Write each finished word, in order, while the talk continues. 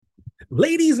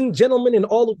Ladies and gentlemen, and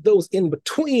all of those in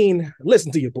between,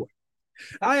 listen to your boy.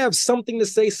 I have something to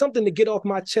say, something to get off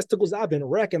my chesticles. I've been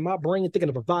racking my brain thinking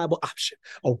of a viable option.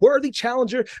 A worthy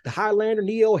challenger, the Highlander,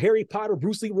 Neo, Harry Potter,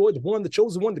 Bruce Leroy, the one, the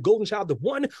chosen one, the golden child, the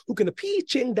one who can appease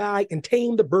Ching Dai and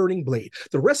tame the burning blade.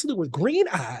 The wrestler with green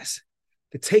eyes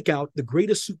to take out the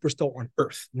greatest superstar on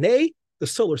Earth, nay, the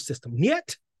solar system,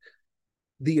 yet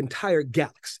the entire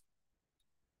galaxy.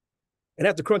 And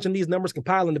after crunching these numbers,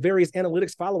 compiling the various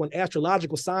analytics, following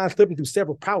astrological signs, flipping through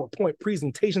several PowerPoint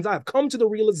presentations, I have come to the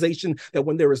realization that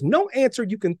when there is no answer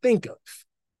you can think of,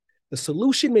 the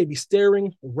solution may be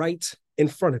staring right in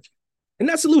front of you. And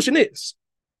that solution is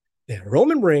that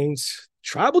Roman Reigns,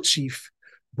 tribal chief,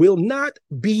 will not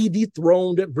be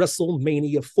dethroned at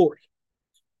WrestleMania 40.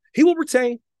 He will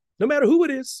retain, no matter who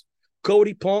it is.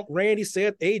 Cody, Punk, Randy,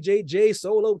 Seth, AJ, Jay,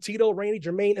 Solo, Tito, Randy,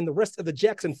 Jermaine, and the rest of the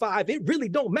Jackson 5. It really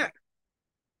don't matter.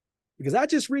 Because I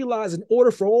just realized in order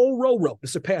for old Roro to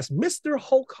surpass Mr.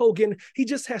 Hulk Hogan, he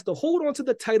just has to hold on to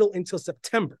the title until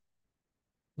September.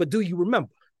 But do you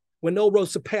remember when Roro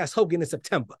surpassed Hogan in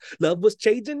September? Love was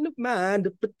changing the mind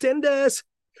of pretenders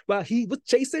while he was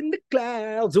chasing the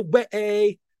clouds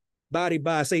away. Body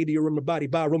by, say, do you remember body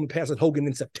by Roman passing Hogan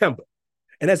in September?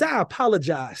 And as I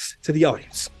apologize to the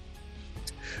audience,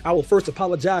 I will first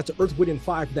apologize to Earth, Wind, and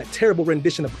Fire for that terrible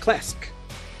rendition of a classic.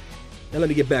 Now let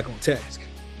me get back on task.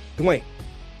 Dwayne,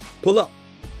 pull up,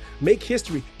 make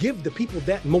history, give the people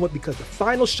that moment, because the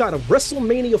final shot of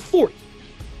WrestleMania 40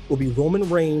 will be Roman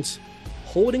Reigns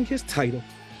holding his title,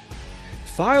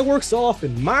 fireworks off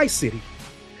in my city,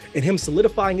 and him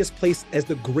solidifying his place as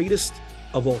the greatest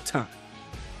of all time.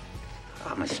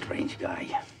 I'm a strange guy.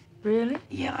 Really?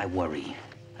 Yeah, I worry.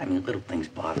 I mean, little things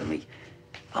bother me.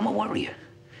 I'm a worrier.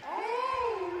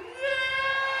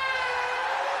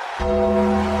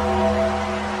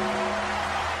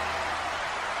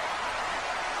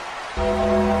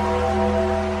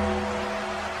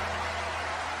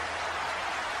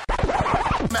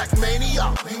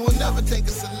 Macmania, you will never take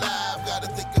us alive. Gotta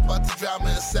think about the drama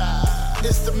inside.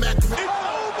 It's the Macmania.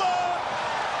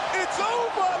 It's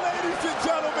over, ladies and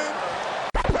gentlemen.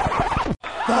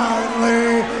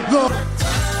 Finally, the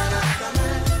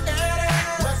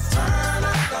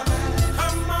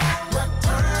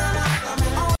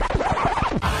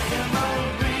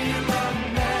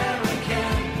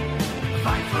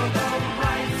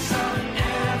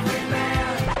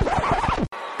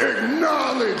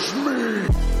acknowledge me.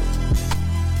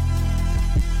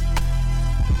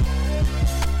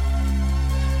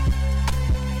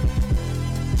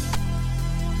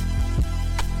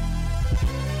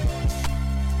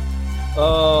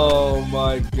 Oh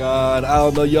my God. I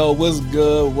don't know. Yo, what's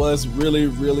good? What's really,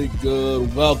 really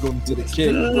good? Welcome to the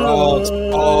Kick Rocks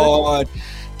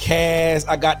podcast.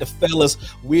 I got the fellas.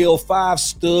 Wheel 5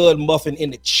 Stud Muffin in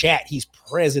the chat. He's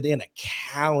present and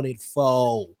accounted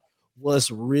for.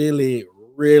 What's really,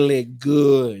 really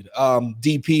good.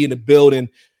 DP in the building.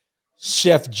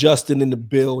 Chef Justin in the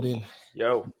building.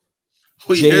 Yo.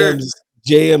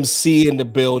 JMC in the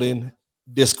building.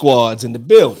 The squad's in the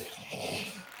building.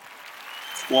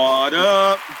 Squad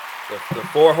up. The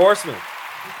four horsemen.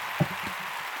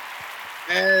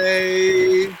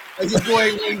 Hey. That's your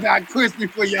boy went got crispy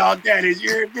for y'all daddies. You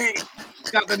hear me?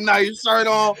 Got the nice shirt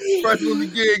on. Fresh from the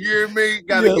gig. You hear me?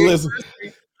 Got to get crispy.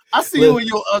 I see you in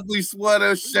your ugly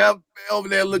sweater, Chef, over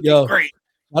there looking great.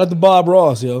 Shout out to Bob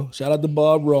Ross, yo. Shout out to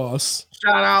Bob Ross.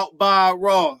 Shout out Bob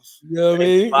Ross. You know what I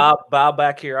mean? Bob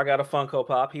back here. I got a Funko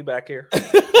Pop. He back here.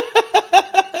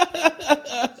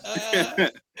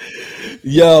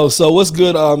 Yo, so what's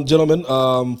good, gentlemen?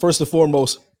 First and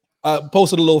foremost, I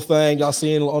posted a little thing y'all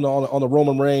seeing on the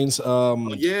Roman Reigns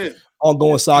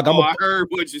ongoing saga. I heard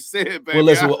what you said, baby. Well,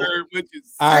 listen, I heard what you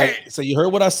said. All right, so you heard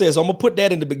what I said. So I'm gonna put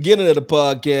that in the beginning of the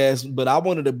podcast, but I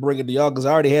wanted to bring it to y'all because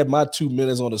I already had my 2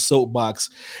 minutes on the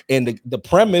soapbox. And the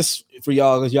premise for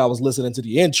y'all, because y'all was listening to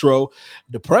the intro,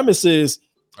 the premise is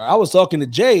I was talking to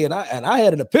Jay and I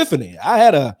had an epiphany. I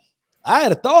had a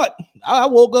thought. I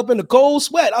woke up in the cold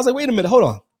sweat. I was like, wait a minute, hold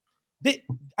on. I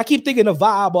keep thinking of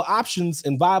viable options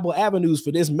and viable avenues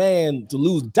for this man to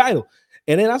lose the title.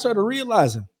 And then I started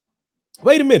realizing,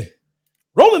 wait a minute,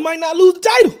 Roman might not lose the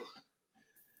title.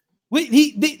 Wait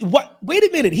a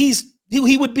minute. He's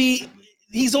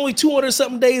only 200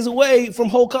 something days away from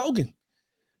Hulk Hogan.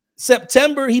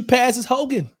 September, he passes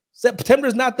Hogan. September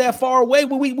is not that far away.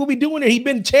 What we doing there? He's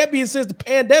been champion since the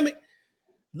pandemic.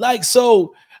 Like,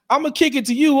 so I'm gonna kick it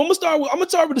to you. I'm gonna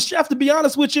start with the chef. To be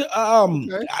honest with you,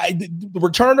 the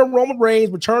return of Roman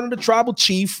Reigns, return of the tribal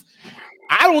chief.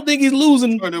 I don't think he's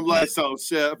losing. Turn them lights on,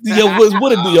 chef.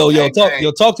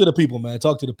 Talk to the people, man.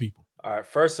 Talk to the people. All right.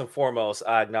 First and foremost,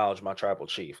 I acknowledge my tribal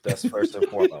chief. That's first and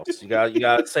foremost. You got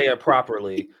to say it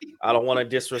properly. I don't want to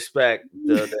disrespect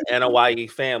the NOIE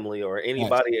family or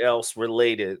anybody else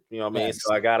related. You know what I mean?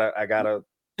 So I gotta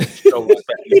show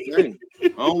respect. I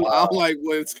don't like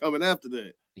what's coming after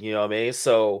that. You know what I mean?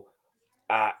 So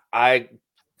I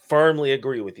firmly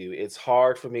agree with you. It's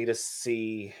hard for me to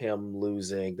see him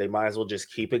losing. They might as well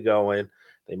just keep it going.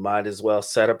 They might as well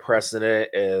set a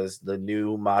precedent as the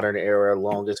new modern era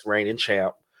longest reigning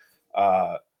champ.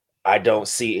 I don't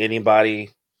see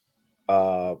anybody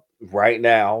right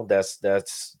now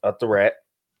that's a threat.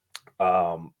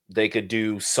 They could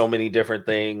do so many different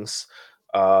things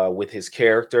with his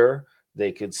character.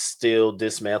 They could still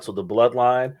dismantle the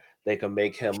bloodline. They can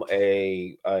make him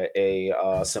a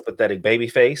sympathetic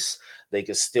babyface. They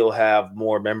could still have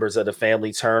more members of the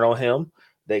family turn on him.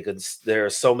 There are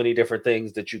so many different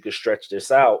things that you could stretch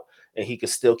this out, and he could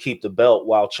still keep the belt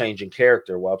while changing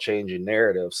character, while changing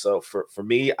narrative. So for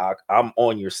me, I'm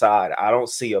on your side. I don't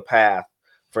see a path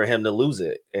for him to lose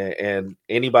it, and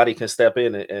anybody can step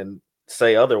in and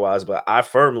say otherwise. But I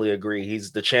firmly agree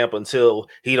he's the champ until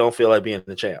he don't feel like being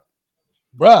the champ.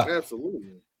 Bruh.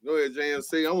 Absolutely. Go ahead,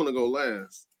 JNC. I want to go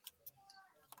last.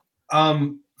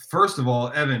 First of all,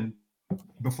 Evan,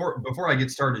 before I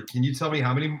get started, can you tell me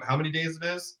how many days it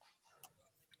is?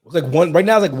 It's like one right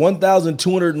now. It's like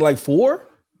 1,204.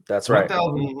 That's right.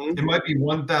 1,000. It might be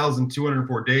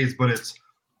 1,204 days, but it's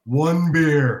one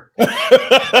beer.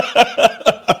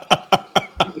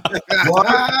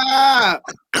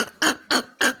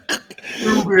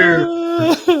 Two beers.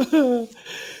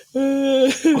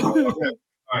 Okay.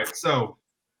 All right. So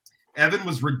Evan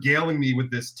was regaling me with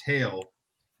this tale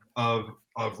of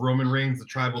Roman Reigns, the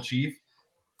tribal chief.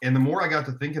 And the more I got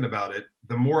to thinking about it,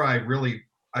 the more I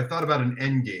thought about an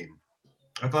end game.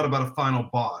 I thought about a final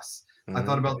boss. I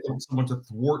thought about someone to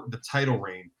thwart the title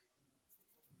reign.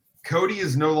 Cody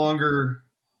is no longer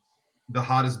the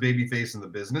hottest babyface in the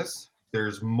business.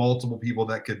 There's multiple people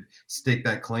that could stake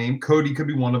that claim. Cody could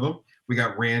be one of them. We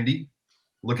got Randy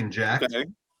looking jacked. Okay.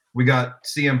 We got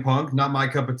CM Punk, not my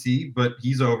cup of tea, but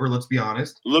he's over. Let's be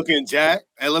honest. Looking jacked.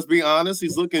 And let's be honest,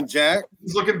 he's looking jacked.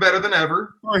 He's looking better than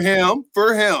ever. For him.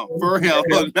 But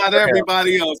not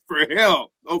everybody else. For him.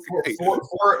 Okay.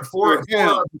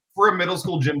 For a middle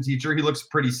school gym teacher, he looks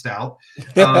pretty stout.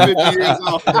 50 years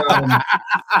old. The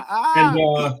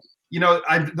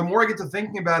more I get to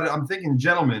thinking about it, I'm thinking,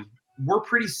 gentlemen, we're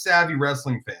pretty savvy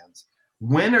wrestling fans.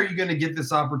 When are you going to get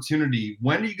this opportunity?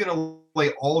 When are you going to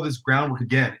lay all of this groundwork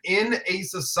again in a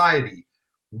society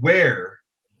where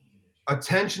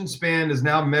attention span is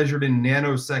now measured in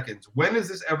nanoseconds? When is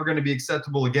this ever going to be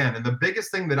acceptable again? And the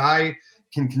biggest thing that I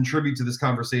can contribute to this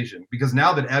conversation, because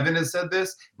now that Evan has said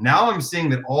this, now I'm seeing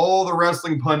that all the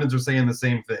wrestling pundits are saying the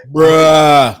same thing.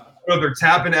 Bruh. So they're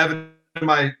tapping Evan in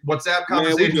my WhatsApp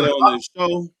conversation. Man, on this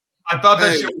show. I thought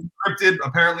that shit was scripted.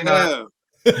 Apparently not.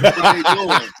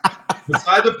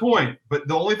 Beside the point, but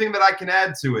the only thing that I can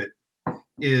add to it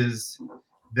is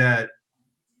that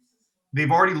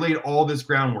they've already laid all this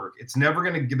groundwork. They're never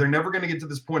gonna get to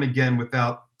this point again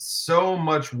without so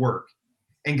much work.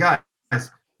 And guys,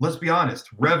 let's be honest,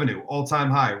 revenue all-time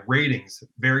high, ratings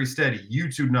very steady,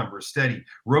 YouTube numbers steady.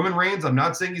 Roman Reigns, I'm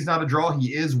not saying he's not a draw,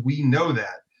 he is, we know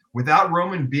that. Without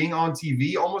Roman being on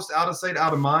TV, almost out of sight,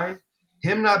 out of mind,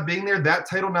 him not being there, that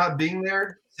title not being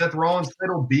there, Seth Rollins'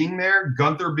 title being there,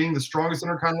 Gunther being the strongest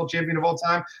Intercontinental Champion of all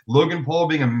time, Logan Paul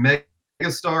being a mega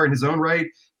star in his own right,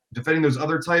 defending those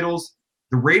other titles,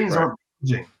 the ratings aren't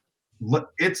changing.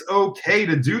 It's okay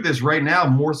to do this right now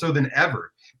more so than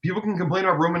ever. People can complain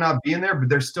about Roman not being there, but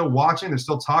they're still watching, they're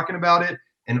still talking about it,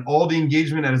 and all the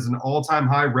engagement is an all-time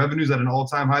high, revenues at an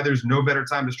all-time high. There's no better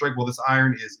time to strike while this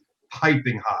iron is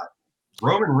piping hot.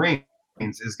 Roman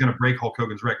Reigns is going to break Hulk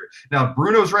Hogan's record. Now,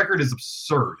 Bruno's record is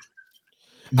absurd.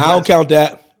 I don't count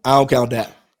that.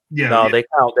 Yeah, no, yeah. They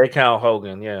count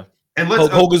Hogan. Yeah, and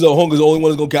Hogan's the only one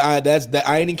that's gonna count.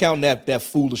 I ain't even counting that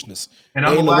foolishness. And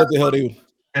I'm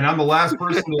the last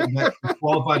person that's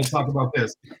qualified to talk about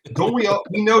this. Don't we?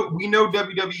 We know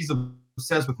WWE's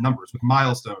obsessed with numbers, with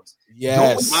milestones.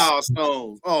 Yes,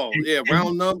 milestones. Oh yeah,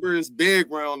 round numbers,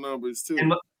 big round numbers too.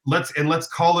 And let's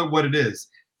call it what it is.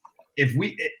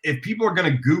 If people are going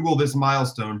to Google this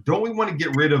milestone, don't we want to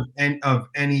get rid of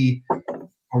any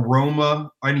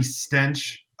aroma or any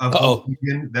stench of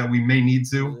Hogan that we may need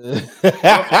to?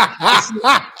 Guys,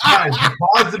 the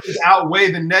positives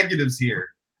outweigh the negatives here.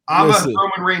 I'm a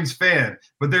Roman Reigns fan,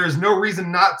 but there is no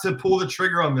reason not to pull the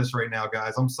trigger on this right now,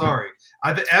 guys. I'm sorry.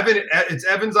 It's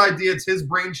Evan's idea. It's his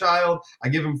brainchild. I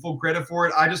give him full credit for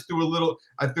it. I just threw a little.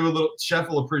 Chef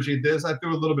will appreciate this. I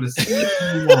threw a little bit of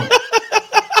seasoning on it.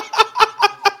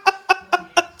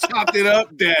 Chopped it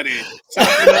up, daddy.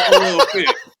 Chopped it up a little bit.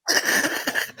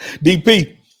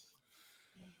 DP.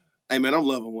 Hey man, I'm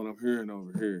loving what I'm hearing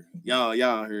over here.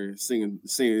 Y'all here singing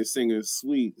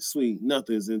sweet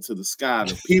nothings into the sky.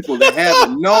 The people that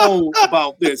haven't known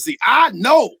about this. See, I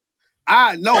know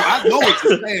what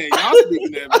you're saying. Y'all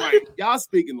speaking that right. Y'all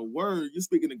speaking the word. You're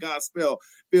speaking the gospel.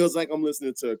 Feels like I'm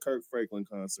listening to a Kirk Franklin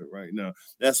concert right now.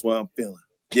 That's what I'm feeling.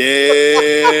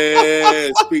 Yeah,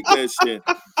 speak that shit.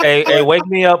 Hey, wake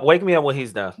me up when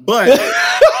he's done. But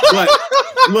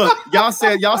look, y'all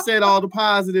said all the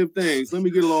positive things. Let me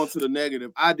get along to the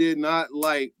negative. I did not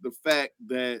like the fact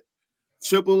that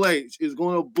Triple H is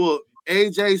going to book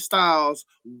AJ Styles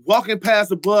walking past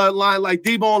the bloodline like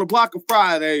Debo on the block of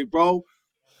Friday, bro.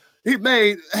 He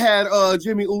had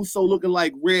Jimmy Uso looking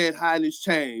like Red hiding his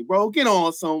chain, bro. Get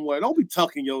on somewhere. Don't be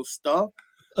tucking your stuff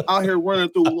out here running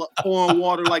through pouring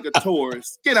water like a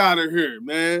tourist. Get out of here,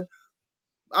 man.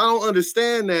 I don't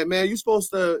understand that, man. You're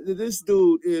supposed to. This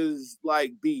dude is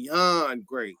like beyond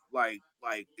great, like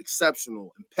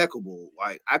exceptional, impeccable.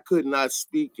 Like I could not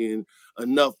speak in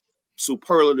enough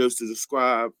superlatives to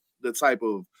describe the type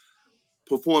of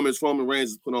performance Roman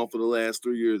Reigns has put on for the last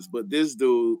 3 years. But this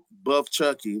dude, Buff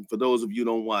Chucky, for those of you who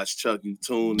don't watch Chucky,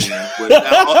 tune in. What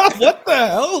the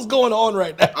hell is going on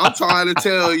right now? I'm trying to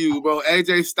tell you, bro.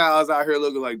 AJ Styles out here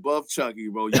looking like Buff Chucky,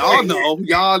 bro. Y'all know.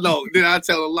 Did I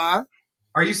tell a lie?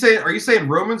 Are you saying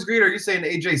Roman's great? Or are you saying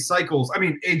AJ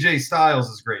Styles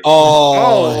is great?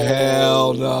 Oh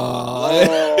hell no!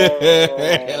 Oh.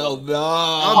 Hell no!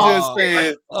 I'm just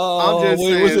saying.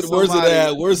 Where's it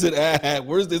at?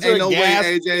 Where's this? Ain't no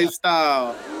way AJ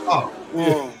Styles. Oh,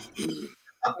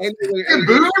 they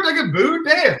get booed.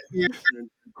 Damn.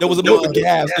 There was more of a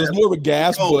gas. There was more of a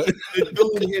gas, but the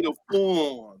dude hit a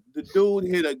forearm. The dude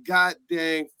hit a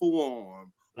goddamn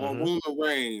forearm on Roman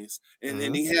Reigns, and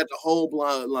then he had the whole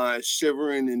bloodline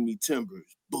shivering in me timbers.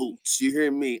 Boots, you hear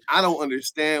me? I don't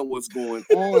understand what's going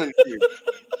on here.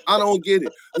 I don't get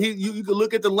it. You can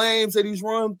look at the names that he's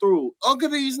run through. Look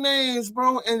at these names,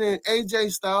 bro. And then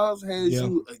AJ Styles has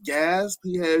you aghast.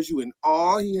 He has you in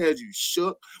awe. He has you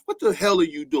shook. What the hell are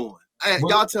you doing?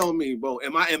 Y'all tell me, bro.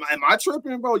 Am I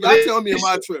tripping, bro? Y'all tell me, am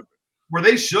I tripping? Were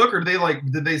they shook, or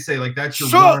did they say like that's your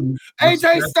shook? One?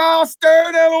 AJ Styles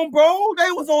stared at them, bro.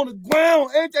 They was on the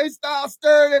ground. AJ Styles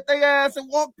stared at their ass and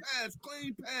walked past,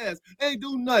 clean past. Ain't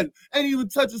do nothing. Ain't even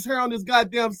touch his hair on his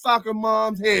goddamn soccer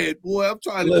mom's head, boy. I'm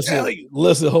trying to tell you.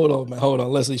 Listen, hold on, man. Hold on.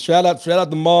 Listen, shout out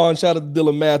to Mon, shout out to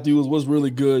Dylan Matthews. Was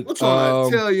really good. I'm trying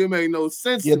to tell you, it make no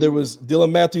sense. Yeah, there was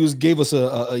Dylan Matthews gave us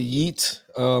a yeet.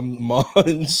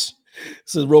 Mon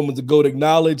says Roman's a goat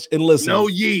acknowledged. And listen, no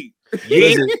yeet.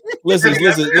 Listen.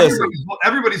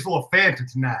 Everybody's full of Fanta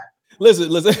tonight.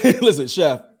 Listen,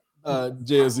 Chef,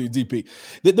 JSC, DP.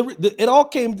 It all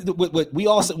came with we're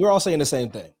all saying the same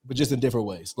thing, but just in different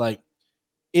ways. Like,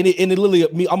 and it literally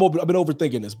me. I've been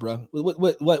overthinking this, bro.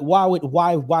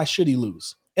 Why should he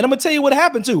lose? And I'm gonna tell you what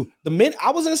happened too. The minute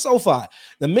I was in SoFi,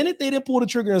 the minute they didn't pull the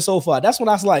trigger in SoFi, that's when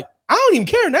I was like, I don't even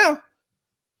care now.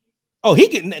 Oh, he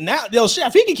can now,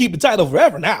 Chef. He can keep the title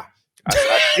forever now.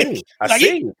 I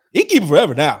see. He keep it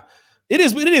forever now. It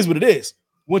is what it is.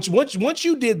 Once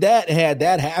you did that and had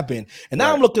that happen, and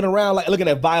now I'm looking around like looking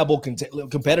at viable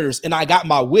competitors, and I got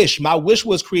my wish. My wish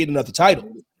was create another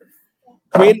title.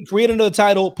 Create another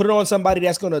title, put it on somebody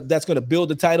that's gonna build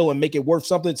the title and make it worth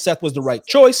something. Seth was the right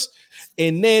choice,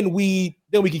 and then we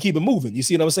can keep it moving. You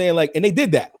see what I'm saying? Like, and they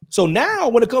did that. So now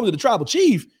when it comes to the tribal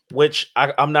chief, which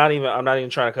I'm not even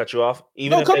trying to cut you off.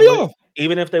 Even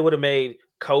if they would have made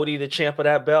Cody the champ of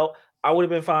that belt, I would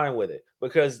have been fine with it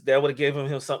because that would have given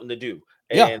him something to do,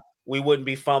 and we wouldn't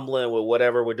be fumbling with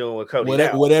whatever we're doing with Cody.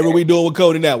 Whatever we doing with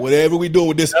Cody now, whatever we doing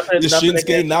with this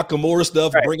Shinsuke Nakamura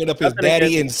stuff, bringing up his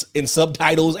daddy in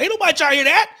subtitles. Ain't nobody trying to hear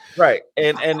that, right?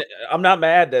 And I'm not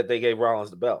mad that they gave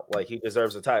Rollins the belt; like he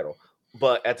deserves a title.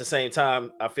 But at the same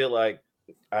time, I feel like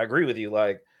I agree with you.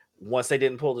 Like once they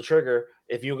didn't pull the trigger,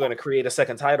 if you're going to create a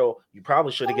second title, you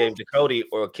probably should have gave it to Cody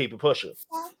or keep it pushing.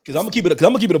 Because I'm gonna keep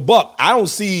it a buck. I don't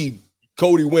see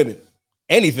Cody winning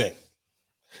anything.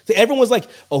 So everyone's like,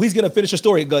 "Oh, he's gonna finish a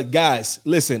story." Guys,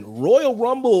 listen, Royal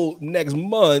Rumble next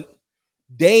month,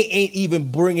 they ain't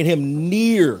even bringing him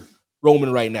near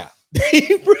Roman right now. They're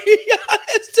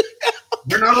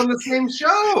not on the same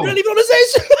show. They're not even on the same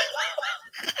show.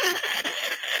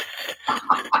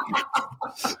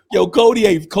 Yo, Cody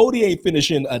ain't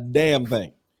finishing a damn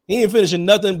thing. He ain't finishing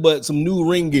nothing but some new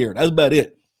ring gear. That's about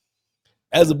it.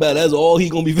 That's all he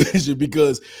gonna be finishing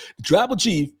because the Tribal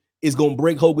Chief is gonna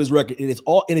break Hogan's record, and it's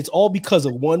all because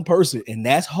of one person, and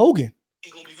that's Hogan.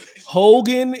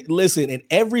 Hogan, listen, and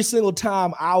every single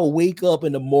time I'll wake up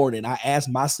in the morning, I ask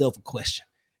myself a question: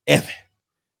 Evan,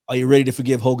 are you ready to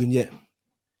forgive Hogan yet?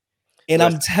 And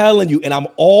I'm telling you, and I'm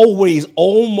always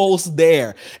almost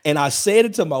there. And I said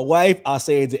it to my wife. I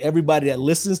say it to everybody that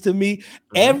listens to me.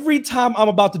 Every time I'm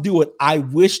about to do it, I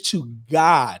wish to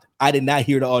God I did not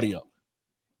hear the audio.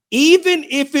 Even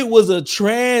if it was a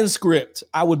transcript,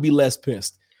 I would be less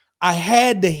pissed. I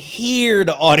had to hear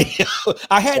the audio.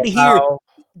 I had to hear,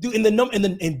 dude.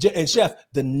 And Chef,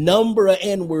 the number of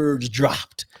N-words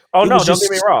dropped. Oh, no, don't get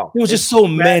me wrong. It was just so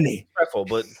many.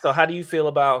 But so how do you feel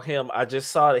about him? I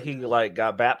just saw that he like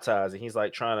got baptized and he's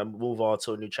like trying to move on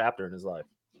to a new chapter in his life.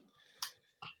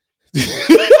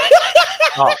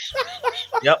 Thoughts.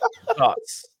 Yep.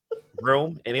 Thoughts.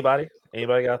 Room. Anybody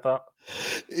got a thought?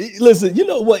 Listen, you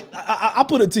know what? I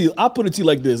put it to you. I put it to you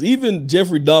like this. Even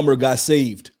Jeffrey Dahmer got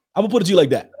saved. I'm gonna put it to you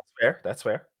like that. That's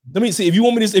fair. Let me see. If you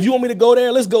want me to go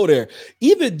there, let's go there.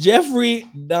 Even Jeffrey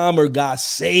Dahmer got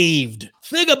saved.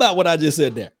 Think about what I just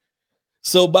said there.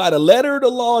 So by the letter of the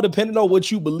law, depending on what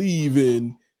you believe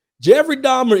in, Jeffrey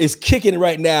Dahmer is kicking it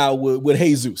right now with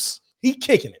Jesus. He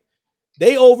kicking it.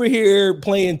 They over here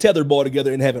playing tetherball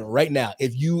together in heaven right now.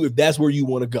 If that's where you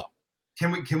want to go.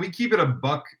 Can we keep it a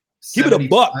buck? Keep it a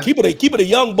buck. Keep it a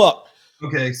young buck.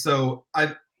 Okay, so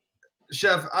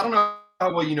Chef, I don't know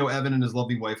how well you know Evan and his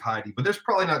lovely wife Heidi, but there's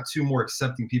probably not two more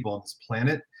accepting people on this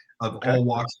planet of all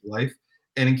walks of life.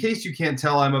 And in case you can't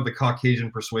tell, I'm of the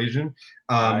Caucasian persuasion,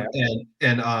 I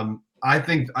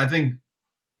think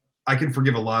I can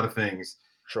forgive a lot of things.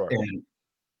 Sure. And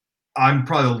I'm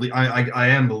probably I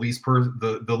am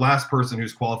the last person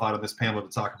who's qualified on this panel to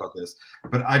talk about this.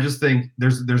 But I just think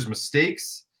there's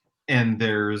mistakes and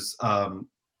there's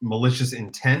malicious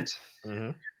intent.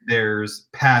 Mm-hmm. There's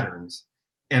patterns,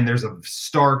 and there's a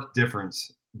stark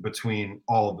difference between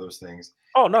all of those things.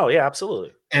 Oh no, yeah,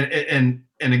 absolutely. And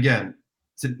again,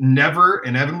 to never,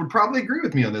 and Evan would probably agree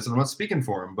with me on this, and I'm not speaking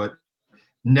for him, but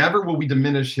never will we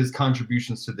diminish his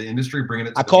contributions to the industry, bringing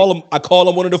it to I call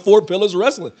him one of the 4 pillars of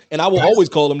wrestling, and I will always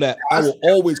call him that. I will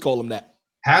always call him that.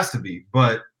 Has to be.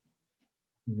 But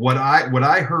what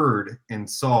I heard and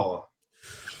saw,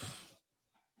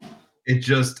 it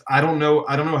just, I don't know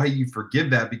how you forgive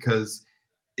that, because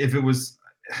if it was,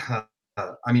 I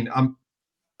mean,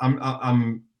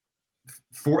 in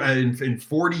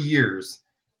 40 years,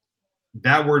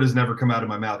 that word has never come out of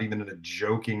my mouth, even in a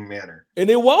joking manner. And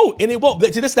it won't. That's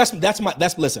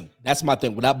my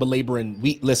thing. Without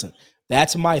belaboring,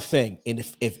 that's my thing. And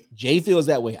if Jay feels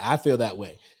that way, I feel that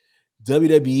way.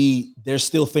 WWE, they're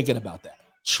still thinking about that.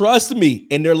 Trust me.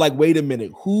 And they're like, wait a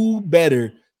minute, who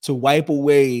better to wipe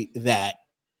away that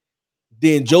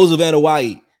than Joseph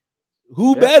Anoa'i?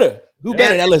 Who better? Who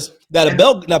better? Now,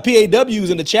 PAW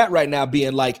is in the chat right now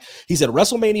being like, he said,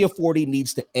 WrestleMania 40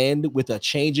 needs to end with a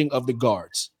changing of the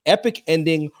guards. Epic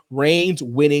ending, Reigns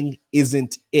winning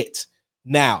isn't it.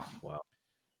 Now, wow.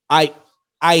 I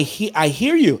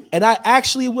hear you, and I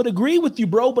actually would agree with you,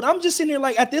 bro, but I'm just sitting here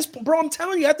like, at this point, bro, I'm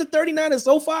telling you, after 39 and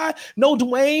SoFi, no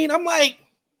Dwayne, I'm like,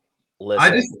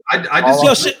 listen,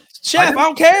 Chef, I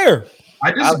don't care.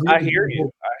 I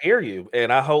hear you,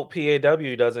 and I hope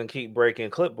PAW doesn't keep breaking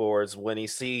clipboards when he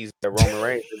sees that Roman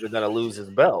Reigns is going to lose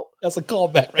his belt. That's a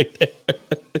callback right there.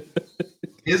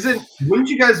 Wouldn't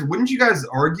you guys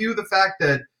argue the fact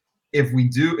that if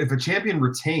a champion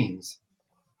retains,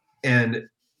 and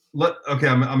I'm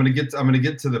gonna get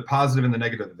to the positive and the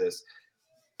negative of this.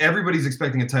 Everybody's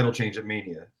expecting a title change at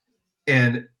Mania,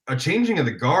 and a changing of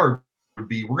the guard would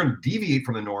be, we're going to deviate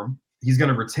from the norm. He's going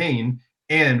to retain.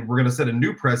 And we're going to set a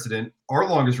new precedent. Our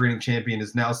longest reigning champion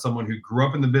is now someone who grew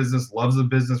up in the business, loves the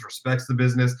business, respects the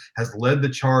business, has led the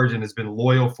charge, and has been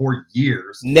loyal for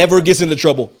years. Never gets into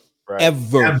trouble. Right.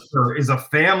 Ever. Is a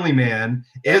family man.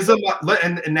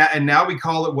 And now we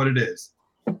call it what it is.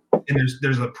 And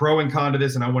there's a pro and con to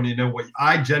this, and I want you to know what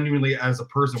I genuinely, as a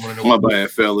person, want to know. My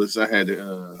bad, fellas. I had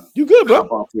to. You good, bro?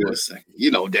 Hop off for a second.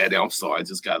 Daddy, I'm sorry. I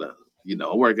just gotta.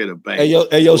 I work at a bank.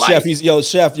 Hey, yo, Chef.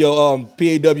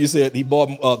 PAW said he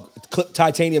bought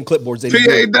titanium clipboards.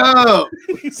 PAW.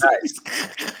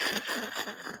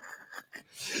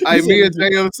 Hey, me and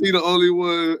JMC the only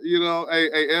one.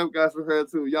 Hey, M got for her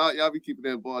too. Y'all be keeping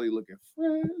that body looking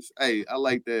fresh. Hey, I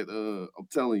like that. I'm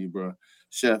telling you, bro.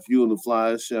 Chef, you and the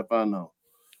flyers, Chef, I know.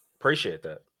 Appreciate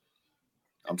that.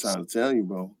 I'm trying to tell you,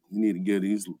 bro. You need to give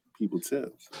these people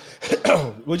tips.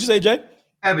 What'd you say, Jay?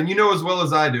 Evan, you know as well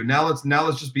as I do. Now let's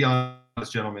just be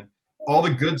honest, gentlemen. All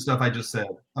the good stuff I just said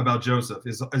about Joseph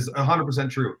is 100%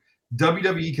 true.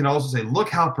 WWE can also say, look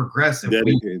how progressive we are.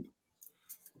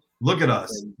 Look at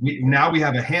us. Now we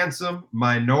have a handsome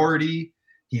minority.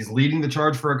 He's leading the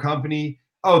charge for a company.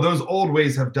 Oh, those old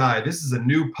ways have died. This is a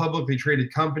new publicly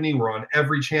traded company. We're on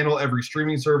every channel, every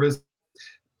streaming service.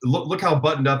 look how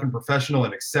buttoned up and professional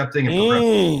and accepting and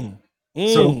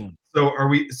progressive.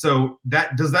 So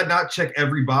does that not check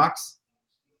every box?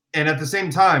 And at the same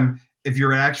time, if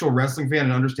you're an actual wrestling fan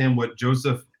and understand what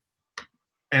Joseph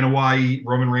Anoa'i,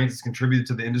 Roman Reigns has contributed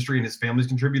to the industry and his family's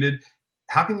contributed,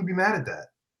 how can you be mad at that?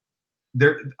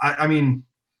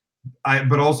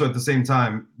 But also at the same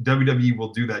time, WWE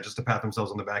will do that just to pat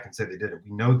themselves on the back and say they did it.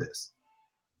 We know this.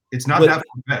 It's not that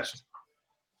far-fetched.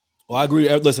 Well, I agree.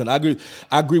 Listen, I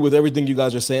agree with everything you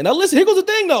guys are saying. Now, listen, here goes the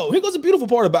thing, though. Here goes the beautiful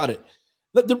part about it.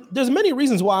 There's many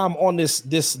reasons why I'm on this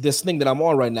thing that I'm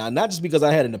on right now. Not just because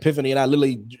I had an epiphany and I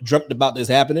literally dreamt about this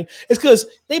happening. It's because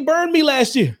they burned me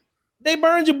last year. They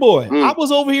burned your boy. I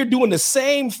was over here doing the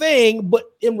same thing, but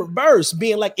in reverse,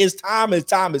 being like, it's time.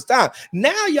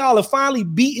 Now y'all are finally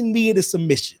beating me into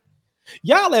submission.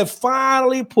 Y'all have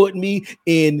finally put me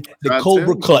in the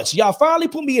Cobra Clutch. Y'all finally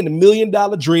put me in the $1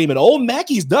 Million Dream, and old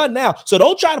Mackey's done now. So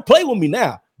don't try to play with me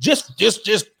now. Just so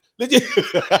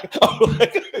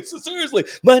seriously,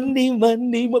 money.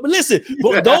 But listen,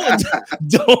 but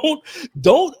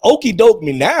don't okey doke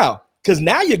me now, because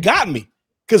now you got me.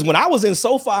 Because when I was in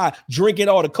SoFi drinking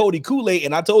all the Cody Kool-Aid,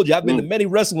 and I told you I've been to many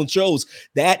wrestling shows,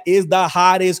 that is the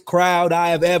hottest crowd I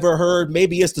have ever heard.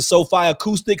 Maybe it's the SoFi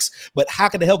acoustics, but how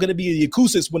the hell can it be the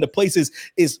acoustics when the place is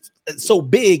so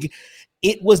big?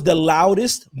 It was the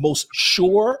loudest, most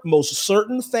sure, most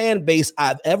certain fan base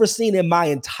I've ever seen in my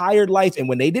entire life. And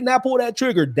when they did not pull that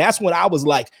trigger, that's when I was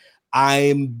like,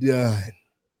 I'm done.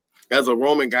 As a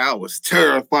Roman guy, I was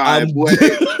terrified.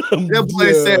 That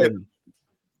place said,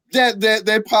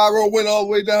 That pyro went all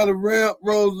the way down the ramp,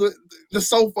 bro. The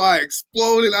SoFi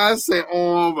exploded. I said,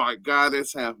 "Oh my God,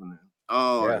 it's happening!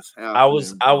 Oh, yeah. It's happening."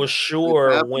 I was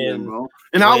sure when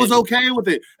I was okay with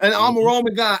it. And I'm a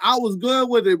Roman guy. I was good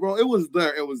with it, bro. It was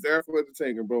there. It was there for the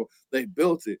taking, bro. They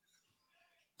built it.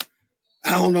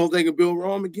 I don't know if they can build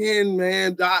Rome again,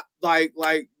 man. Like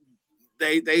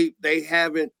they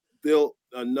haven't built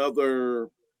another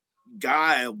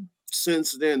guy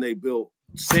since then. They built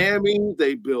Sammy,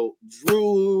 they built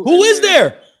Drew. Who is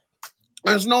there?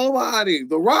 There's nobody.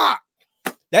 The Rock.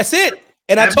 That's it.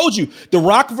 And I told you, The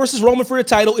Rock versus Roman for the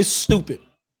title is stupid.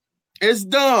 It's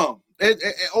dumb.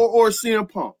 Or CM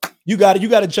Punk. You got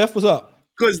it, Jeff. What's up?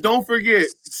 Because don't forget,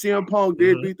 CM Punk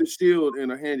did beat the Shield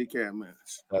in a handicap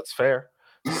match. That's fair.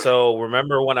 So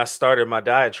remember when I started my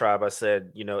diatribe, I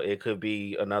said, it could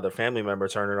be another family member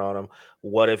turning on him.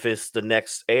 What if it's the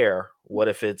next heir? What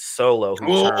if it's Solo who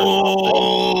turns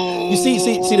on? You see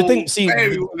the thing.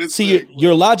 See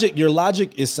your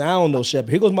logic is sound though, Shep.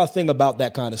 Here goes my thing about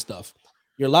that kind of stuff.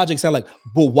 Your logic sound like,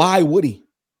 but why would he?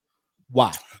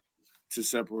 Why? To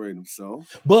separate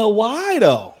himself. But why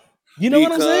though? You know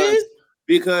what I'm saying?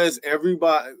 Because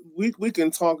everybody, we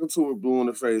can talk into a blue in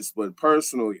the face, but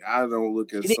personally, I don't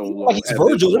look at Solo. Like it's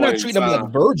Virgil. They're not treating him like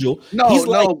Virgil. No, he's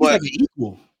like an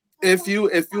equal. If you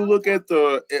look at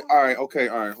all right,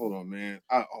 hold on, man.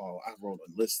 I wrote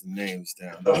a list of names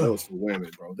down. No, that was for women,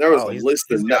 bro. There was a list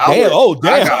of names. Damn.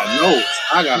 I got notes.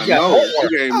 I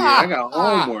got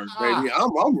homework, baby.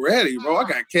 I'm ready, bro. I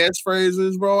got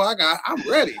catchphrases, bro. I'm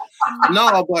ready.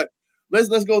 No, but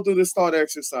let's go through this thought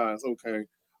exercise, okay?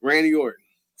 Randy Orton,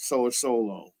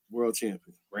 Solo, world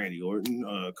champion. Randy Orton,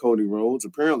 Cody Rhodes.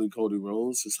 Apparently, Cody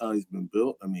Rhodes is how he's been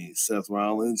built. I mean, Seth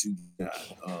Rollins, you got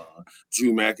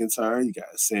Drew McIntyre, you got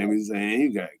Sami Zayn,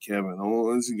 you got Kevin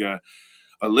Owens, you got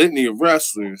a litany of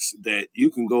wrestlers that you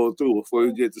can go through before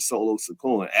you get to Solo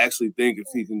Sikoa and actually think if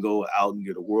he can go out and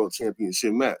get a world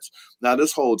championship match. Now,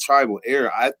 this whole tribal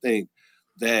era, I think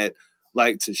that,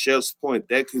 like to Chef's point,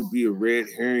 that could be a red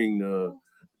herring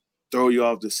throw you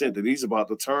off the scent that he's about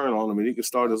to turn on him and he can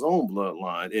start his own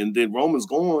bloodline. And then Roman's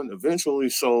going eventually.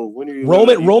 So when are you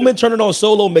Roman turning on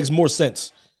Solo makes more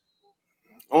sense.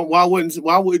 Oh, why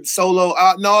would Solo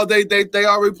no, they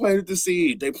already planted the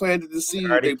seed. They planted the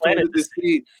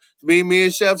seed. Me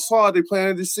and Chef saw they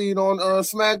planted the seed on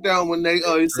SmackDown when they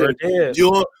he said,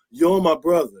 You're my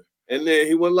brother. And then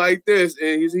he went like this,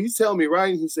 and he's telling me,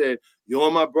 right? He said, "You're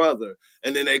my brother,"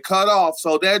 and then they cut off.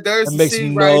 So there's that makes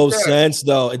no sense,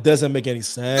 though. It doesn't make any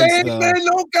sense. They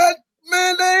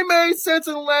ain't made sense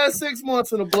in the last 6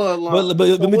 months in the bloodline. But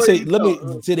let me say.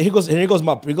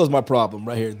 Here goes my problem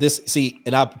right here.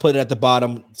 And I put it at the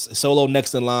bottom. Solo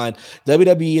next in line.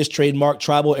 WWE is trademark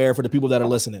tribal era for the people that are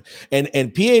listening. And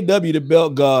PAW, the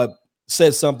Belt God,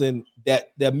 said something that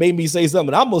made me say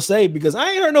something. I'm gonna say because I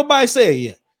ain't heard nobody say it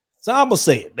yet. So I'm gonna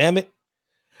say it, damn it.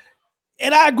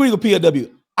 And I agree with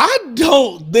POW. I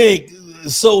don't think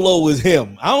Solo is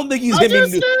him. I don't think he's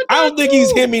him. I don't think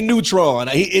he's him in Neutron.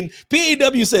 And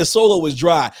PAW says Solo is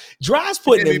dry. Dry's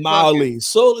putting it mildly.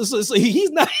 So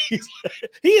he's not.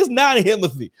 He is not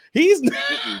Himothy. He's not.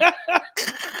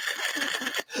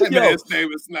 That man's name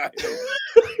is not him.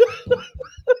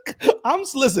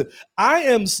 Listen.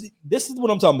 This is what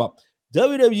I'm talking about.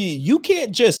 WWE. You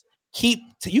can't just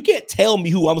you can't tell me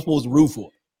who I'm supposed to root for.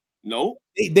 No.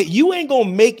 That you ain't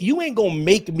gonna make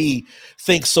me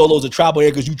think Solo's a tribal heir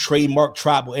because you trademark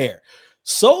tribal heir.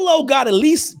 Solo got at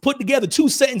least put together 2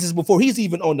 sentences before he's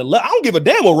even on the level. I don't give a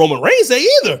damn what Roman Reigns say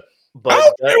either.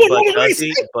 But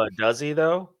does he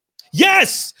though?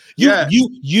 Yes.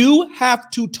 You have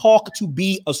to talk to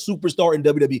be a superstar in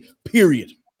WWE.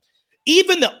 Period.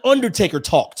 Even the Undertaker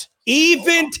talked.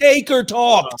 Even Taker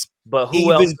talked. But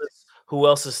who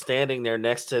else is standing there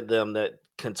next to them that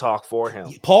can talk for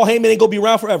him? Paul Heyman ain't gonna be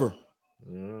around forever.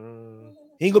 He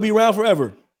ain't gonna be around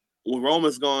forever. When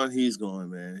Roman's gone, he's gone,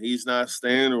 man. He's not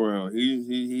staying around.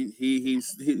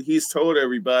 He's told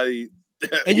everybody.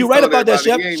 And you're right about that,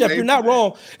 Chef. Chef, you're not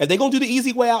wrong. If they're gonna do the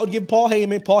easy way out and give Paul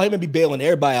Heyman be bailing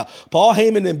everybody out. Paul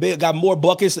Heyman got more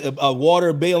buckets of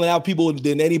water bailing out people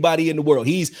than anybody in the world.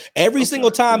 He's every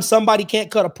single time somebody can't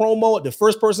cut a promo, the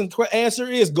first person answer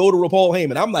is go to Paul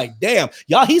Heyman. I'm like, damn,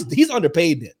 y'all, he's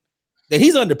underpaid then. That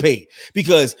he's underpaid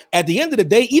because at the end of the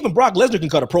day, even Brock Lesnar can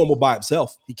cut a promo by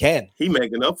himself. He can. He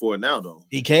making up for it now, though.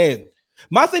 He can.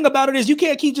 My thing about it is you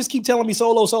can't keep telling me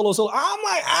Solo. I'm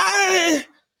like,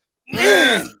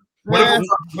 What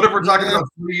if we're talking about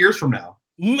 3 years from now?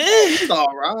 Man, it's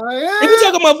all right. If we're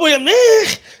talking about for you, man,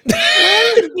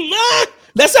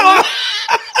 that's how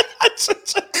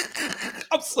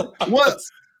I'm sorry. What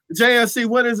JSC?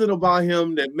 What is it about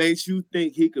him that makes you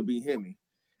think he could be Hemi?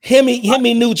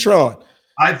 Hemi Neutron.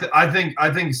 I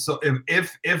think so.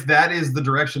 If that is the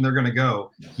direction they're going to go,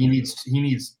 he needs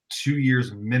 2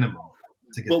 years minimum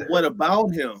to get there. But what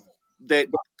about him that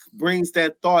brings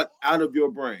that thought out of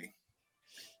your brain?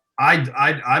 I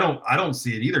don't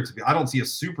see it either. I don't see a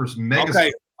super mega.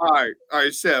 Okay, all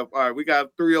right, Chef. All right, we got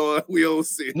 3 on. We all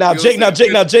see. Now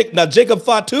Jacob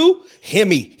Fatu,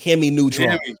 Hemi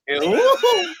Neutron.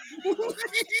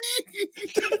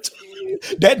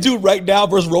 That dude right now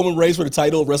versus Roman Reigns for the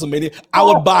title of WrestleMania, I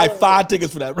would buy 5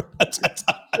 tickets for that.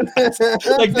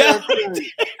 Like that.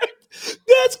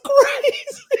 That's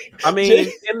crazy. I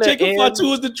mean, Jacob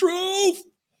Fatu is the truth.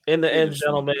 In the end,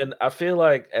 gentlemen, I feel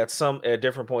like at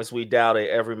different points we doubted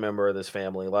every member of this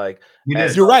family. Like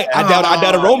you're right. I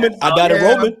doubted Roman. I doubted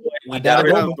Roman.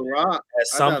 At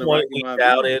some point we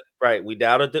doubted. Right, we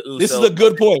doubted the Usos. This is a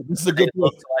good point.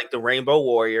 Like the Rainbow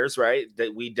Warriors, right?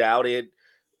 That we doubted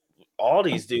all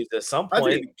these dudes at some point. I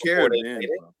didn't care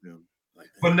about them.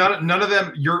 But none of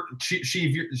them.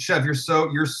 Chef.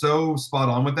 You're so spot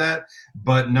on with that.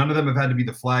 But none of them have had to be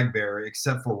the flag bearer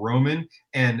except for Roman.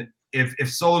 And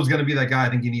if Solo's going to be that guy, I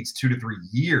think he needs 2 to 3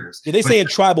 years. Yeah, they're saying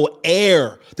tribal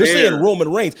heir. They're saying Roman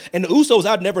Reigns. And the Usos,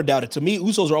 I've never doubted. To me,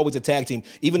 Usos are always a tag team.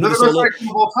 Even though Solo.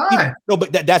 No,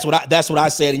 but that's what I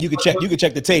said. And you can check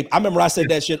the tape. I remember I said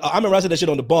that shit. I remember I said that shit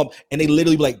on the bump, and they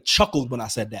literally like chuckled when I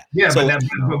said that. Yeah, so,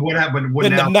 but what happened?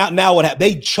 Now what happened?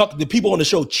 They chuckled. The people on the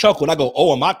show chuckled. I go,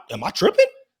 oh, am I tripping?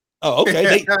 Oh,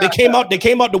 okay. They came out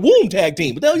the womb tag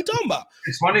team. What the hell are you talking about?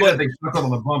 It's funny that they stuck on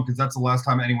the bump because that's the last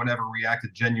time anyone ever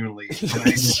reacted genuinely.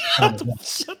 Shut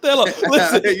the hell up.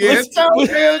 Listen, tell him,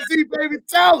 LG, baby,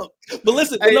 tell him. But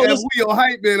listen, we your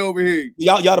hype man over here.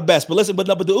 Y'all the best. But listen, but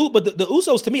the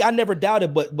Usos to me, I never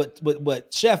doubted. But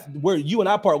Chef, where you and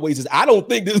I part ways is I don't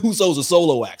think the Usos are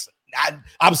solo acts.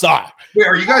 I'm sorry. Wait,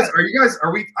 are we?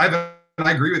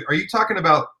 I agree with. Are you talking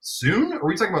about soon? Or are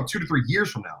we talking about 2 to 3 years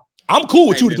from now? I'm cool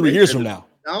with 2 to 3 years from now.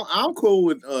 I'm cool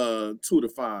with 2 to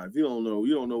 5. You don't know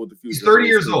what the future. He's 30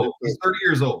 years old. He's 30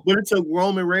 years old. But it took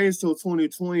Roman Reigns till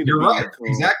 2020. You're right.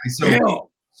 Exactly. So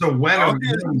when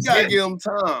we gotta give him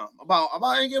time.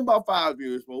 I ain't getting about 5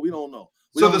 years, but we don't know.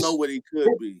 We don't know what he could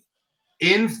be.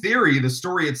 In theory, the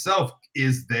story itself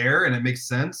is there and it makes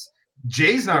sense.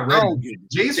 Jay's not ready.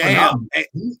 Jay's phenomenal.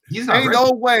 He's not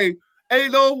ready.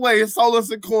 Ain't no way Solo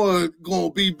Sikoa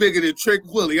gonna be bigger than Trick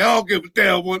Willie. I don't give a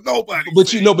damn what nobody. But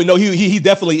he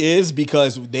definitely is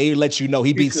because they let you know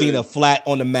he beat Cena flat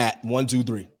on the mat. 1, 2,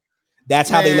 3. That's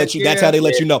how they let you. That's how they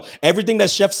let you know. Everything that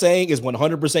Chef's saying is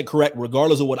 100% correct,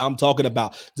 regardless of what I'm talking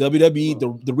about.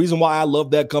 WWE. The reason why I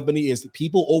love that company is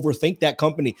people overthink that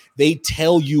company. They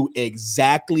tell you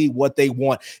exactly what they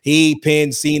want. He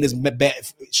pinned Cena's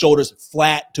shoulders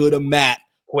flat to the mat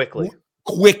quickly.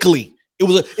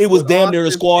 It was damn near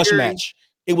a squash match.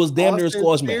 It was damn near a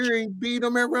squash match. Beat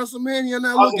him at WrestleMania.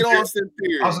 Now look at Austin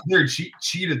Theory. Austin Theory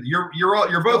cheated.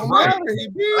 You're both right.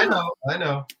 I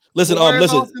know. Listen, Where's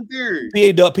listen. Austin Theory?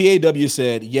 PAW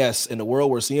said yes. In the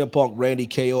world where CM Punk, Randy,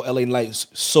 KO, LA Knight,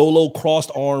 solo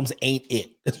crossed arms ain't it.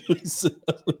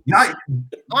 Not,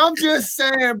 I'm just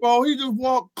saying, bro. He just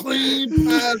walked clean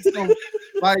past him.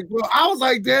 Like, bro, I was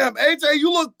like, damn, AJ,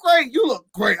 you look great. You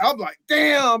look great. I'm like,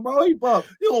 damn, bro. He gonna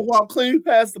walk clean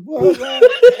past the ball.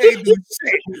 They do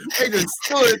shit. They just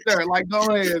stood there. Like, go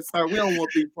ahead, sir. We don't want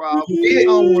these problems. We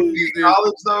don't want these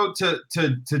college though. To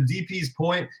DP's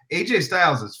point, AJ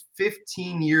Styles is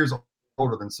 15 years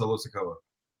older than Solo Sikoa.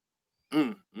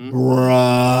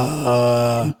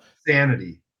 Bruh.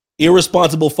 Insanity.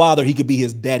 Irresponsible father. He could be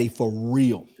his daddy for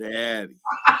real. Daddy.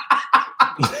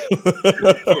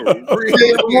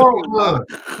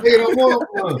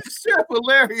 Chef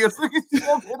hilarious.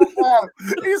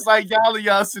 He's like,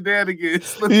 y'all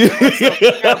shenanigans.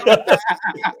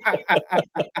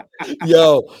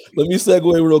 Yo, let me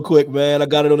segue real quick, man. I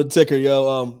got it on the ticker,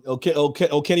 yo.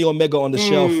 Kenny Omega on the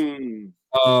shelf.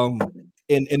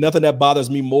 And nothing that bothers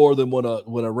me more than when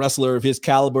a wrestler of his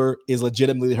caliber is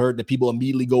legitimately hurt that people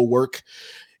immediately go work.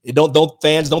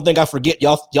 Fans don't think I forget.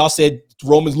 Y'all said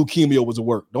Roman's leukemia was a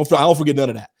work. I don't forget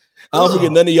none of that. I don't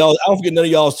forget none of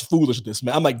y'all's foolishness,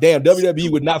 man. I'm like, damn,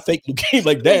 WWE would not fake leukemia.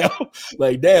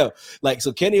 Like, damn. Like,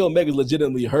 so Kenny Omega is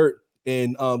legitimately hurt.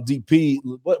 And DP,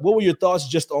 what were your thoughts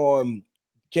just on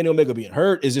Kenny Omega being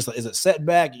hurt? Is a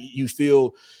setback? You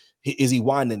feel, is he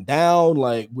winding down?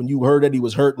 Like, when you heard that he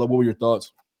was hurt, like, what were your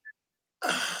thoughts?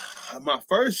 My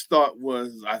first thought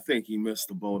was, I think he missed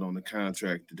the boat on the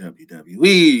contract to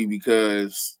WWE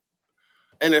because,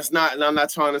 and it's not, and I'm not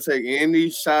trying to take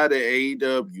any shot at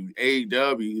AEW.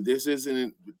 AEW, this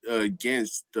isn't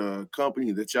against the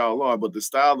company that y'all are, but the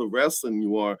style of wrestling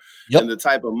you are, and the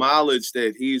type of mileage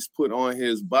that he's put on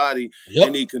his body,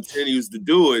 and he continues to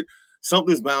do it.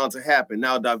 Something's bound to happen.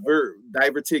 Now,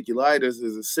 diverticulitis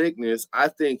is a sickness. I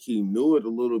think he knew it a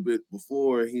little bit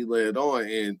before he led on,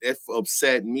 and it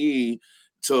upset me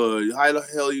to how the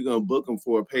hell you gonna book him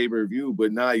for a pay-per-view,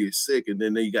 but now you're sick, and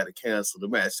then you got to cancel the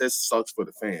match. That sucks for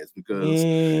the fans because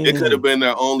it could have been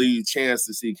their only chance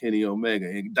to see Kenny Omega.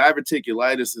 And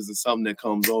diverticulitis is something that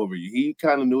comes over you. He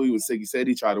kind of knew he was sick. He said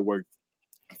he tried to work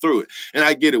through it, and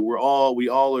I get it. We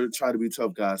all are trying to be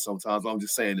tough guys sometimes. I'm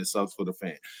just saying it sucks for the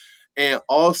fan. And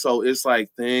also, it's like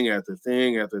thing after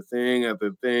thing after thing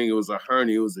after thing. It was a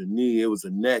hernia, it was a knee, it was a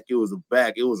neck, it was a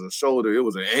back, it was a shoulder, it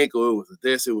was an ankle, it was a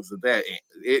this, it was a that. And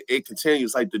it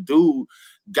continues. Like the dude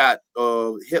got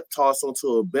hip tossed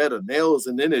onto a bed of nails,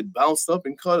 and then it bounced up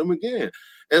and cut him again.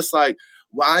 It's like,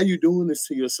 why are you doing this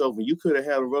to yourself? And you could have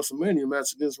had a WrestleMania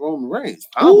match against Roman Reigns.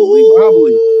 Probably.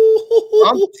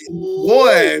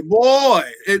 Boy.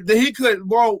 He could,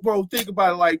 bro, think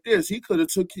about it like this. He could have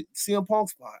took CM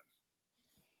Punk's spot.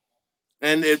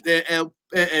 And if the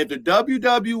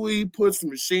WWE puts the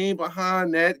machine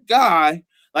behind that guy,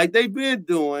 like they've been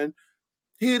doing,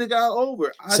 he'd have got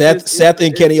over. Seth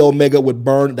and Kenny Omega would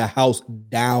burn the house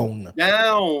down.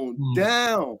 Down.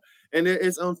 And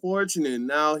it's unfortunate.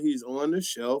 Now he's on the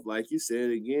shelf, like you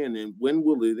said again. And when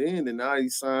will it end? And now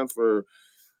he's signed for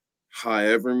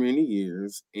however many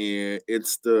years. And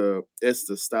it's the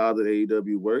style that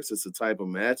AEW works. It's the type of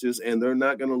matches, and they're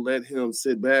not going to let him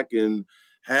sit back and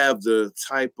have the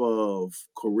type of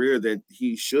career that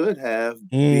he should have,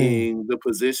 being the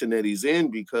position that he's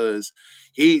in, because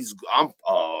I'm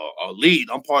elite.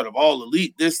 I'm part of all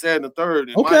elite, this, that, and the third.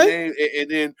 And my name,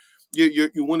 and then you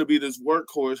want to be this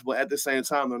workhorse, but at the same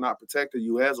time, they're not protecting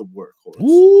you as a workhorse.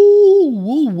 Woo.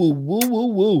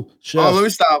 Oh, let me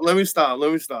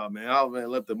stop, man. Oh man,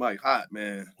 left the mic hot,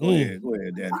 man. Go ahead,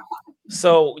 Daddy.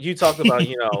 So you talked about,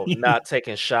 not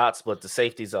taking shots, but the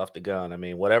safety's off the gun. I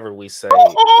mean, whatever we say,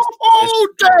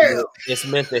 it's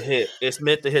meant to hit. It's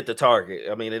meant to hit the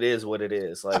target. I mean, it is what it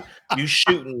is. Like, you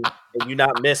shooting and you're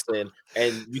not missing,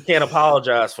 and you can't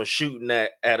apologize for shooting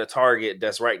at a target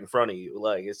that's right in front of you.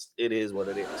 Like, it is what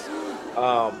it is.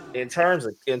 In terms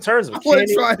of Kenny,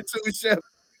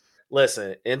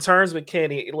 listen, in terms of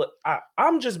Kenny, look,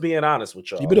 I'm just being honest with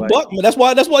y'all. Keep it a buck, man. That's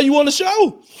why you on the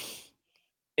show.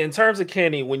 In terms of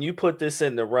Kenny, when you put this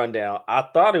in the rundown, I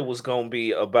thought it was going to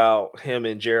be about him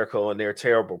and Jericho and their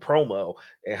terrible promo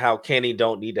and how Kenny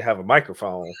don't need to have a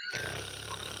microphone.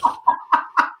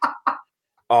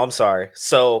 Oh, I'm sorry.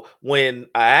 So when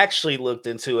I actually looked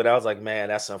into it, I was like, man,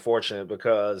 that's unfortunate,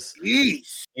 because you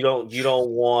don't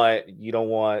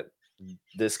want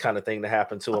this kind of thing to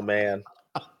happen to a man.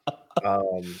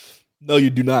 No, you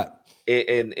do not.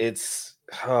 It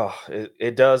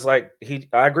does. Like,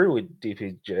 I agree with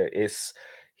DPJ.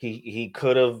 He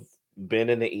could have been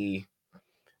in the E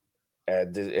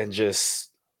and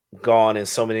just gone in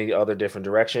so many other different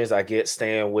directions. I get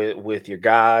staying with your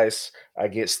guys. I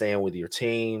get staying with your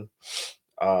team.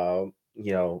 You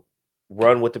know,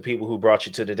 run with the people who brought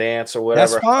you to the dance or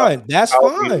whatever. That's fine. That's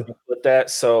fine. With that,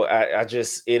 so I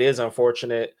just, it is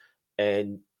unfortunate,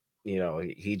 and you know,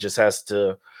 he just has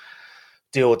to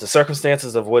deal with the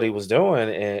circumstances of what he was doing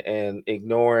and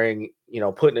ignoring, you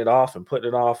know, putting it off,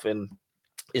 and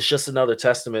it's just another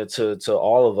testament to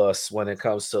all of us when it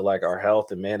comes to like our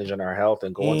health and managing our health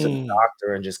and going to the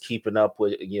doctor and just keeping up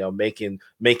with, you know, making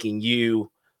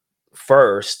you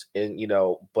first. And you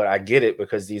know, but I get it,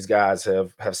 because these guys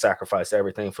have sacrificed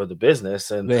everything for the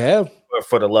business and they have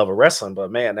for the love of wrestling.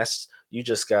 But man, you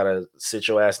just gotta sit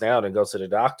your ass down and go to the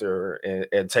doctor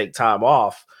and take time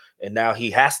off. And now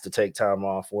he has to take time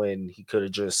off when he could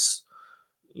have just,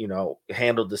 you know,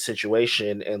 handled the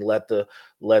situation and let the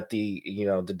you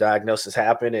know, the diagnosis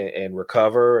happen and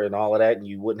recover and all of that, and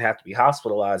you wouldn't have to be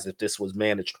hospitalized if this was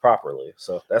managed properly.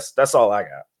 So that's all I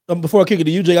got. Before I kick it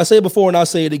to you, Jay, I say it before and I'll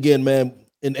say it again, man.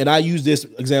 And I use this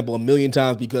example a million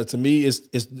times because to me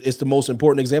it's the most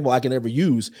important example I can ever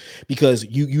use, because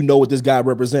you know what this guy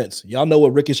represents. Y'all know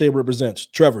what Ricochet represents.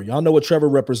 Trevor, y'all know what Trevor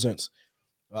represents.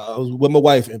 I was with my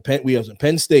wife in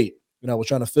Penn State. You know, I was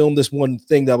trying to film this one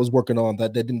thing that I was working on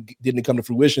that didn't come to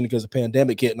fruition because the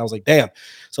pandemic hit. And I was like, damn.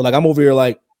 So like I'm over here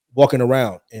like walking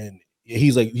around and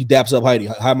he's like, he daps up Heidi.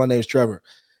 Hi, my name's Trevor.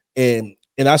 And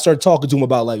I started talking to him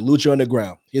about like Lucha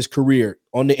Underground, his career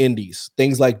on the indies,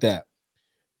 things like that.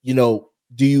 You know,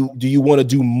 do you want to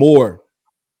do more,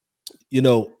 you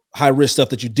know, high risk stuff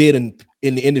that you did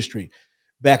in the industry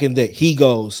back in the day? He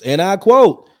goes, and I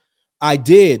quote, I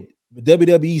did. But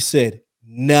WWE said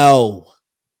no.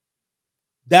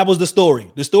 That was the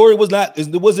story. The story was not, this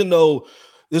wasn't a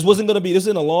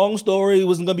long story. It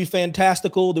wasn't going to be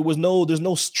fantastical. There's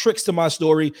no tricks to my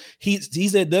story. He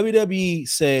said WWE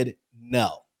said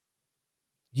no.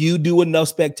 You do enough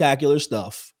spectacular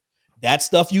stuff. That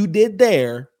stuff you did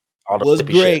there was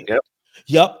great. Shit,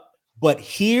 yep. But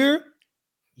here,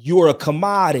 you're a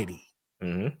commodity.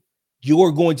 Mm-hmm.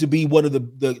 You're going to be one of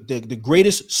the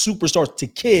greatest superstars to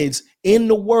kids in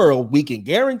the world. We can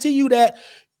guarantee you that.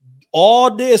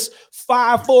 All this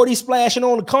 540 splashing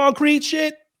on the concrete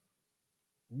shit,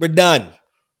 we're done.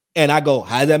 And I go,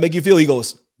 how does that make you feel? He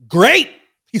goes, great.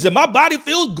 He said, my body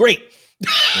feels great.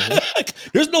 Mm-hmm.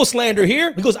 There's no slander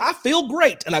here. He goes, I feel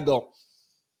great. And I go,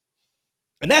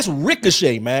 and that's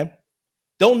Ricochet, man.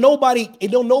 Don't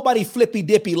nobody flippy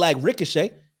dippy like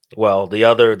Ricochet. Well, the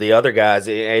other guys,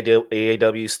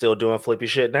 AEW still doing flippy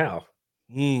shit now.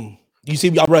 You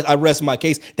see, I rest my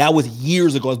case. That was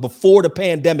years ago. It was before the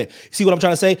pandemic. See what I'm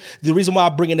trying to say? The reason why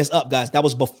I'm bringing this up, guys, that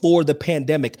was before the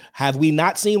pandemic. Have we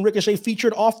not seen Ricochet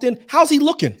featured often? How's he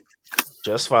looking?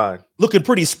 Just fine. Looking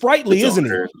pretty sprightly, isn't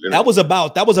he? That was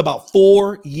about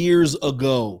 4 years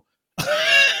ago.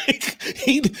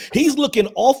 He's looking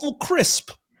awful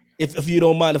crisp. If you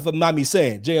don't mind, if I'm not me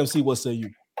saying, JMC, what say you?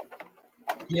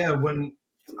 Yeah,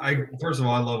 first of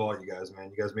all, I love all you guys,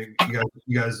 man.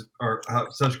 You guys have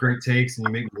such great takes, and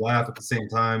you make me laugh at the same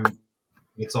time.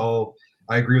 It's all,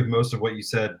 I agree with most of what you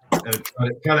said, and I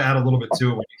kind of add a little bit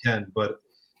to it when you can. But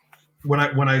when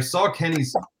I saw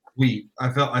Kenny's tweet,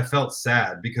 I felt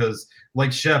sad because,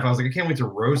 like Chef, I was like, I can't wait to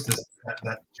roast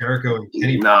that Jericho and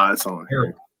Kenny. Nah, it's on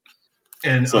here.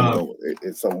 And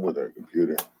it's something with our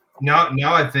computer. Now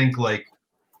I think, like,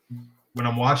 when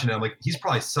I'm watching it, I'm like, he's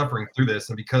probably suffering through this,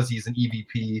 and because he's an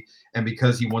EVP and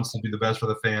because he wants to do the best for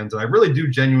the fans, and I really do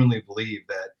genuinely believe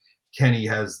that Kenny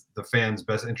has the fans'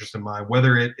 best interest in mind,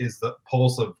 whether it is the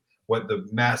pulse of what the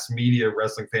mass media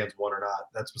wrestling fans want or not.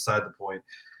 That's beside the point.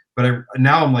 But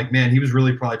now I'm like, man, he was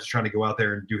really probably just trying to go out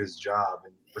there and do his job,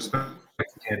 and respect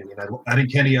Kenny. And I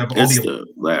think Kenny, I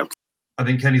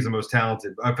think Kenny's the most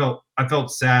talented. I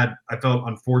felt sad. I felt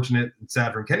unfortunate and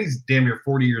sad for him. Kenny's damn near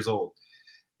 40 years old.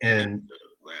 And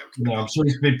I'm sure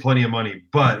he's made plenty of money,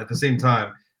 but at the same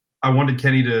time, I wanted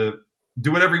Kenny to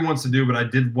do whatever he wants to do, but I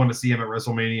did want to see him at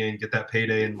WrestleMania and get that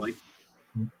payday. And like,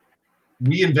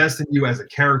 we invest in you as a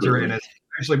character, and as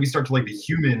actually we start to like the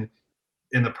human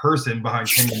and the person behind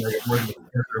Kenny more than the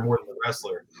character, more than the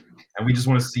wrestler. And we just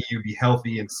want to see you be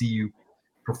healthy and see you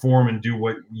perform and do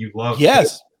what you love.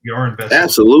 Yes, we are invested.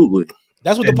 Absolutely.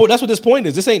 That's what the point. That's what this point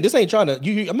is. This ain't trying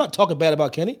to. I'm not talking bad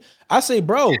about Kenny. I say,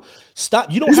 bro,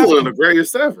 stop. You don't. He's have one of to, the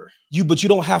greatest ever. But you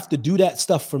don't have to do that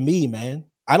stuff for me, man.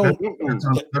 I don't. That's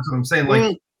what I'm saying.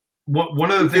 Like, one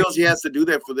of the things he has to do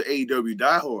that for the AEW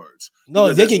diehards.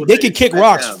 No, they can kick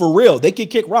rocks for real. They can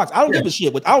kick rocks. I don't give a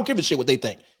shit what they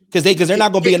think, because they're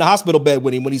not gonna be in the hospital bed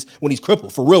with him when he's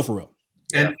crippled for real.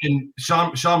 And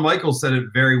Shawn Michaels said it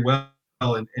very well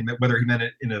and whether he meant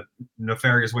it in a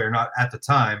nefarious way or not at the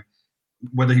time,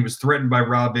 whether he was threatened by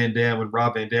Rob Van Dam when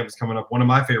Rob Van Dam was coming up, one of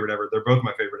my favorite ever. They're both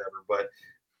my favorite ever.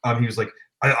 But he was like,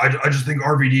 I just think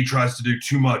RVD tries to do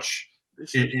too much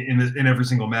in every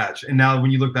single match. And now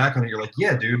when you look back on it, you're like,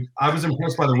 yeah, dude, I was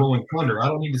impressed by the Rolling Thunder. I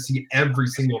don't need to see every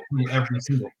single thing, every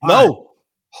single time. No.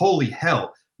 Holy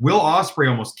hell. Will Ospreay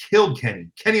almost killed Kenny.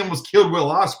 Kenny almost killed Will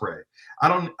Ospreay. I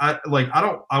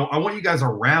want you guys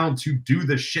around to do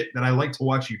the shit that I like to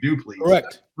watch you do, please.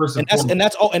 Correct. And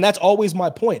that's always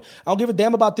my point. I don't give a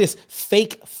damn about this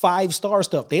fake 5-star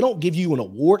stuff. They don't give you an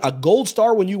award. A gold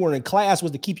star when you were in class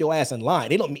was to keep your ass in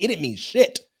line. It didn't mean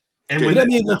shit. And it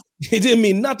didn't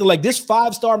mean nothing. Like this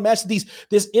 5-star match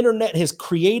this internet has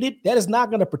created, that is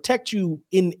not going to protect you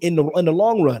in the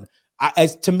long run.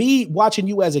 To me, watching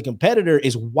you as a competitor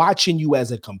is watching you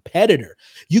as a competitor.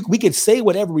 We could say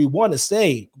whatever we want to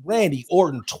say. Randy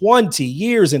Orton, 20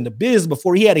 years in the biz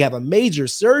before he had to have a major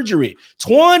surgery.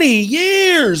 20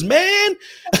 years, man.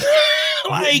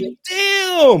 Like,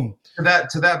 damn.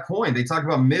 To that point, they talk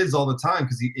about Miz all the time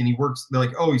because he works. They're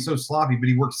like, oh, he's so sloppy, but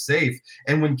he works safe.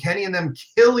 And when Kenny and them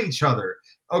kill each other,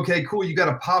 okay, cool, you got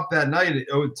to pop that night.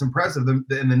 Oh, it's impressive. And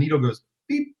the needle goes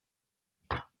beep.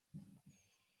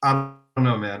 I don't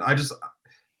know, man.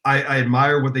 I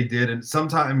admire what they did, and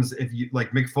sometimes if you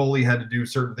like Mick Foley had to do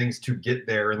certain things to get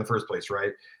there in the first place,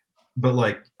 right? But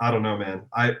like, I don't know, man.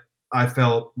 I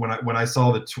felt when I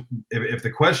saw if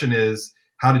the question is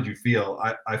how did you feel,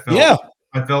 I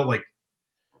felt like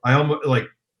I almost, like,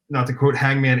 not to quote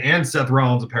Hangman and Seth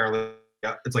Rollins, apparently,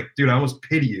 it's like, dude, I almost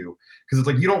pity you because it's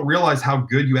like you don't realize how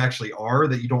good you actually are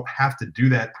that you don't have to do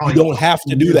that. Probably you don't have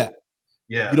to do that.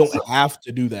 Yeah, you don't have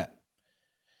to do that.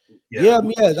 Yeah.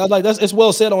 I like that's it's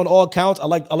well said on all counts. I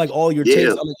like all your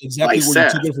takes. I like exactly like where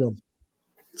Seth. you took it from.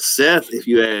 Seth, if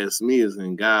you ask me, is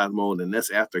in God mode, and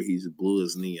that's after he blew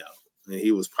his knee out. And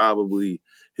he was probably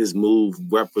his move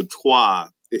repertoire,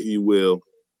 if you will,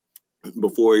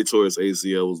 before he tore his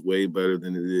ACL was way better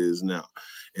than it is now.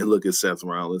 And look at Seth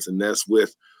Rollins, and that's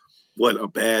with a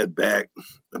bad back,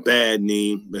 a bad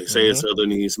knee. They say his other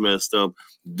knee's messed up.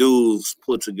 Dudes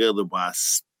put together by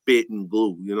spit and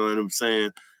glue. You know what I'm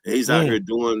saying? And he's out here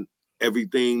doing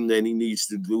everything that he needs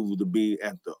to do to be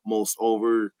at the most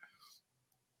over.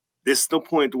 It's the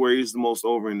point where he's the most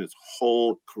over in his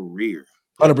whole career.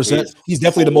 100%. He's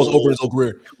definitely the most over in his whole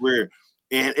career.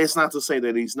 And it's not to say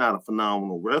that he's not a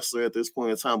phenomenal wrestler at this point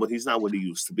in time, but he's not what he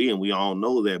used to be. And we all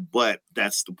know that. But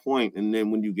that's the point. And then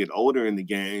when you get older in the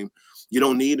game, you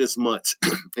don't need as much.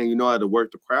 And you know how to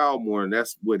work the crowd more. And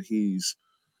that's what he's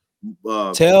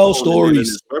tell stories. In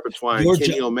his repertoire. And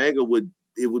Kenny Omega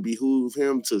it would behoove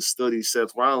him to study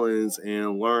Seth Rollins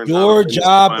and learn. Your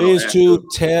job is to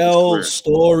tell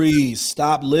stories.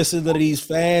 Stop listening to these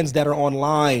fans that are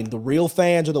online. The real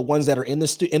fans are the ones that are in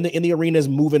the arenas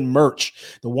moving merch.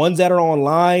 The ones that are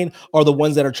online are the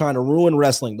ones that are trying to ruin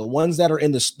wrestling. The ones that are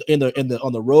on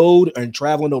the road and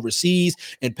traveling overseas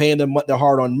and paying their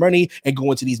hard-earned money and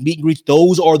going to these meet and greets.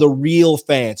 Those are the real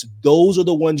fans. Those are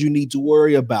the ones you need to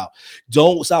worry about.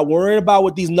 Don't stop worrying about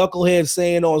what these knuckleheads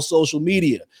saying on social media.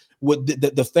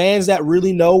 With the fans that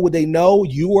really know what they know,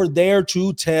 you are there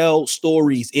to tell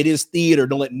stories. It is theater.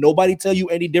 Don't let nobody tell you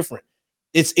any different.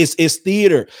 It's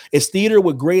theater. It's theater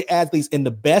with great athletes and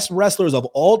the best wrestlers of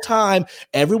all time.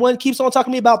 Everyone keeps on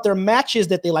talking to me about their matches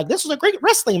that they like. This was a great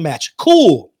wrestling match.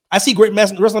 Cool. I see great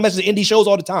wrestling matches in indie shows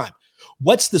all the time.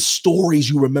 What's the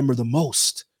stories you remember the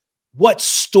most? What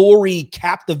story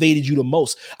captivated you the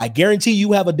most? I guarantee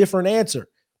you have a different answer.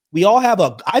 We all have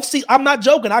I'm not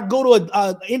joking. I go to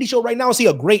an indie show right now and see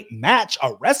a great match,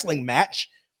 a wrestling match.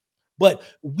 But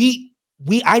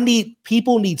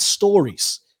people need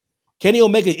stories. Kenny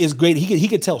Omega is great. He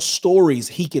can tell stories.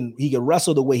 He can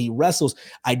wrestle the way he wrestles.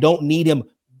 I don't need him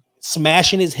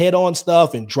smashing his head on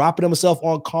stuff and dropping himself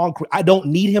on concrete. I don't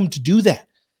need him to do that.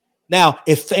 Now,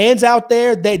 if fans out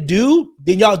there that do,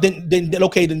 then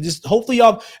just hopefully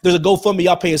there's a GoFundMe,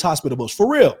 y'all pay his hospital bills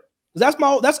for real. That's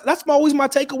always my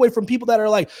takeaway from people that are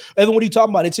like, Evan, what are you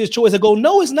talking about? It's his choice. I go,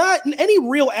 no, it's not. Any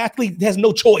real athlete has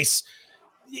no choice.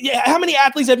 Yeah, how many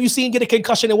athletes have you seen get a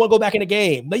concussion and want to go back in the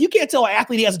game? Now, you can't tell an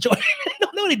athlete he has a choice.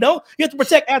 No, they don't. You have to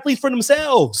protect athletes from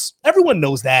themselves. Everyone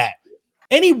knows that.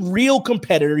 Any real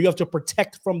competitor, you have to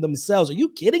protect from themselves. Are you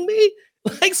kidding me?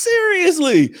 Like,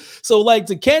 seriously. So, like,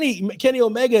 to Kenny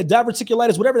Omega,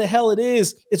 diverticulitis, whatever the hell it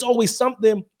is, it's always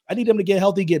something. I need him to get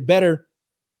healthy, get better,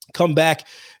 come back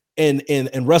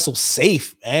and wrestle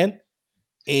safe, man.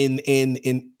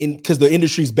 Because the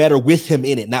industry's better with him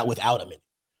in it, not without him in it.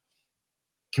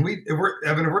 If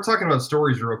we're talking about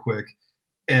stories real quick,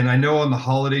 and I know on the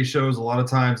holiday shows, a lot of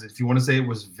times, if you want to say it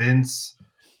was Vince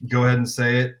go ahead and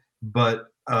say it. But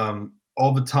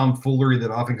all the tomfoolery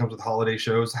that often comes with holiday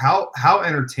shows, how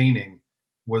entertaining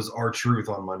was R-Truth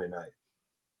on Monday night?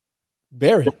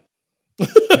 Very.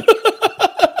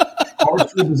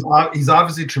 R-Truth he's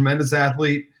obviously a tremendous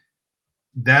athlete.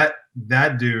 That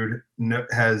dude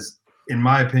has, in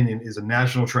my opinion, is a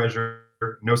national treasure.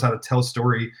 Knows how to tell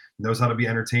story. Knows how to be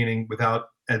entertaining without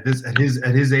at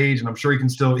his age, and I'm sure he can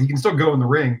still go in the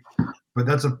ring. But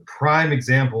that's a prime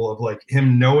example of like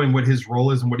him knowing what his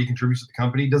role is and what he contributes to the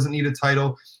company. He doesn't need a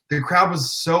title. The crowd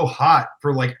was so hot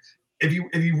for like, if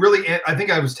you really, I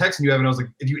think I was texting you, Evan. I was like,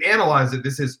 if you analyze it,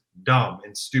 this is dumb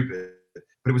and stupid,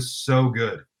 but it was so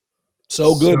good.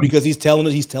 So good because he's telling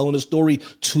a story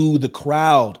to the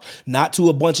crowd, not to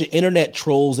a bunch of internet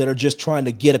trolls that are just trying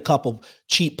to get a couple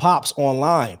cheap pops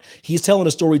online. He's telling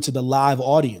a story to the live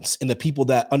audience and the people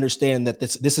that understand that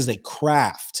this is a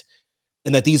craft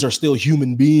and that these are still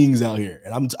human beings out here.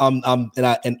 And I'm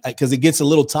because it gets a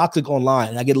little toxic online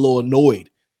and I get a little annoyed.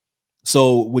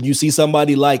 So when you see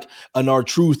somebody like an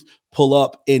R-Truth pull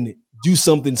up and do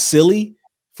something silly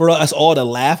for us all to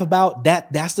laugh about,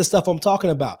 that's the stuff I'm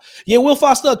talking about. Yeah, Will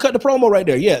Foster cut the promo right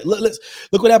there. Yeah, let's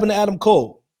look what happened to Adam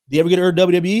Cole. Did he ever get hurt in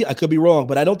WWE? I could be wrong,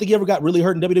 but I don't think he ever got really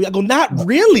hurt in WWE. I go, not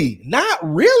really.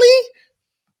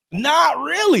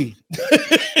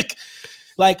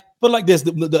 Like, but like this,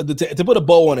 to put a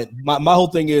bow on it, my whole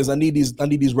thing is I need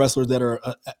these wrestlers that are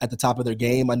at the top of their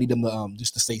game. I need them to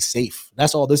just to stay safe.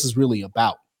 That's all this is really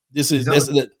about.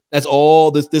 That's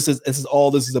all this is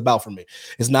all this is about for me.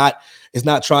 It's not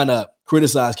trying to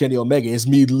criticize Kenny Omega. It's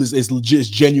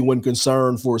just genuine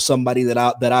concern for somebody that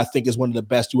I think is one of the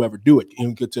best to ever do it.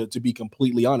 And to be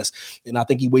completely honest, and I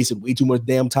think he wasted way too much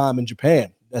damn time in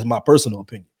Japan. That's my personal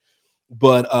opinion.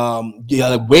 But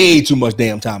way too much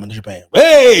damn time in Japan.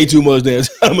 Way too much damn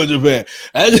time in Japan.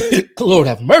 Lord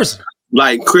have mercy.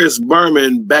 Like Chris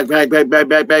Berman, back, way too much.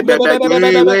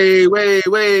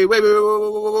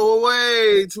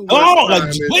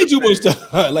 Way too much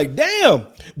time. Like damn.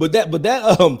 But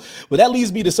that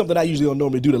leads me to something I usually don't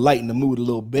normally do to lighten the mood a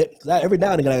little bit. Every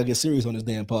now and then I gotta get serious on this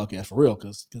damn podcast for real,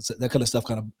 because that kind of stuff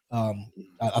kind of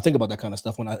I think about that kind of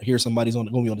stuff when I hear somebody's going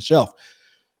to be on the shelf.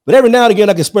 But every now and again,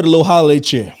 I can spread a little holiday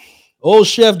cheer. Old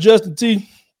Chef Justin T,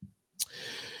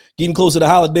 getting close to the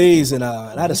holidays, and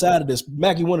I decided this.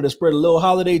 Mackie wanted to spread a little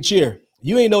holiday cheer.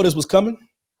 You ain't know this was coming.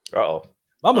 Uh-oh.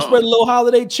 I'm going to spread a little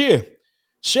holiday cheer.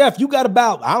 Chef, you got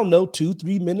about,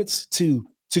 2-3 minutes to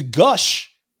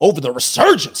gush over the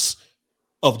resurgence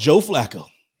of Joe Flacco.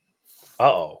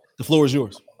 Uh-oh. The floor is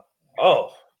yours.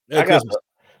 Oh,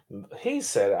 he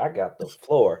said I got the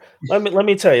floor. Let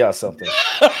me tell y'all something.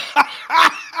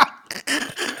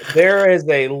 There is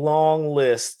a long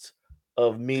list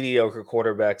of mediocre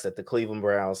quarterbacks that the Cleveland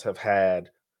Browns have had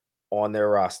on their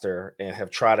roster and have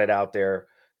trotted out there,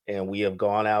 and we have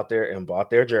gone out there and bought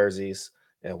their jerseys,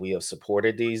 and we have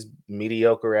supported these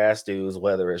mediocre ass dudes,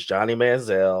 whether it's Johnny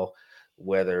Manziel,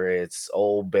 whether it's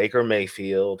old Baker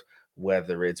Mayfield,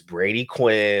 whether it's Brady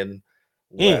Quinn,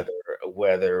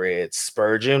 whether it's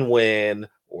Spurgeon Wynn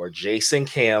or Jason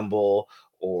Campbell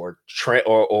or Trent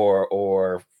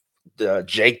or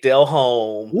Jake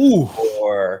Delhomme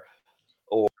or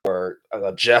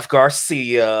Jeff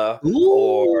Garcia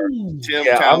or Tim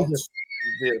Couch.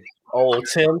 Old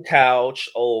Tim Couch,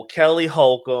 old Kelly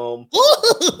Holcomb.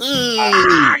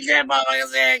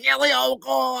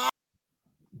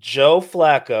 Joe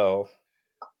Flacco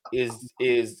he's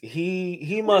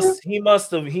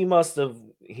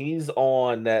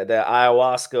on that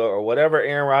ayahuasca or whatever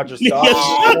Aaron Rodgers thought.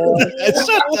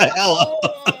 Shut the hell up.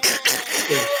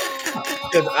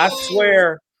 Because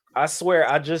I swear,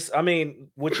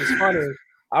 which is funny.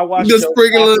 I watched just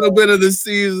sprinkle a little bit of the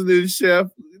seasoning, Chef.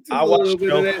 I watched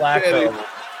Joe Flacco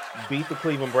beat the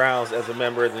Cleveland Browns as a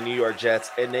member of the New York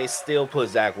Jets, and they still put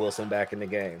Zach Wilson back in the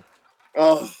game.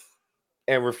 Oh.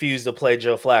 And refused to play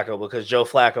Joe Flacco because Joe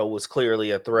Flacco was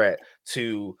clearly a threat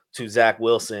to Zach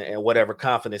Wilson and whatever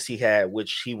confidence he had,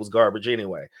 which he was garbage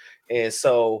anyway. And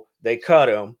so they cut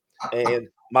him, and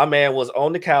my man was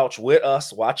on the couch with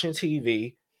us watching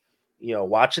TV,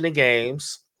 watching the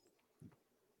games.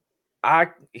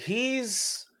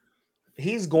 He's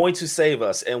going to save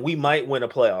us, and we might win a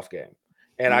playoff game.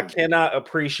 And I cannot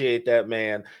appreciate that,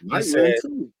 man.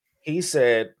 He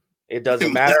said it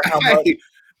doesn't matter how much.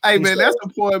 Hey, man, that's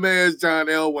the poor man's John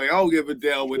Elway. I don't give a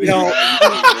damn what he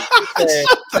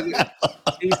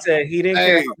said he didn't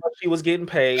care how much he was getting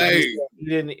paid.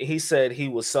 He said he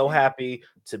was so happy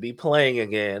to be playing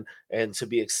again and to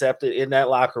be accepted in that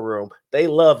locker room. They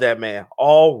love that man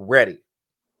already.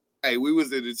 Hey, we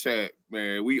was in the chat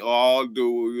Man, we all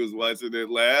do. We was watching that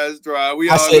last drive.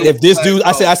 I said, if this dude,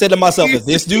 I said to myself, if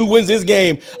this dude wins this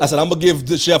game, I said, I'm gonna give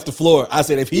the chef the floor. I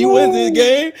said, if he wins this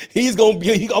game, he's gonna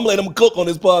be. I'm gonna let him cook on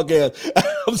this podcast.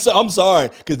 I'm sorry,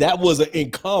 because that was an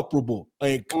incomparable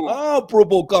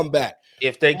comeback.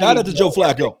 If they got it to Joe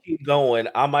Flacco, keep going,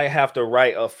 I might have to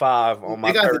write a 5 on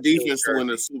my. They got the defense to win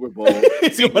the Super Bowl. I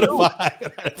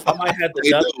might have to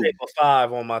duct tape a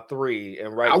 5 on my 3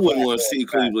 and write. I wouldn't want to see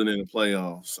Cleveland in the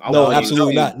playoffs. No,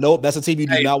 absolutely not. Nope, that's a team you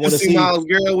do not want to see. Myles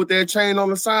Garrett with that chain on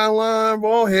the sideline,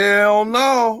 bro. Hell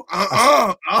no.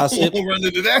 I won't run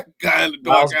into that guy in the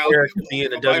Myles doghouse. Garrett could be in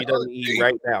the WWE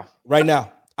right now. Right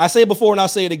now. I say it before and I'll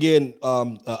say it again.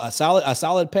 A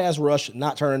solid pass rush,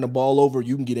 not turning the ball over.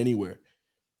 You can get anywhere.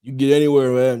 You can get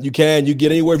anywhere, man. You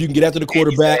get anywhere if you can get after the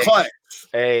quarterback.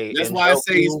 Hey, that's why I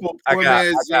say he's for poor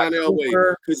man's John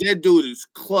Elway, because that dude is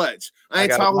clutch. I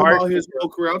ain't talking about his whole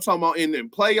career. I'm talking about in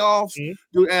them playoffs.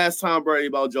 Dude, ask Tom Brady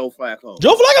about Joe Flacco.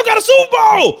 Joe Flacco got a Super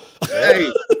Bowl.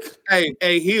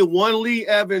 hey, he one Lee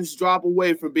Evans drop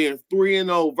away from being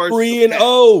 3-0 versus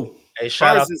 3-0. Hey,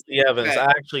 shout out to Lee Evans.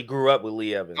 I actually grew up with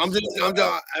Lee Evans. I'm gonna keep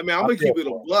it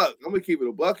a buck. I'm gonna keep it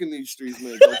a buck in these streets,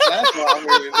 man. Joe Flacco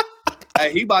out here.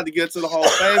 Hey, he about to get to the Hall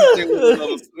of Fame.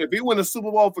 If he win a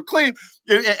Super Bowl for Cleveland,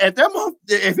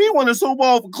 if he win a Super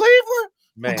Bowl for Cleveland,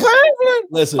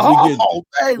 listen,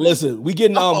 we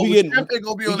getting gonna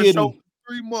be on the show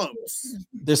for 3 months.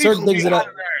 There's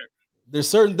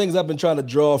certain things I've been trying to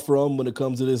draw from when it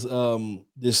comes to this the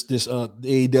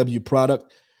AEW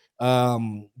product.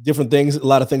 Different things, a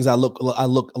lot of things I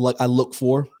look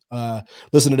for.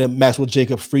 Listen to that Maxwell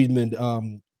Jacob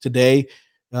Friedman today.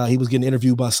 He was getting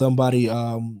interviewed by somebody,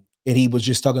 and he was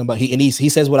just talking about he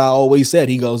says what I always said.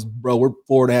 He goes, "Bro, we're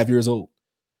 4.5 years old."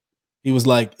 He was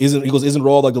like, "Isn't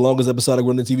Raw like the longest episodic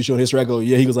running TV show in history?" I go,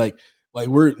 "Yeah." He goes like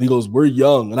we're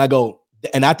young, and I go,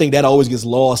 and I think that always gets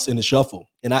lost in the shuffle.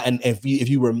 And if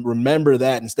you remember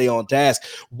that and stay on task,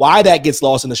 why that gets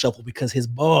lost in the shuffle, because his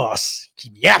boss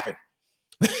keep yapping.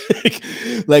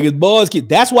 Like his boss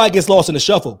that's why it gets lost in the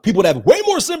shuffle. People would have way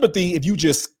more sympathy if you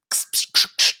just,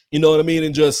 you know what I mean?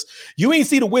 And just, you ain't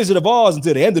see the Wizard of Oz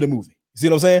until the end of the movie. You see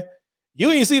what I'm saying?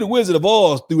 You ain't see the Wizard of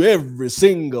Oz through every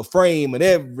single frame and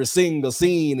every single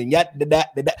scene and I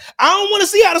don't want to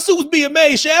see how the soup's being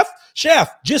made, chef. Chef,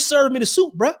 just serve me the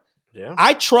soup, bro. Yeah.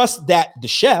 I trust that the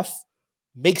chef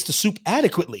makes the soup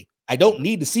adequately. I don't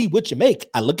need to see what you make.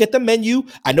 I look at the menu.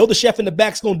 I know the chef in the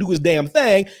back's going to do his damn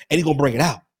thing and he's going to bring it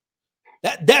out.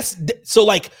 That's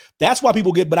why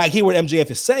people but I hear what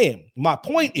MJF is saying. My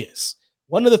point is,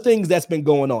 one of the things that's been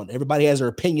going on, everybody has their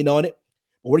opinion on it,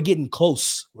 but we're getting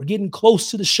close. We're getting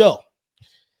close to the show.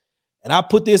 And I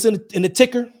put this in the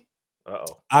ticker.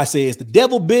 I say it's the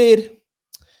devil bid.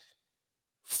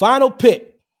 Final pick.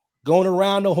 Going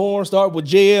around the horn, start with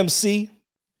JMC.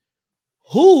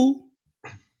 Who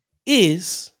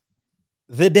is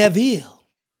the devil?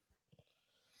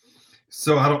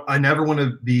 So I never want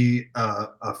to be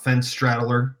a fence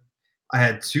straddler. I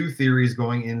had 2 theories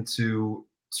going into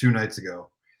 2 nights ago,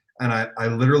 and I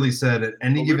literally said at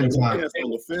any given time.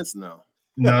 On the fence now.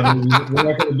 No, we're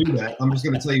not going to do that. I'm just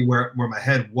going to tell you where my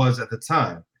head was at the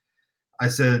time. I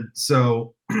said,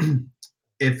 so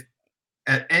if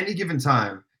at any given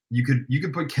time you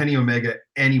could put Kenny Omega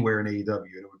anywhere in AEW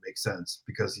and it would make sense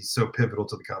because he's so pivotal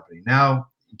to the company. Now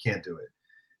you can't do it.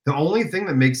 The only thing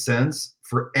that makes sense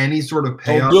for any sort of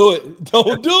payoff,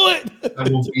 don't do it. That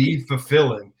will be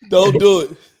fulfilling. Don't do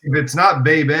it. If it's not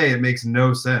Bay, it makes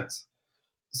no sense.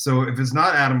 So if it's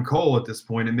not Adam Cole at this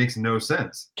point, it makes no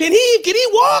sense. Can he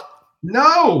walk?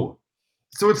 No.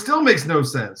 So it still makes no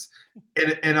sense.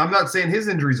 And I'm not saying his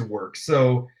injuries work.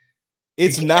 So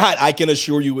it's not. I can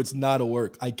assure you it's not a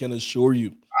work. I can assure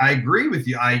you. I agree with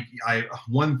you. I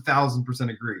 1000%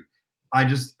 agree.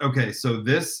 So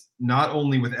this, not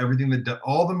only with everything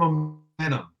all the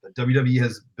momentum that WWE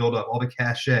has built up, all the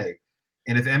cachet,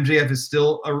 and if MJF is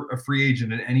still a free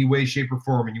agent in any way, shape, or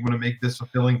form, and you want to make this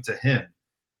fulfilling to him,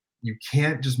 you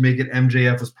can't just make it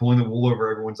MJF is pulling the wool over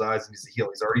everyone's eyes and he's a heel.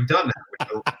 He's already done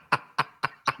that.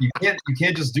 You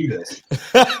can't just do this.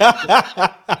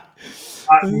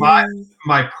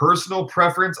 My personal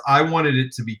preference, I wanted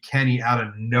it to be Kenny out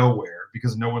of nowhere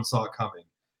because no one saw it coming.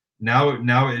 Now, it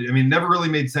never really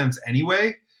made sense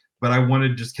anyway, but I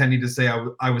wanted just Kenny to say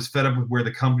I was fed up with where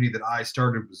the company that I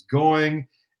started was going,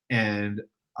 and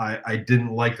I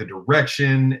didn't like the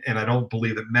direction, and I don't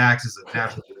believe that Max is a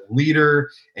natural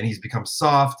leader, and he's become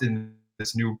soft in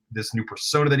this new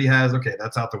persona that he has. Okay,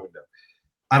 that's out the window.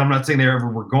 I'm not saying they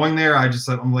ever were going there.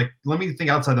 I'm like, let me think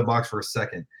outside the box for a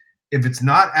second. If it's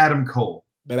not Adam Cole,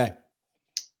 bye-bye.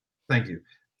 Thank you.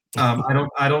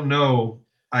 I don't know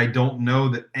I don't know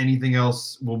that anything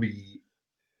else will be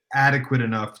adequate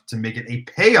enough to make it a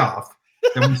payoff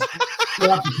that we still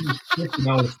have to keep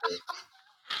 $50 for.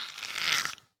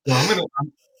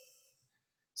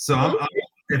 So I'm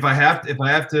if I have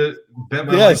to bet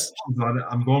my life on it,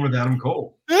 I'm going with Adam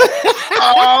Cole.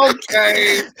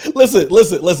 Okay.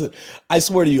 Listen. I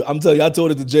swear to you, I'm telling you, I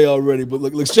told it to Jay already, but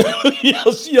look, Chef,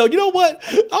 yo, you know what?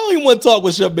 I don't even want to talk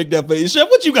with Chef Big That Face. Chef,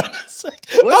 what you got to say?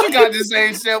 What you got to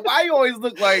say, Chef? Why you always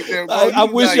look like that, bro? I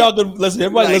wish y'all could listen.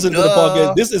 Everybody listen to the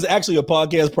podcast. This is actually a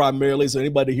podcast primarily, so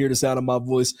anybody hear the sound of my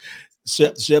voice,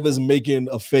 Chef is making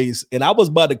a face, and I was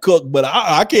about to cook, but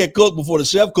I can't cook before the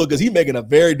chef cook because he's making a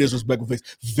very disrespectful face.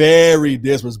 Very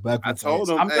disrespectful. I told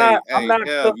him, I'm not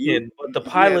cooking, but the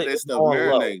pilot is going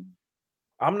low.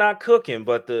 I'm not cooking,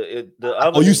 but the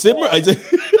other. Oh, you simmer? It's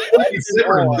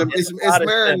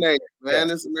marinade,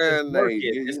 man. It's marinade.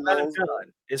 It's not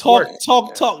done. It's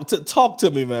talk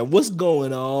to me, man. What's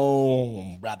going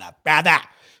on, brother?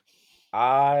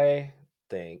 I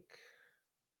think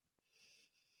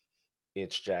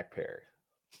it's Jack Perry.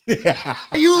 You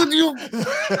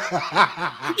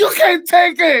can't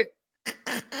take it.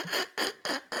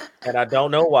 And I don't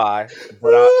know why,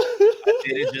 but I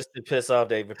did it just to piss off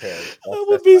David Perry. I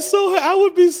would be so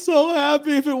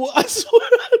happy if it was. I swear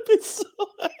I'd be so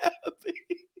happy.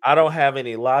 I don't have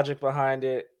any logic behind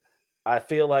it. I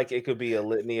feel like it could be a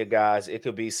litany of guys. It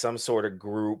could be some sort of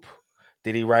group.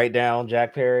 Did he write down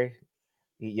Jack Perry?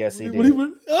 Yes, he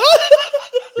did.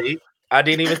 See? I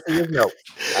didn't even see his notes.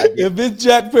 If it's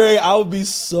Jack Perry, I would be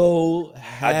so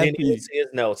happy. I didn't even see his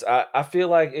notes. I feel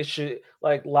like it should,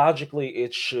 like, logically,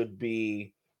 it should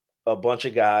be a bunch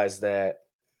of guys that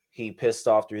he pissed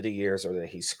off through the years, or that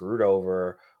he screwed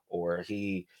over, or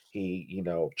he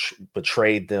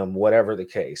betrayed them, whatever the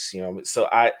case,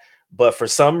 but for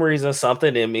some reason,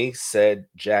 something in me said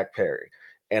Jack Perry,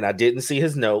 and I didn't see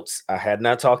his notes. I had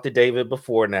not talked to David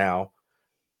before now.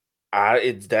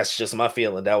 That's just my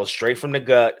feeling. That was straight from the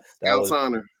gut. That was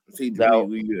honor. I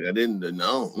didn't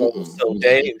know. So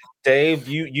Dave,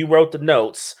 you wrote the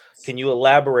notes. Can you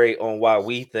elaborate on why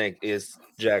we think is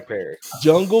Jack Perry?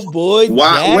 Jungle Boy.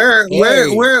 Why?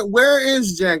 Where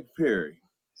is Jack Perry?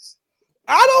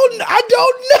 I don't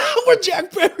know where Jack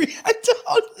Perry. I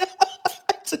don't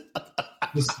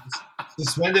know.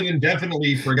 Suspended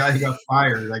indefinitely for a guy who got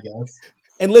fired, I guess.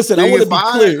 And listen, I want to be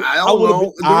clear.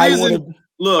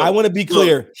 I want to be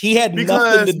clear. He had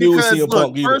nothing to do with CM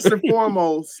Punk either.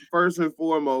 First and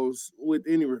foremost, with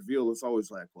any reveal, it's always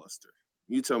lackluster.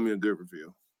 You tell me a good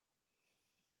reveal.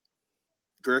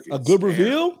 A good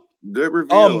reveal? Good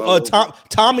reveal.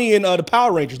 Tommy and the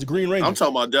Power Rangers, the Green Rangers. I'm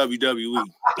talking about WWE.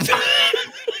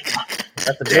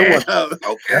 That's a good one.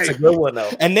 Okay. That's a good one, though.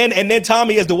 And then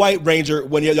Tommy as the White Ranger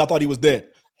when y'all thought he was dead.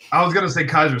 I was gonna say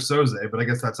Kaiser Soze, but I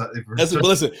guess that's not.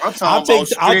 Listen, I'll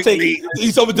take.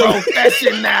 He's over there.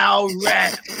 Professional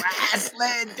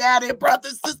wrestling, daddy, brother,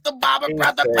 sister, mama,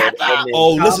 brother.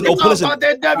 Oh, listen. Listen. About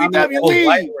that WWE.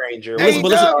 White Ranger.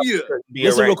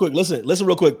 Listen real quick. Listen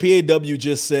real quick. PAW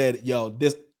just said, "Yo,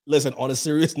 this." Listen, on a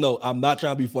serious note, I'm not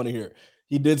trying to be funny here.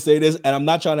 He did say this, and I'm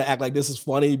not trying to act like this is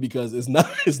funny because it's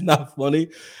not. It's not funny,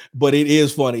 but it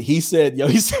is funny. He said,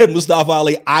 Mustafa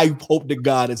Ali. I hope to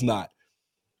God it's not.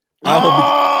 Shit,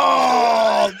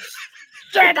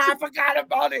 I forgot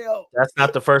about him. That's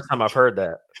not the first time I've heard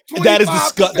that. That is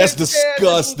that's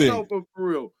disgusting. For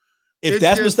real. If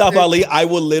that's Mustafa Ali, I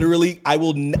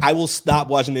will stop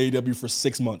watching AEW for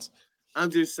 6 months. I'm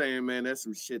just saying, man, that's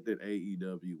some shit that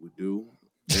AEW would do.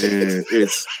 And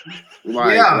it's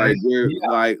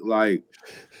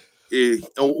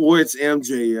or it's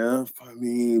MJF. I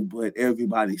mean, but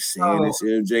everybody's saying it's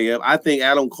MJF. I think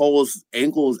Adam Cole's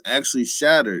ankle is actually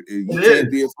shattered. You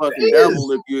can't be a fucking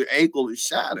devil if your ankle is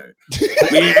shattered. I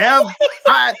mean,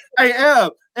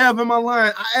 Ev, in my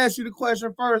line, I asked you the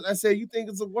question first. I said, "You think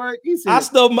it's a word?" He said, "I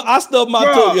stubbed my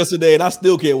toe yesterday, and I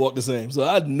still can't walk the same." So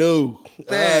I know.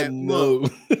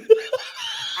 Look.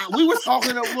 We was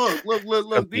talking of look.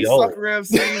 These sucker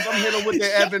MCs, I'm hitting with the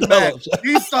Evan Mack.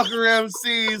 These sucker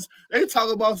MCs, they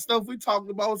talk about stuff we talked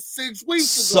about 6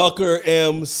 weeks ago. Sucker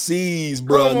MCs,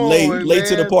 bro. Late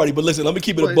to the party. But listen, let me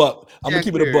keep it a buck. I'm gonna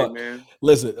keep it a buck. Man.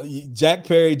 Listen, Jack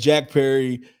Perry,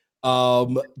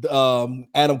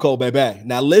 Adam Cole, baby.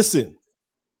 Now listen,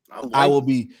 I will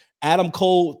be Adam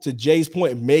Cole, to Jay's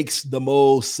point, makes the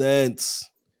most sense.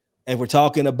 And we're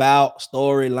talking about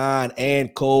storyline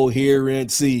and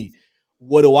coherency.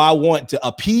 What do I want to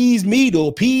appease me, to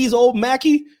appease old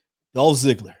Mackie? Dolph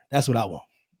Ziggler. That's what I want.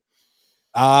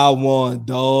 I want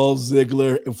Dolph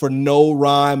Ziggler for no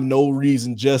rhyme, no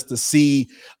reason, just to see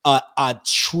a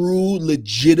true,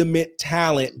 legitimate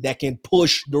talent that can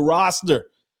push the roster.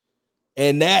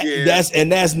 And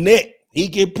that's Nick. He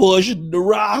can push the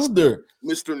roster.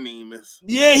 Mr. Nemeth.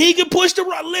 Yeah, he can push the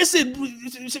roster. Listen,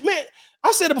 man,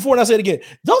 I said it before and I said it again.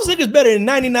 Dolph Ziggler's better than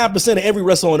 99% of every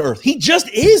wrestler on earth. He just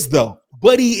is, though.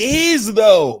 But he is,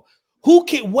 though.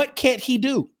 What can't he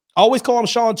do? I always call him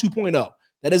Shawn 2.0.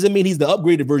 That doesn't mean he's the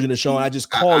upgraded version of Shawn. I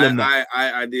just call him that.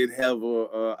 I did have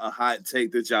a hot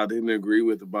take that y'all didn't agree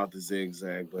with about the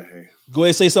zigzag, but hey. Go ahead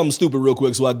and say something stupid real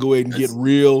quick so I go ahead and get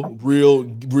real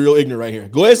ignorant right here.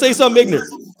 Go ahead and say something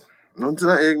ignorant. I'm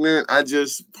not ignorant. I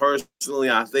just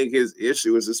personally, I think his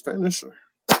issue is his finisher.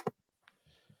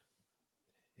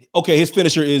 Okay, his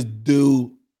finisher is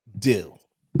do.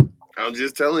 I'm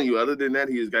just telling you. Other than that,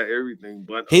 he's got everything.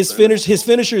 But his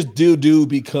finisher is do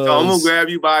because I'm gonna grab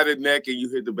you by the neck and you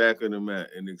hit the back of the mat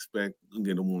and expect to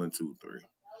get a 1, 2, 3.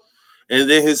 And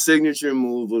then his signature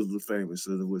move was the famous,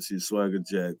 which is Swagger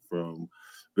Jack from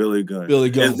Billy Gunn.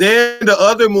 And then the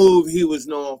other move he was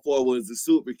known for was the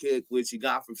super kick, which he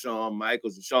got from Shawn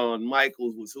Michaels. And Shawn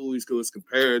Michaels was who he was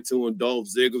compared to, and Dolph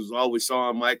Ziggler was always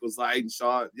Shawn Michaels like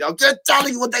Shawn. Y'all just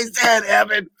telling you what they said,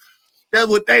 Evan. That's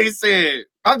what they said.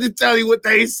 I'm just telling you what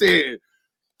they said.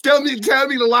 Tell me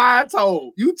the lie I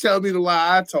told. You tell me the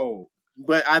lie I told.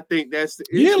 But I think that's the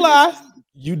issue. You didn't lie.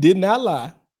 You did not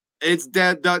lie. It's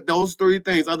that those three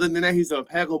things. Other than that, he's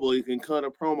impeccable. He can cut a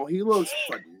promo. He looks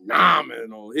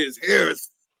phenomenal. His hair is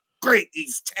great.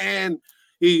 He's tan.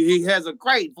 He has a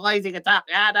great voice. He can talk.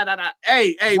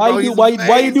 Hey, why you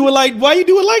do it like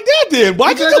that then?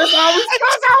 Why? Because that's how he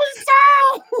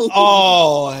sounds.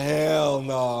 Oh hell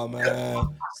no, man.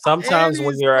 Sometimes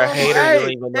when you're a hater,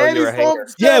 you don't even know you're a hater.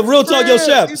 Yeah, real talk, yo,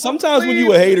 Chef. Sometimes when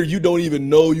you a hater, you don't even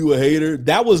know you a hater.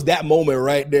 That was that moment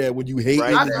right there when you hate.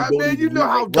 Right. You know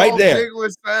how right there.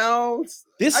 Sounds.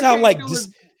 This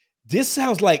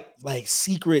sounds like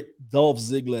secret Dolph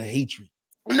Ziggler hatred.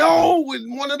 No,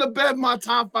 one of the best. My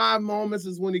top 5 moments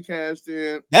is when he cashed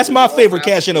in. That's my favorite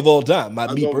cash in of all time.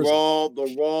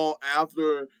 The Raw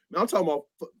after. I'm talking about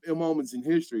moments in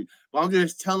history. But I'm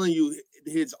just telling you,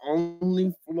 his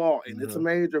only flaw, and it's a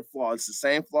major flaw. It's the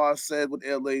same flaw I said with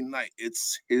LA Knight.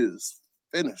 It's his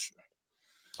finisher.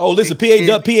 Oh, listen,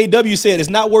 PAW said it's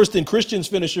not worse than Christian's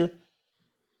finisher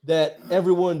that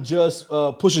everyone just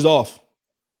pushes off.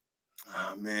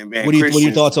 Oh, man. What are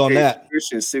your thoughts on that?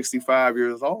 Christian's 65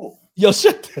 years old. Yo,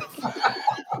 shut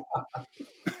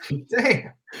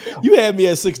Damn. You had me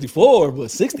at 64, but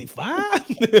 65?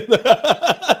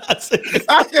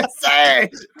 I'm just saying.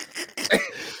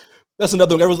 That's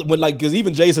another one. When because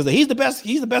even Jay says that he's the best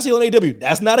heel in AEW.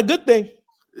 That's not a good thing.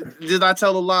 Did I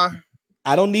tell a lie?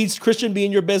 I don't need Christian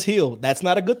being your best heel. That's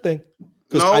not a good thing.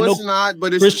 No, it's not.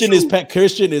 But it's Christian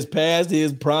is past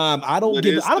his prime.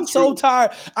 I'm so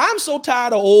tired. I'm so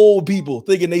tired of old people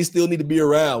thinking they still need to be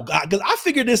around. Because I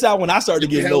figured this out when I started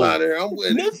getting old. I'm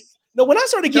with it. No, when I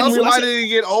started getting real, why did he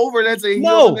get over? That's a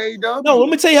heel in AEW. No, let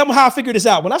me tell you how I figured this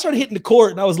out. When I started hitting the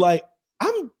court, and I was like,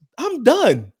 I'm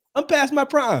done. I'm past my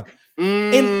prime. But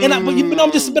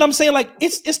I'm saying like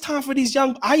it's time for these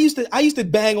young. I used to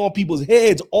bang on people's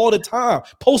heads all the time,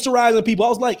 posterizing people. I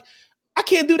was like, I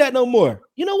can't do that no more.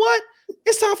 You know what?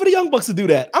 It's time for the Young Bucks to do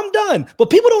that. I'm done. But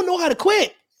people don't know how to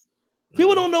quit.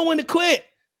 People don't know when to quit.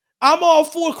 I'm all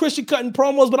for Christian cutting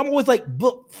promos, but I'm always like,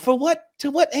 but for what?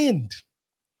 To what end?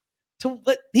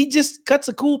 He just cuts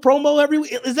a cool promo every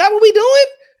week. Is that what we doing?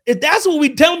 If that's what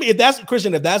we tell me, if that's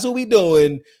what we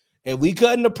doing, and we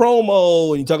cutting the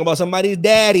promo, and you talking about somebody's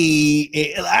daddy,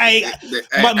 here goes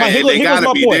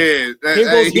my point. Here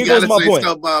goes my point.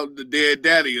 About the dead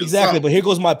daddy. Exactly, but here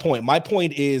goes my point. My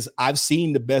point is, I've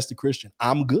seen the best of Christian.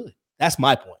 I'm good. That's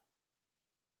my point.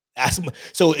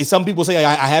 So some people say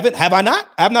I haven't. Have I not?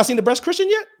 I have not seen the best Christian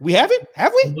yet. We haven't.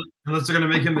 Have we? Unless they're going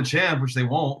to make him the champ, which they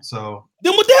won't. So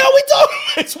then what the hell we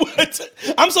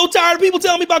talking? I'm so tired of people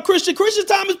telling me about Christian. Christian's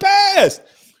time is past.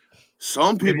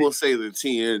 Some people say the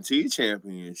TNT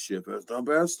Championship is the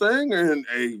best thing in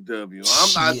AEW.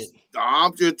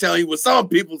 I'm just telling you what some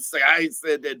people say. I ain't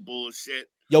said that bullshit.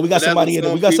 Yo, we got somebody in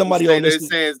it. We got somebody on this. It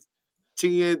says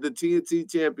the TNT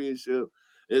Championship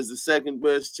is the second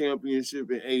best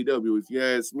championship in AEW. If you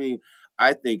ask me,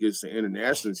 I think it's the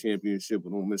international championship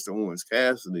with Mr. Orange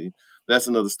Cassidy. That's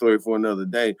another story for another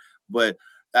day. But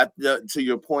to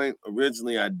your point,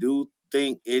 originally, I do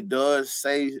think it does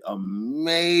say a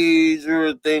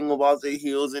major thing about the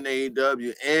heels in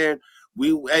AEW. And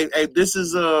this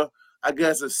is I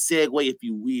guess a segue, if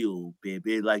you will,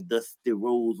 baby. Like Dusty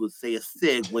Rhodes would say, a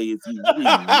segue, if you will.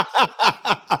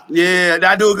 Yeah,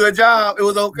 I do a good job. It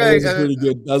was okay.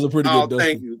 That was a pretty good.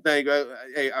 Thank you.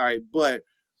 Hey, all right, but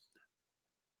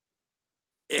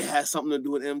it has something to do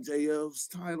with MJF's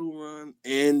title run,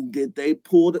 and did they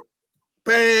pull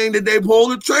Bang! Did they pull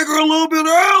the trigger a little bit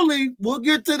early? We'll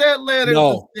get to that later.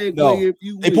 No. If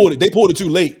you they pulled it too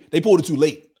late.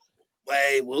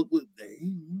 Wait,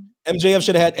 MJF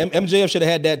should have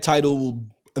had that title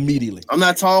immediately. I'm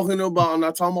not talking about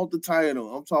the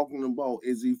title. I'm talking about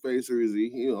is he face or is he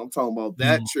heel? I'm talking about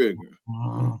that trigger.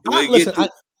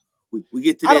 We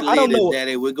get to that later,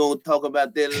 Daddy. We're gonna talk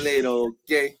about that later,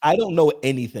 okay? I don't know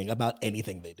anything about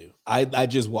anything they do. I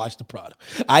just watch the product.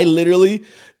 I literally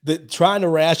trying to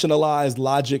rationalize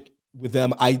logic with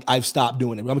them. I've stopped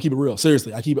doing it. I'm gonna keep it real.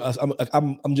 Seriously,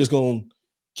 I'm just gonna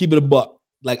keep it a buck.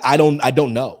 Like I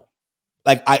don't know.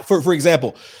 Like for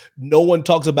example, no one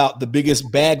talks about the biggest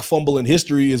bag fumble in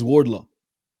history is Wardlow.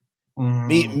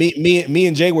 Me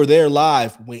and Jay were there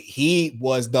live when he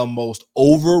was the most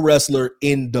over wrestler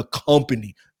in the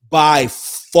company by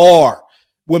far.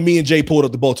 When me and Jay pulled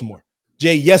up to Baltimore,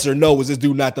 Jay, yes or no, was this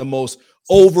dude not the most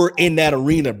over in that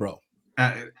arena, bro?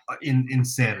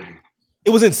 Insanity.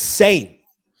 It was insane.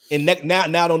 And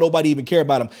now don't nobody even care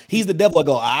about him. He's the devil.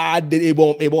 I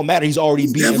go, it won't matter. He's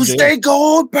already beat Devil stay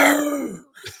Goldberg.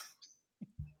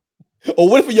 Or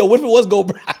what if it was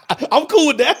Goldberg? I'm cool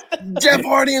with that. Jeff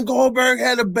Hardy and Goldberg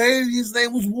had a baby. His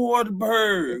name was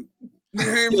Wardberg. You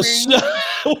hear me?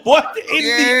 What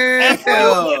in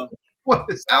the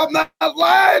I'm not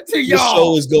lying to y'all. The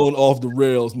show is going off the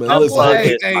rails, man.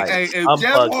 If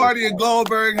Jeff Hardy and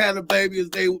Goldberg had a baby,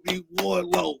 his name would be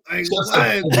Wardlow. I ain't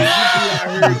lying to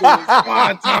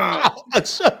you.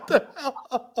 Shut the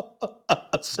hell up.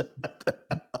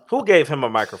 Who gave him a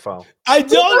microphone? I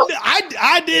did.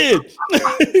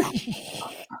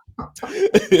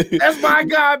 That's my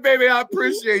guy, baby. I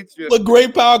appreciate you. But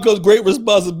great power comes great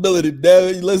responsibility.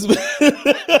 Damn it. Listen.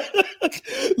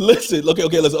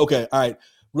 Okay. Listen. Okay. All right.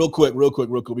 Real quick.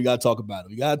 We gotta talk about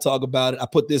it. I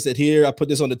put this at here. I put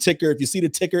this on the ticker. If you see the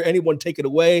ticker, anyone take it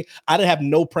away. I didn't have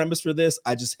no premise for this.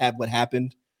 I just have what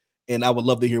happened, and I would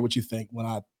love to hear what you think when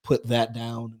I put that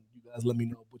down. You guys, let me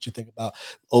know what you think about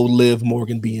Liv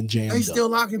Morgan being jammed. They still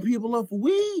locking people up for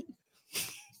weed.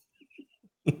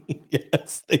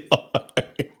 Yes, they are.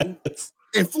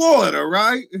 In Florida,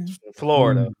 right?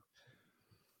 Florida.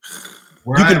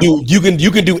 You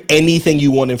can do anything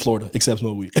you want in Florida except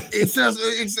smoke weed. Except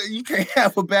you can't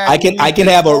have a bad. I can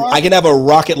have a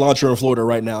rocket launcher in Florida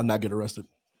right now and not get arrested.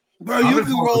 Bro, you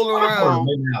can roll around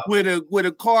with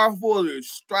a car full of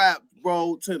straps,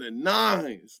 bro, to the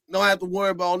nines. Don't have to worry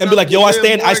about. And be like, yo,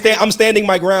 I'm standing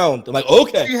my ground. I'm like,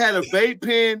 okay. She had a vape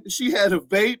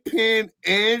pen,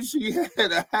 and she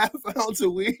had a half ounce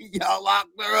of weed. Y'all locked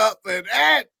her up for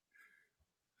that.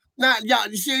 Now, y'all,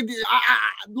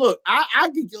 I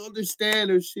can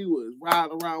understand if she was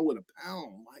riding around with a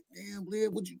pound. Like, damn,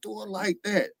 Liv, what you doing like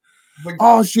that?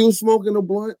 Oh, she was smoking a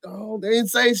blunt. Oh, they didn't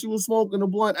say she was smoking a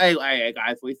blunt. Hey,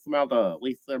 guys, we smelled an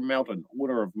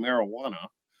odor of marijuana,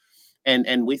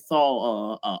 and we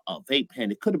saw a vape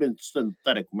pen. It could have been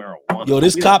synthetic marijuana. Yo,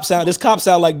 this cop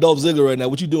sound like Dolph Ziggler right now.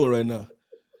 What you doing right now?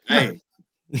 Hey,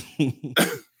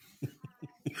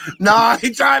 nah,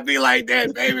 he tried to be like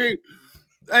that, baby.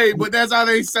 Hey, but that's how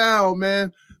they sound,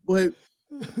 man. But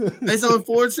it's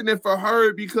unfortunate for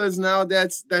her because now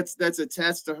that's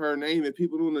attached to her name, and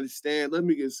people don't understand. Let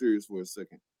me get serious for a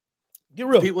second. Get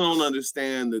real. People don't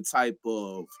understand the type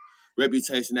of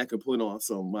reputation that can put on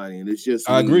somebody, and it's just.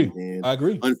 I agree.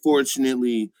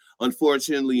 Unfortunately,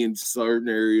 in certain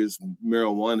areas,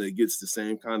 marijuana gets the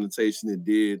same connotation it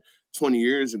did 20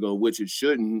 years ago, which it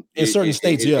shouldn't. In certain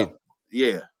states,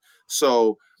 yeah.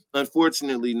 So.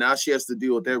 Unfortunately, now she has to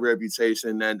deal with that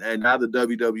reputation, and now the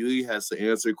WWE has to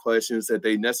answer questions that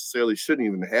they necessarily shouldn't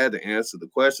even have to answer the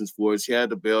questions for. She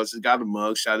had the belt, she's got a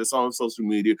mug shot, it's on social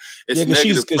media.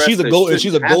 She's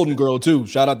a golden girl too.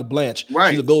 Shout out to Blanche.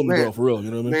 Right, she's a golden girl for real.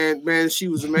 You know what I mean? Man, she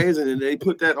was amazing, and they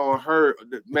put that on her,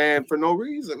 man, for no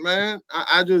reason, man.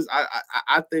 I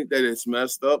think that it's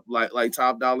messed up. Like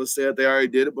Top Dollar said, they already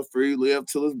did it before you live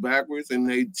till it's backwards, and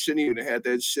they shouldn't even have had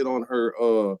that shit on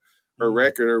her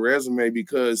record or resume,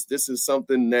 because this is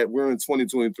something that we're in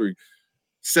 2023.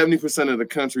 70% of the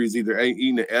country is either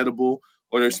eating an edible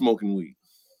or they're smoking weed.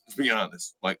 Let's be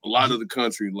honest. Like a lot of the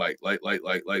country, like a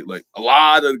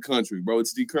lot of the country, bro,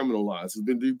 it's decriminalized. It's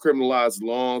been decriminalized a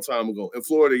long time ago. In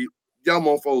Florida, y'all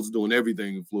motherfuckers doing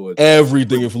everything in Florida.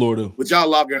 Everything in Florida. But y'all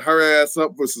locking her ass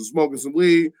up for smoking some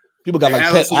weed. People got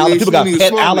pet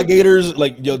alligators.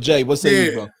 Like, yo, Jay, what's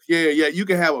that, bro? Yeah. You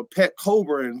can have a pet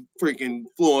cobra in freaking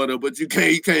Florida, but you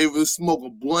can't even smoke a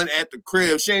blunt at the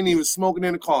crib. She ain't even smoking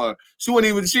in the car. She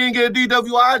didn't get a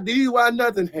DWI,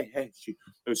 nothing. Hey,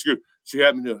 she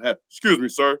happened to have, excuse me,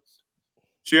 sir.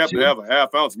 She happened to have a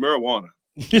half ounce of marijuana.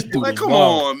 Like, come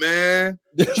on, man.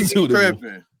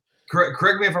 Tripping.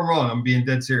 correct me if I'm wrong. I'm being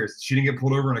dead serious. She didn't get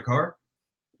pulled over in a car.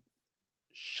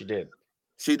 She did.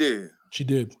 She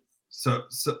did. So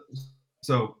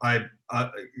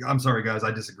I'm sorry, guys.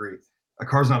 I disagree. A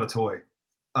car's not a toy.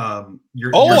 I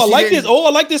like this. I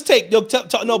like this take. Yo,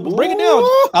 no, bring it down.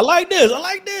 I like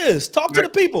this. Talk to the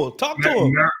people. Talk to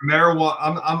them.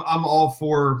 Marijuana. I'm all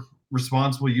for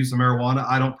responsible use of marijuana.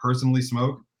 I don't personally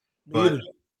smoke, but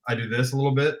I do this a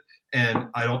little bit, and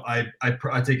I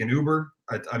take an Uber.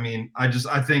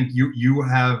 I think you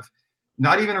have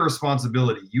not even a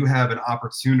responsibility. You have an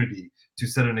opportunity to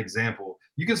set an example.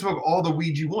 You can smoke all the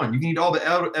weed you want. You can eat all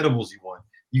the edibles you want.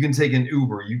 You can take an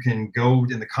Uber. You can go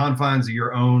in the confines of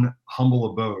your own humble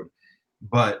abode.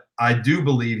 But I do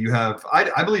believe you have,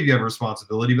 I believe you have a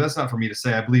responsibility, but that's not for me to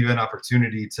say. I believe you have an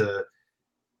opportunity to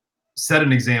set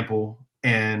an example.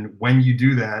 And when you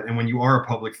do that, and when you are a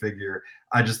public figure,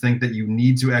 I just think that you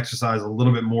need to exercise a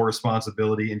little bit more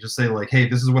responsibility and just say like, hey,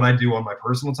 this is what I do on my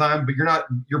personal time, but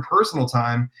your personal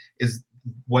time is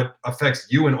what affects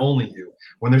you and only you.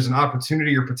 When there's an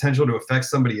opportunity or potential to affect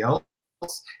somebody else,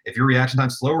 if your reaction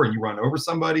time's slower and you run over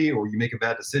somebody or you make a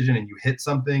bad decision and you hit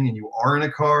something and you are in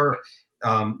a car,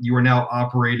 you are now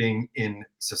operating in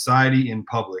society in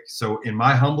public. So in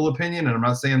my humble opinion, and I'm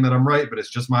not saying that I'm right, but it's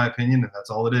just my opinion and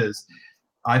that's all it is,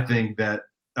 I think that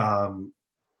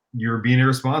you're being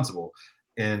irresponsible.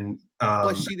 And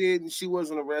but she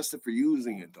wasn't arrested for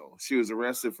using it though. She was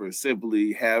arrested for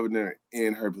simply having it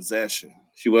in her possession.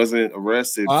 She wasn't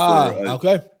arrested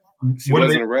She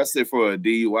wasn't arrested for a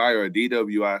DUI or a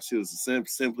DWI. She was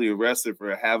simply arrested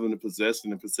for having the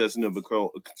possession of a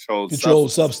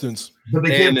controlled substance.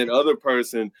 And an other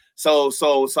person. So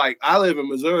it's like I live in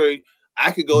Missouri. I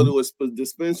could go to a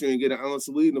dispensary and get an ounce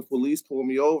of weed and the police pull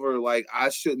me over. Like I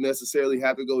shouldn't necessarily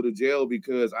have to go to jail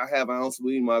because I have an ounce of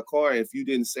weed in my car. And if you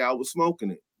didn't say I was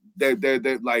smoking it, they're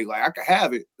like I could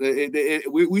have it.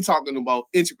 We talking about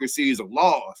intricacies of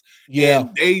laws. Yeah.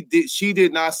 And she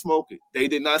did not smoke it. They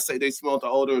did not say they smelled the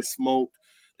odor of smoke.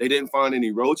 They didn't find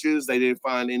any roaches. They didn't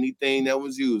find anything that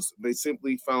was used. They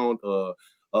simply found a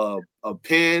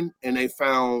pen and they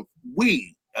found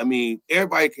weed. I mean,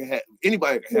 anybody can have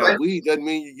weed. Doesn't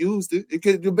mean you used it. It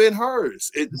could have been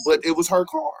hers. But it was her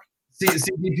car. See,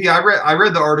 DP, I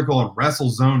read the article on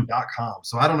WrestleZone.com,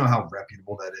 so I don't know how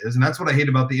reputable that is, and that's what I hate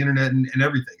about the internet and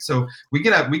everything. So we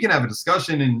can have a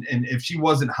discussion, and if she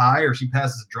wasn't high or she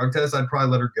passes a drug test, I'd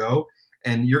probably let her go.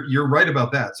 And you're right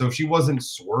about that. So if she wasn't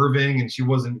swerving and she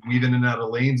wasn't weaving in and out of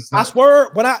lanes, it's not, I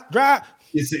swerve when I drive.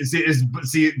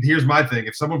 See, here's my thing.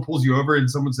 If someone pulls you over and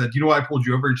someone said, "Do you know why I pulled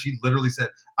you over?" and she literally said,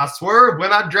 "I swerve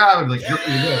when I drive," I'm like,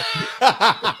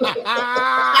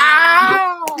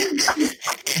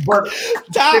 but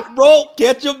top rope,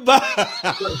 catch your butt. Hey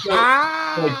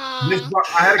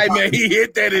man, he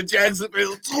hit that in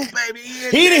Jacksonville too, baby.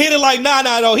 He didn't hit it like nah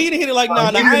though. He didn't hit it like nah.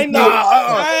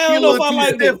 I don't know if I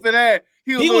like that.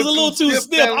 He was a little too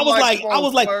stiff. I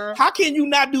was like, how can you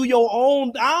not do your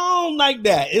own? I don't like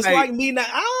that. It's like me not.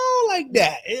 I don't like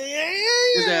that.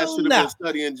 His ass should have been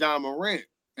studying John Morant.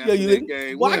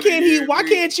 Why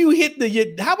can't you hit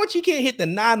the? How about you can't hit the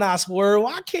nah swerve?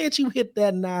 Why can't you hit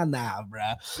that nah,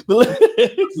 bro?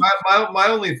 my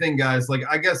only thing, guys, like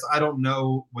I guess I don't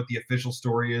know what the official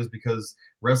story is because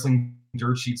Wrestling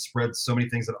Dirt Sheet spreads so many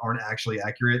things that aren't actually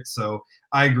accurate. So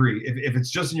I agree. If it's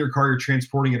just in your car, you're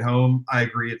transporting it home. I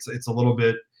agree. It's a little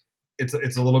bit. It's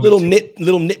a little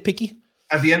nitpicky.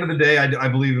 At the end of the day, I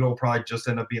believe it'll probably just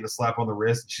end up being a slap on the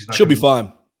wrist. She'll be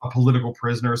fine. A political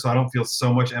prisoner, so I don't feel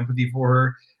so much empathy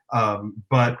for her.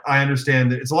 But I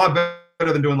understand that it's a lot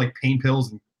better than doing like pain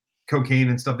pills and cocaine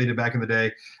and stuff they did back in the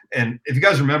day. And if you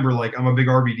guys remember, like I'm a big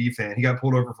RVD fan. He got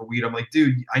pulled over for weed. I'm like,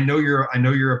 dude, I know you're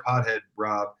a pothead,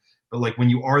 Rob. But like when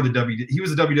you are he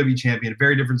was a WWE champion,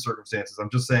 very different circumstances.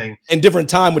 I'm just saying, and different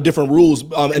time with different rules.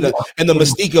 And the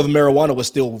mystique of marijuana was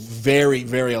still very,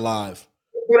 very alive.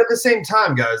 But at the same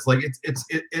time, guys, like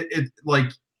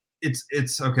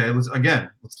it's okay. Let's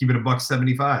keep it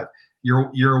 $175.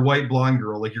 You're a white blonde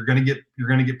girl. Like you're gonna get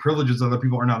privileges other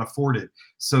people are not afforded.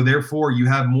 So therefore, you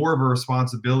have more of a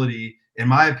responsibility, in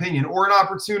my opinion, or an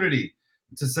opportunity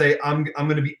to say I'm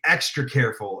going to be extra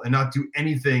careful and not do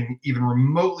anything even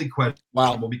remotely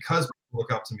questionable because people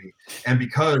look up to me, and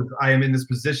because I am in this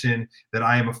position that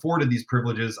I am afforded these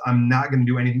privileges, I'm not going to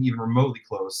do anything even remotely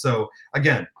close. So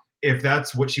again, if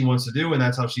that's what she wants to do and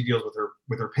that's how she deals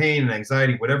with her pain and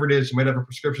anxiety, whatever it is, she might have a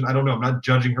prescription. I don't know. I'm not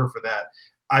judging her for that.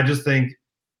 I just think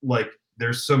like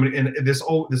there's so many, and this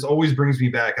always brings me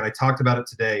back. And I talked about it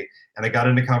today, and I got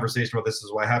into conversation about this,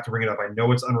 is why I have to bring it up. I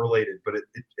know it's unrelated, but it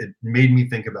made me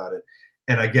think about it.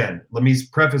 And again, let me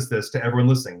preface this to everyone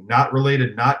listening: not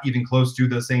related, not even close to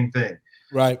the same thing.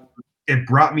 Right. It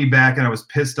brought me back, and I was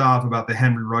pissed off about the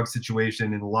Henry Ruggs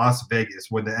situation in Las Vegas,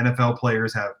 when the NFL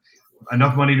players have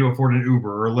enough money to afford an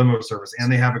Uber or a limo service,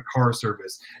 and they have a car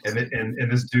service, and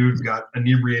this dude got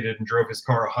inebriated and drove his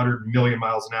car 100 million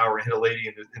miles an hour and hit a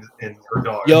lady and her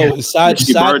dog. Yo,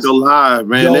 He burned alive,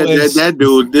 man. That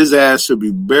dude, this ass should be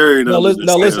buried.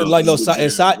 Sidebar,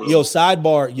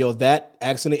 that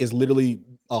accident is literally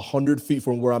 100 feet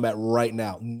from where I'm at right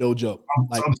now. No joke.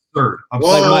 Like, absurd.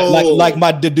 The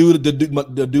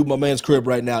dude, my man's crib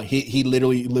right now. He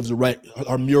literally lives right.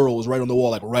 Our mural is right on the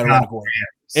wall, like right around the corner.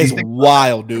 It's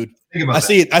wild, dude. I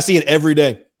see it every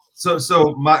day. So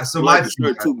my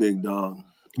too big, dog.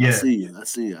 Yeah, I see you, man.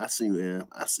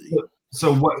 I see you.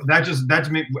 So what that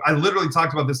made, I literally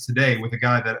talked about this today with a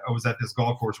guy that I was at this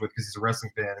golf course with because he's a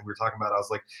wrestling fan, and we were talking about it. I was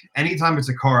like, anytime it's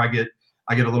a car, I get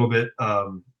a little bit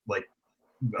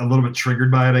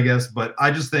triggered by it, I guess. But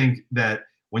I just think that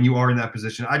when you are in that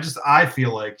position, I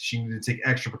feel like she needed to take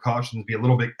extra precautions, be a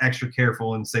little bit extra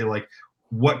careful, and say like,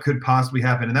 what could possibly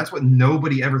happen? And that's what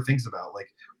nobody ever thinks about. Like,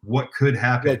 what could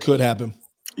happen? What could happen?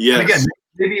 Yeah. And again,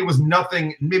 maybe it was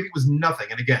nothing. Maybe it was nothing.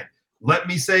 And again, let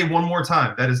me say one more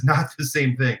time, that is not the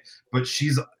same thing. But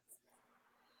she's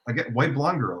white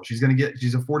blonde girl. She's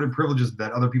afforded privileges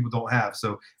that other people don't have.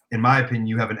 So in my opinion,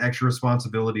 you have an extra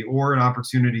responsibility or an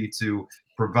opportunity to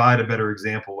provide a better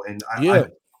example. And I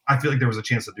feel like there was a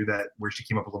chance to do that where she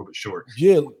came up a little bit short.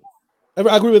 Yeah.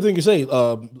 I agree with everything you say.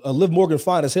 Liv Morgan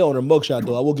fine as hell on her mugshot,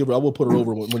 though. I will put her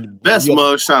over when best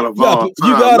mugshot of all time.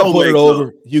 You gotta put her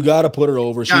over. You gotta put her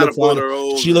over. She looked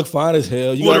fine. She looked fine as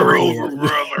hell. You gotta put her over,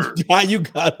 brother. You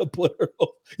gotta put her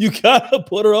over. You gotta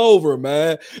put her over,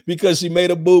 man, because she made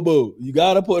a boo boo. You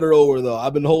gotta put her over, though.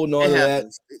 I've been holding on to that.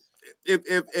 If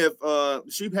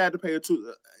she had to pay the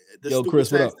Chris,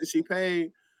 tax that she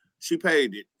paid. She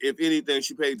paid it. If anything,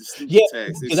 she paid the stupid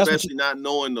tax, especially not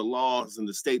knowing the laws in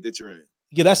the state that you're in.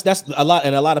 Yeah, that's a lot,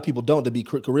 and a lot of people don't, to be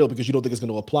real, because you don't think it's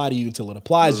going to apply to you until it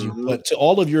applies you. But to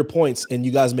all of your points, and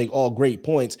you guys make all great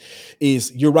points,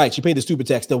 is you're right. She paid the stupid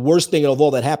tax. The worst thing of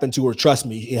all that happened to her, trust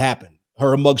me, it happened.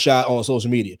 Her mugshot on social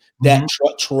media. That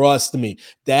trust me,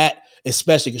 that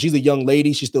especially because she's a young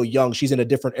lady, she's still young, she's in a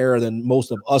different era than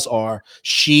most of us are.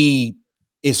 She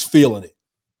is feeling it.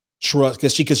 Trust,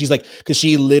 because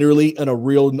she literally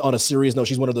on a serious note,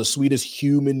 she's one of the sweetest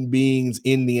human beings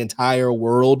in the entire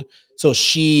world. So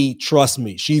trust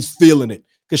me, she's feeling it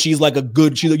because she's like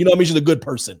she's a good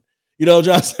person. You know what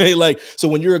I'm trying to say? Like, so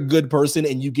when you're a good person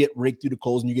and you get raked through the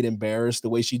coals and you get embarrassed the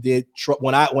way she did,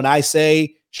 when I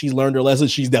say she's learned her lesson,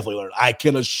 she's definitely learned. I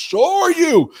can assure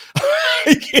you.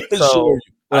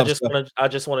 I just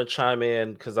want to chime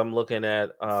in because I'm looking at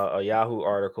a Yahoo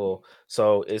article.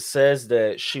 So it says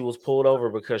that she was pulled over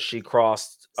because she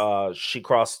crossed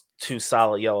two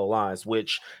solid yellow lines,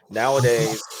 which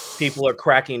nowadays people are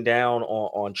cracking down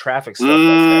on traffic stuff like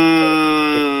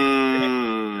that.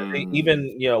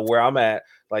 Even where I'm at,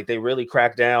 like they really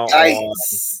crack down on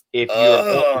if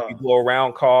you go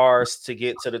around cars to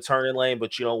get to the turning lane,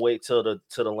 but you don't wait till the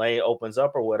lane opens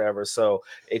up or whatever. So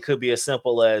it could be as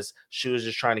simple as she was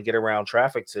just trying to get around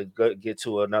traffic to get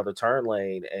to another turn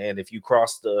lane, and if you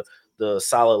cross the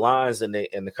solid lines and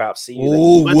the cops see you.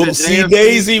 Whoopsie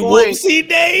daisy. But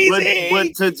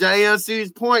to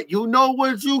JLC's point, you know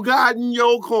what you got in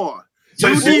your car.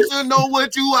 You need to know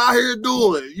what you out here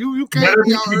doing. You can't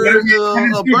be out here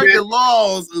breaking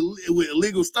laws with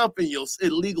illegal stuff in your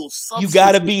illegal substance. You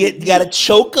gotta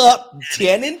choke up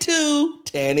 10 and 2.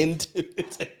 And then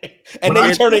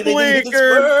you turn it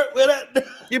blinker.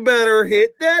 You better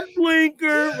hit that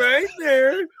blinker right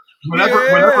there.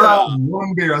 Whenever I'm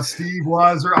one beer, Steve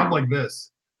Weiser, I'm like this.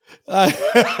 I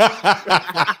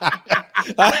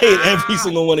hate every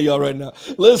single one of y'all right now.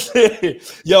 Listen,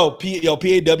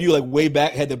 PAW like way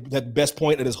back had the best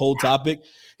point of this whole topic.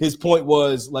 His point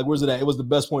was like, where's it at? It was the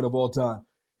best point of all time.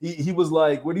 He was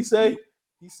like, what did he say?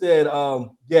 He said,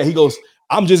 he goes,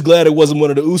 I'm just glad it wasn't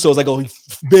one of the Usos. I go,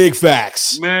 big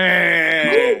facts,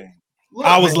 man. Look,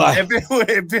 I was like, if it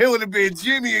would have been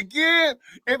Jimmy again,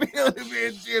 hey,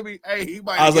 he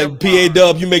might. I was like,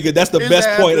 PAW, you make it. That's the best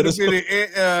point of this.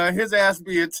 His ass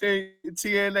be a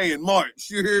TNA in March.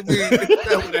 You hear me?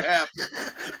 That would have happened.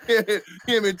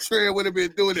 Him and Trey would have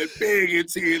been doing it big in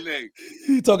TNA.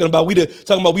 He talking about we the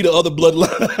other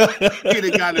bloodline. He'd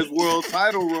have got his world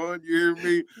title run. You hear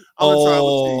me?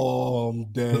 I'm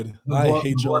dead. I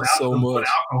hate y'all so much.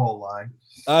 Alcohol line.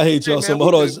 I hate y'all so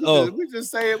much. Hold on. We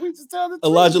just say it. We just tell the truth.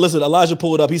 Elijah, listen. Elijah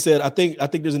pulled up. He said, "I think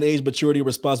there's an age maturity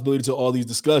responsibility to all these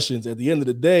discussions. At the end of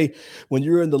the day, when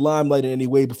you're in the limelight in any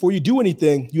way, before you do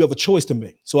anything, you have a choice to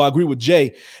make." So I agree with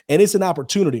Jay, and it's an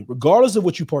opportunity, regardless of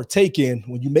what you partake in.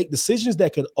 When you make decisions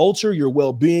that could alter your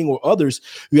well-being or others,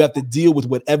 you have to deal with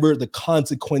whatever the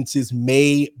consequences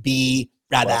may be.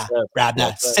 Brother,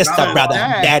 sister, brother,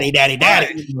 daddy.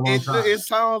 It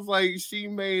sounds like she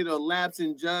made a lapse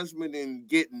in judgment and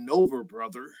getting over,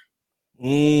 brother.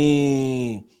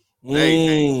 Hey,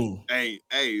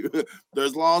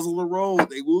 there's laws on the road.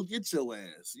 They will get your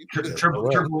ass. Triple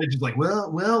H is like,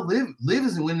 well, Liv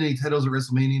isn't winning any titles at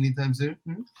WrestleMania anytime soon.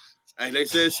 Hey, they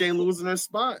said she ain't losing her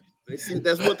spot.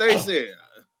 That's what they said.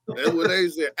 That's what they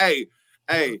said.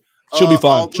 Hey. She'll be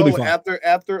fine. She'll be fine.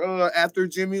 After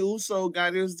Jimmy Uso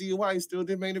got his DUI, he still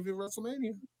did main event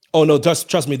WrestleMania. Oh no,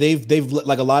 trust me. They've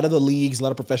like a lot of the leagues, a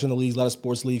lot of professional leagues, a lot of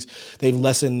sports leagues. They've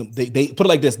lessened. They put it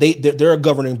like this. They're a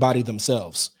governing body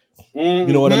themselves. Mm-hmm.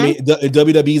 You know what I mean?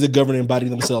 WWE is a governing body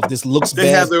themselves. This looks bad.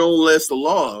 They have their own list of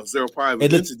laws. They're a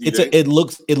private entity. It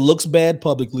looks bad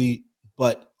publicly,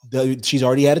 but she's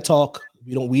already had a talk.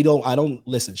 I don't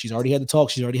listen. She's already had the talk.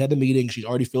 She's already had the meeting. She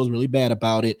already feels really bad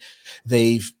about it.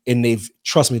 They've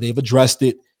trust me, they've addressed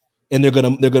it, and they're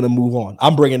gonna move on.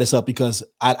 I'm bringing this up because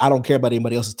I don't care about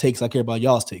anybody else's takes. I care about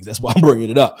y'all's takes. That's why I'm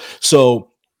bringing it up.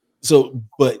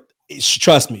 But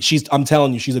trust me, I'm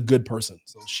telling you, she's a good person.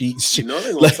 So she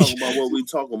they're gonna talk about what we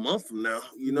talk a month from now.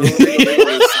 They're gonna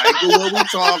recycle what we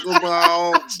talk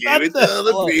about, give it to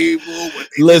other people.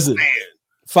 Listen.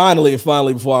 Finally,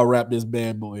 before I wrap this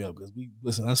bad boy up, because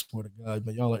listen, I swear to God,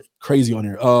 man, y'all are crazy on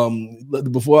here.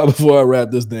 Before I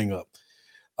wrap this thing up,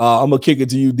 I'm gonna kick it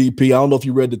to you, DP. I don't know if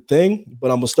you read the thing,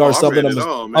 but I'm gonna start something. I'm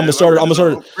gonna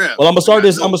start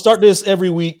this every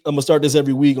week. I'm gonna start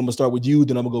with you,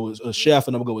 then I'm gonna go with Chef,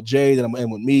 and I'm gonna go with Jay, then I'm gonna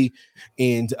end with me,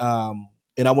 and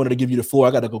I wanted to give you the floor.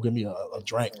 I gotta go give me a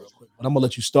drink real quick, but I'm gonna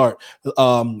let you start.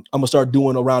 I'm gonna start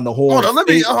doing around the horn. Hold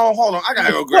on. I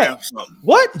gotta go grab something.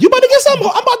 What? You about to get something?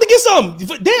 I'm about to get something.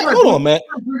 Damn, hold on, man.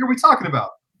 What are we talking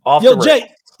about?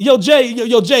 Yo,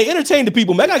 Jay, entertain the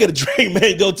people, man. I gotta get a drink,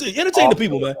 man. Go entertain the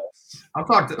people, man. I'll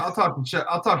talk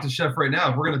to Chef right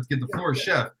now. If we're gonna get the floor,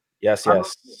 Chef. Yes. Chef,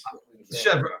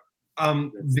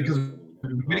 because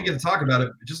we didn't get to talk about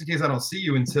it, just in case I don't see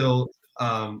you until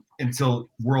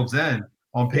World's End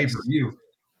on pay-per-view,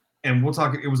 and we'll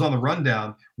talk. It was on the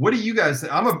rundown. What do you guys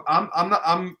think? I am an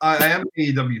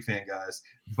AEW fan, guys,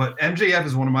 but MJF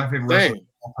is one of my favorite wrestlers of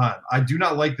all time. I do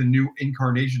not like the new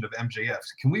incarnation of MJF.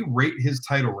 Can we rate his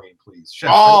title reign, please?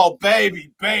 Chef,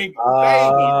 baby. I'm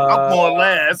going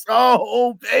last.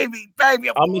 Oh, baby.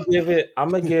 I'm gonna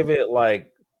give it like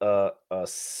a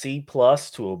C+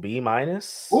 to a B-.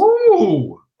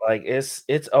 Ooh. Like it's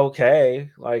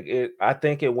okay. Like I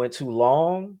think it went too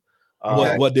long.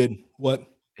 What?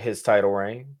 His title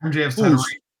reign. MJF's title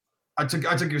reign. I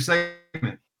took your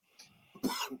segment.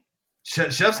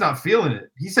 Chef's not feeling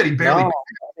it. He said he barely. No,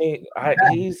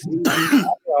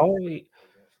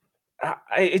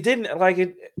 it didn't like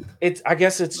it. It's I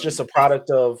guess it's just a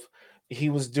product of he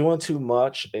was doing too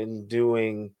much and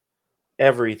doing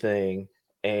everything,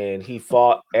 and he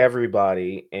fought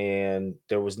everybody, and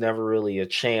there was never really a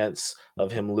chance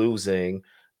of him losing.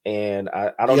 And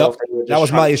I don't know if they were just that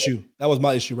was my issue. That was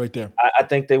my issue right there. I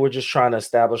think they were just trying to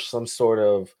establish some sort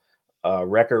of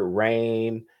record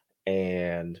reign,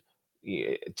 and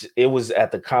it was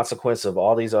at the consequence of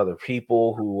all these other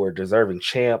people who were deserving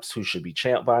champs who should be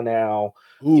champ by now.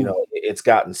 Ooh. You know, it's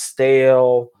gotten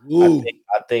stale. I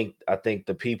think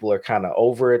the people are kind of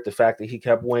over it. The fact that he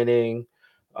kept winning.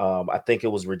 I think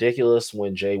it was ridiculous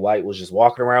when Jay White was just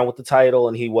walking around with the title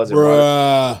and he wasn't running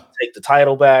to take the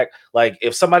title back. Like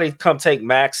if somebody come take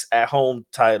Max at home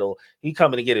title, he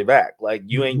coming to get it back. Like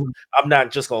you ain't. I'm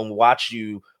not just gonna watch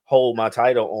you hold my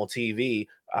title on TV.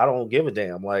 I don't give a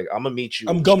damn. Like I'm gonna meet you.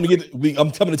 I'm coming to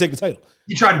take the title.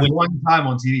 You tried one time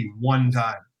on TV, one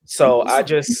time. So I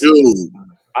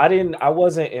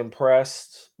wasn't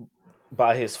impressed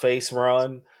by his face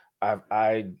run.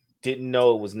 I didn't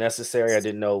know it was necessary. I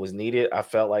didn't know it was needed. I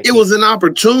felt like it was an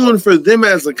opportunity for them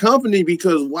as a company,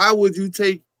 because why would you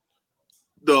take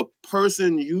the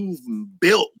person you've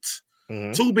built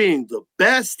to being the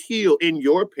best heel, in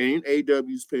your opinion,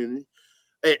 AEW's opinion,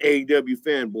 AEW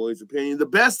fanboys' opinion, the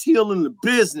best heel in the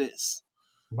business?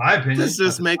 My opinion. Let's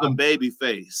just make him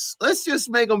babyface. Let's just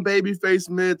make him babyface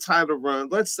mid-title run.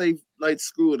 Let's say, like,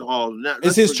 screw it all.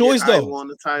 It's his choice, though.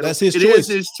 That's his choice. It is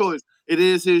his choice. It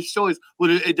is his choice, but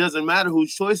it doesn't matter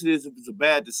whose choice it is if it's a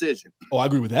bad decision. Oh, I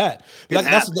agree with that.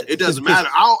 It doesn't matter.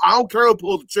 I don't care who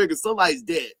pulls the trigger. Somebody's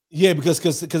dead. Yeah, because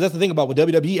that's the thing about with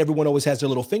WWE, everyone always has their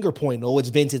little finger point. Oh, it's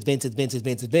Vince, it's Vince, it's Vince, it's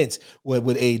Vince, it's Vince.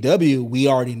 With AEW, we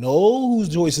already know whose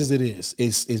choices it is.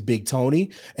 It's Big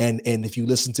Tony. And if you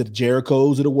listen to the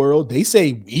Jerichos of the world, they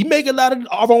say we make a lot of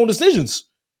our own decisions.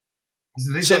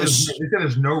 They said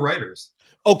there's no writers.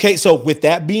 Okay, so with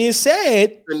that being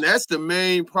said, and that's the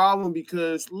main problem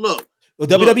because look,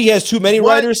 WWE has too many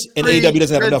writers and AEW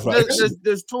doesn't have enough writers.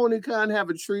 Does Tony Khan have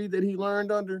a tree that he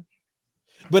learned under?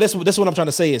 But that's what I'm trying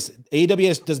to say is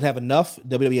AEW doesn't have enough.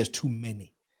 WWE has too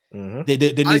many. Mm-hmm. There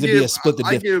needs to be a split.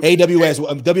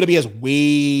 WWE has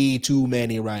way too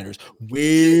many writers.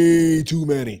 Way too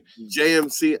many.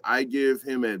 JMC, I give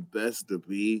him at best a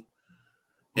B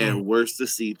and worst a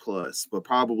C plus, but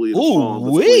probably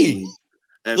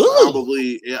and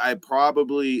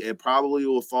probably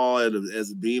will fall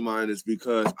as a B minus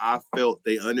because I felt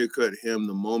they undercut him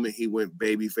the moment he went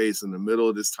babyface in the middle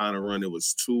of this time of run. It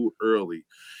was too early,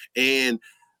 and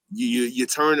you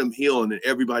turn him heel, and then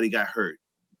everybody got hurt.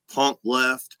 Punk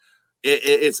left.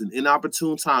 It's an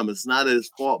inopportune time. It's not his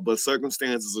fault, but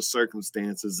circumstances are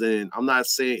circumstances. And I'm not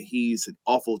saying he's an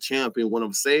awful champion. What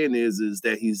I'm saying is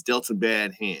that he's dealt a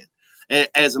bad hand. And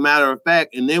as a matter of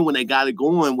fact, and then when they got it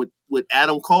going with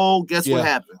Adam Cole, guess what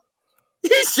happened?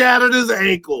 He shattered his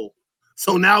ankle.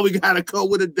 So now we got to go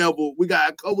with a devil. We got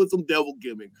to go with some devil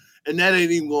gimmick. And that ain't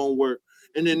even going to work.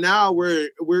 And then now we're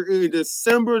in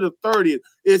December the 30th.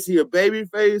 Is he a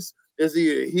babyface? Is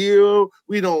he a heel?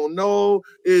 We don't know.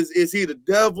 Is he the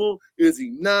devil? Is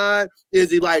he not? Is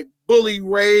he like Bully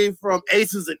Ray from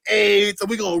Aces and Eights? Are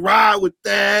we going to ride with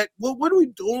that? What are we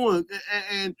doing?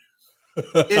 And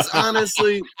it's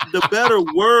honestly the better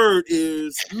word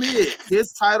is mid.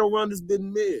 His title run has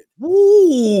been mid.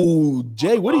 Ooh,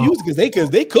 Jay, what do you use?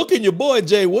 Because they cooking your boy,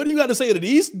 Jay. What do you got to say to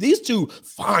these two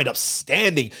fine,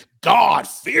 upstanding,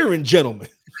 God-fearing gentlemen?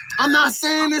 I'm not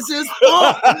saying this is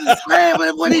fault. I'm just saying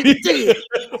what he did.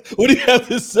 What do you have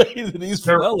to say to these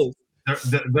fellas?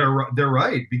 They're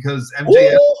right because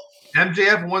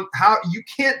MJF won. How you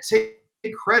can't take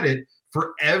credit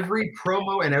for every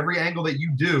promo and every angle that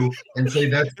you do and say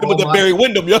that's with the Barry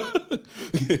Windham, yo.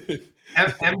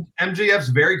 MJF's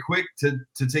very quick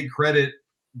to take credit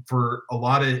for a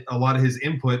lot of his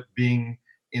input being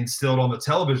instilled on the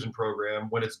television program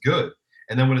when it's good.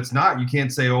 And then when it's not, you can't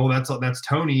say, "Oh, that's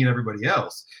Tony and everybody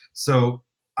else." So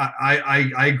I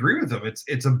agree with him.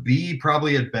 It's a B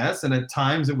probably at best, and at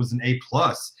times it was an A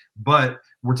plus. But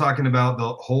we're talking about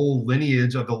the whole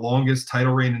lineage of the longest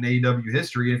title reign in AEW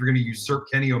history. And if you're going to usurp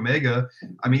Kenny Omega,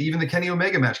 I mean, even the Kenny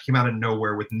Omega match came out of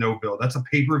nowhere with no build. That's a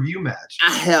pay-per-view match.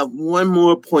 I have one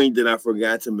more point that I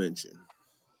forgot to mention.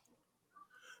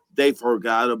 They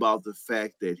forgot about the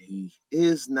fact that he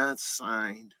is not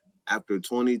signed after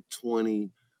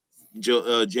 2020,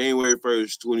 January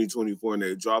 1st, 2024, and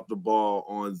they dropped the ball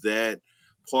on that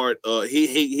part.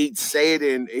 He'd say it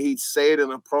in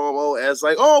a promo as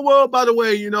like, "Oh well, by the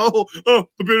way, the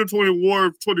Bitter 20 War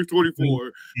of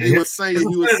 2024." Yeah. He was saying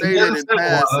it in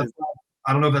passing.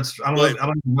 I don't know if that's. I don't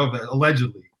even know if that.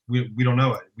 Allegedly, we don't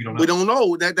know it. We don't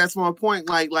know. That's my point.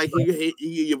 Like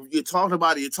you talked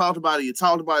about it. You talked about it. You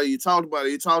talked about it. You talked about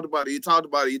it. You talked about it. You talked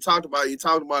about it. You talked about it. You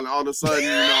talked about it. All of a sudden,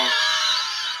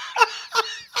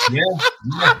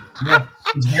 Yeah.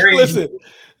 It's very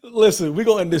Listen, we're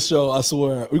gonna end this show. I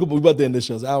swear. We're about to end this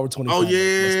show. It's hour 25. Oh,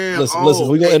 yeah. Listen,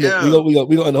 we're gonna end it.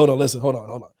 We're gonna hold on. Listen, hold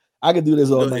on. I can do this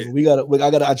all night.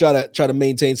 I try to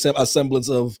maintain a semblance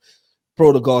of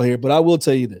protocol here, but I will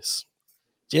tell you this.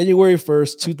 January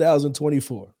 1st,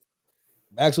 2024,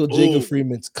 Maxwell Jacob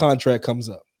Freeman's contract comes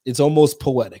up. It's almost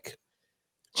poetic.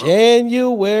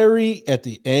 January, at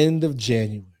the end of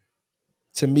January.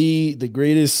 To me, the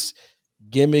greatest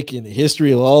gimmick in the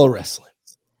history of all wrestling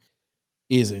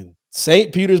is in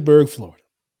St. Petersburg, Florida.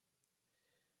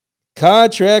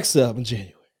 Contracts up in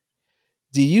January.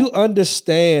 Do you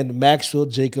understand Maxwell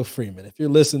Jacob Freeman? If you're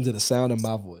listening to the sound of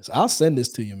my voice, I'll send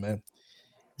this to you, man.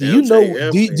 Do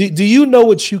you know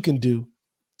what you can do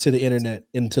to the internet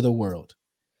and to the world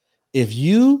if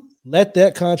you let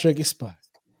that contract expire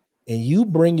and you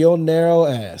bring your narrow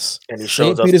ass and he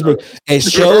St. Petersburg and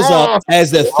shows up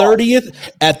as the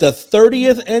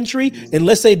 30th entry, and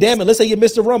let's say you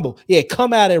missed a Rumble,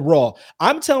 come out at Raw.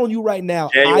 I'm telling you right now,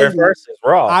 January 1st is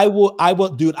Raw. I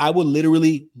will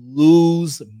literally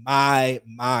lose my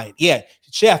mind. Yeah,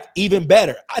 Chef, even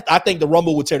better. I think the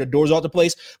Rumble would tear the doors off the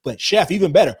place, but Chef,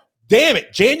 even better. Damn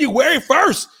it, January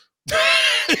 1st.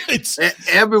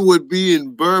 Evan would be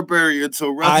in Burberry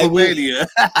until WrestleMania.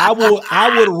 I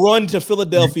would run to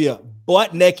Philadelphia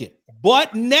butt naked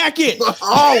butt naked.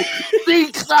 Oh,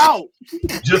 speaks out.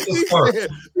 Just a spark.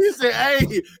 He said,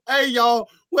 hey, y'all,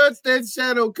 what's that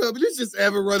shadow coming? It's just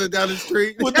Evan running down the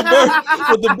street with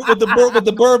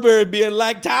the Burberry being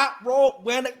like top rope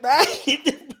when it back.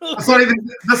 That's not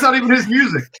even his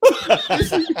music.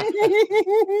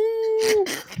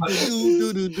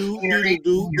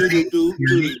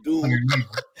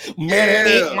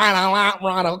 Man,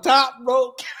 on top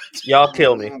rope. Y'all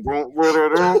kill me.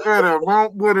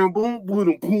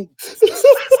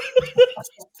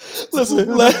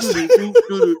 Listen,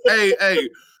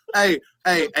 hey,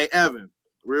 Evan,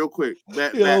 real quick,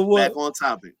 back on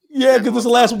topic. Yeah, because this is the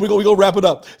last one. We gonna wrap it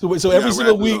up. So every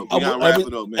single week,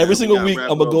 every single week,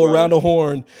 I'm gonna go around the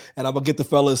horn and I'm gonna get the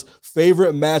fellas'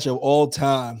 favorite match of all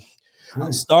time.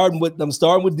 I'm starting with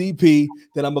DP,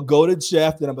 then I'm gonna go to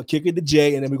Jeff, then I'm gonna kick it to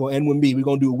Jay, and then we're gonna end with me. We're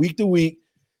gonna do it week to week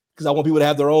because I want people to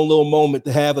have their own little moment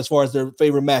to have as far as their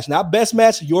favorite match. Not best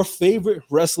match, your favorite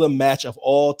wrestling match of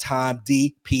all time,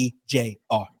 DPJR.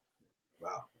 Wow.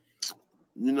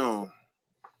 You know,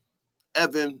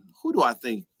 Evan, who do I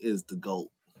think is the GOAT?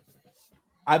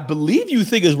 I believe you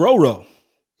think it's Roro.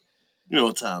 You know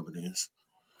what time it is.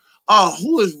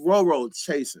 Who is Roro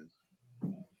chasing?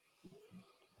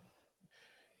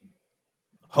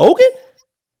 Hogan?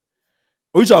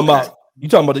 What are you talking about? You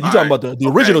talking about the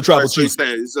original Tribal Chief?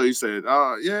 So you said,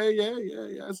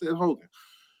 yeah. I said Hogan.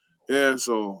 Yeah.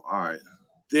 So all right,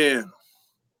 then.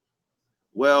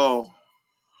 Well,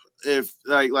 if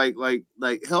like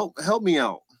help me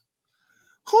out.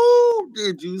 Who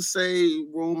did you say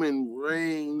Roman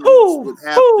Reigns would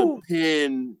have to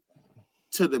pin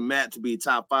to the mat to be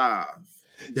top 5?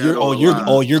 You're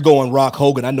going Rock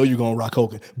Hogan. I know you're going Rock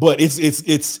Hogan, but it's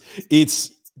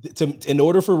in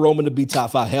order for Roman to be top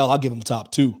 5. Hell, I'll give him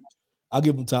top 2.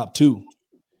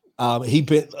 He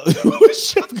been where's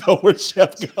Chef go?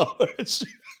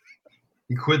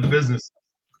 He quit the business.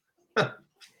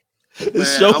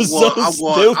 This show is so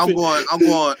stupid.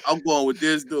 I'm going with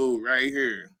this dude right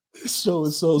here. This show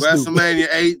is so WrestleMania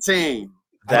stupid. 18.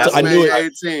 I knew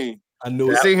it. 18. I knew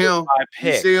you it. See him?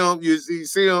 You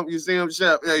see him,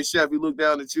 Chef. Hey, Chef, he look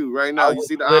down at you right now. I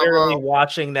was literally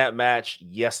watching that match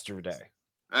yesterday.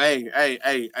 Hey,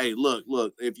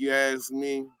 look. If you ask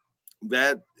me,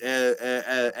 that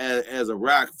as a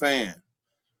Rock fan,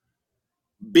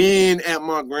 being at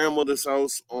my grandmother's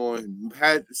house on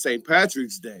St.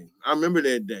 Patrick's Day, I remember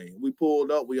that day. We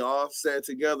pulled up, we all sat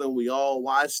together, and we all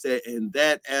watched that. And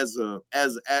that as a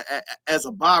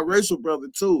biracial brother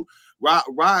too,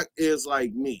 Rock is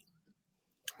like me.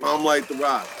 I'm like the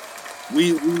Rock.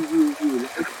 We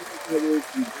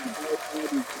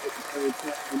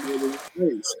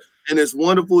and it's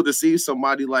wonderful to see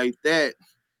somebody like that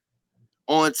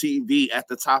on TV at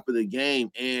the top of the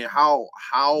game. And how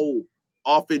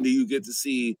often do you get to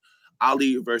see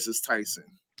Ali versus Tyson?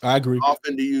 I agree. How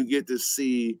often do you get to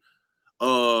see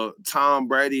Tom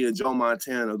Brady and Joe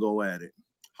Montana go at it?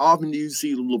 How often do you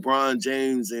see LeBron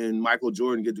James and Michael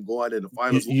Jordan get to go out in the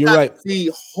finals? You're right. See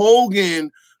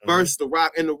Hogan versus The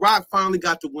Rock, and The Rock finally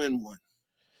got to win one.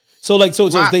 So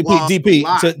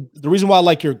DP. So the reason why I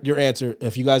like your answer,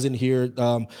 if you guys didn't hear,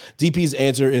 DP's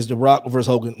answer is The Rock versus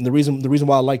Hogan. And the reason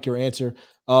why I like your answer,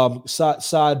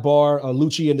 sidebar,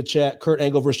 Lucci in the chat, Kurt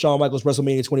Angle versus Shawn Michaels,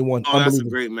 WrestleMania 21. Oh, that's a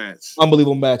great match.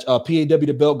 Unbelievable match. PAW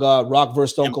the Belt God, Rock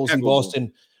versus Stone Cold Steve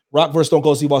Austin. Rock versus Stone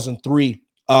Cold Steve Austin 3.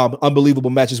 Unbelievable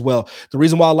match as well. The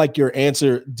reason why I like your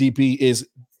answer, DP, is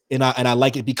and I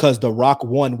like it because The Rock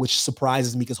won, which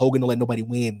surprises me because Hogan don't let nobody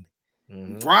win.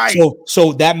 Right.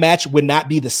 So that match would not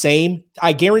be the same.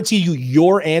 I guarantee you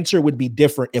your answer would be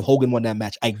different if Hogan won that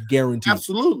match. I guarantee.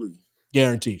 Absolutely.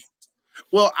 Guarantee.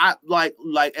 Well, I like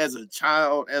as a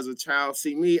child,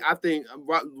 see me, I think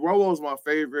Rolo's my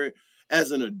favorite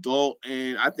as an adult,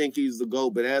 and I think he's the GOAT,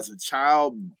 but as a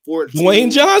child,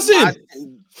 Dwayne Johnson.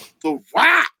 The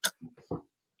Rock.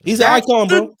 He's an icon,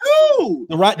 bro.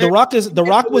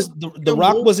 The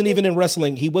Rock wasn't even in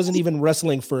wrestling. He wasn't even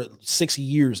wrestling for 6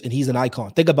 years, and he's an icon.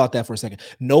 Think about that for a second.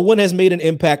 No one has made an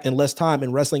impact in less time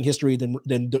in wrestling history than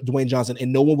Dwayne Johnson,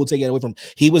 and no one will take it away from him.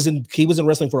 He was in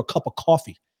wrestling for a cup of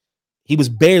coffee. He was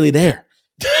barely there.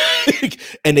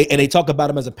 and they talk about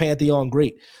him as a pantheon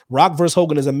great. Rock versus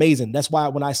Hogan is amazing. That's why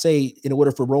when I say in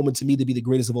order for Roman to me to be the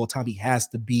greatest of all time, he has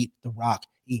to beat The Rock.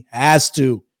 He has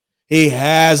to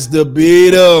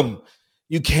beat him.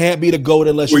 You can't be the GOAT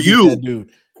unless you beat that dude.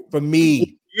 For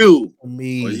me. For you.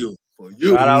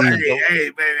 Shout out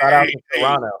to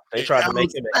Toronto. They tried to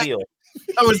make him a heel.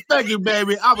 I respect you,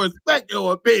 baby. I respect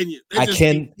your opinion.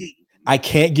 I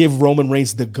can't give Roman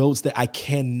Reigns the GOATs that I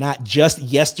cannot. Just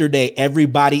yesterday,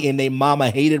 everybody and their mama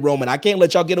hated Roman. I can't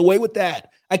let y'all get away with that.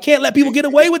 I can't let people get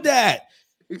away with that.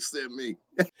 Except me.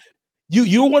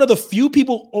 You're one of the few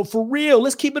people, for real.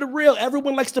 Let's keep it real.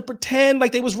 Everyone likes to pretend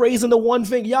like they was raising the one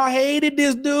finger. Y'all hated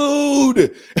this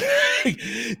dude.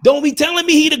 Don't be telling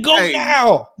me he the GOAT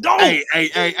now. Don't. Hey.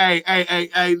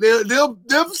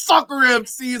 Them sucker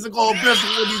MCs are gonna miss him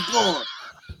when he's gone.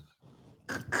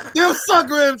 Them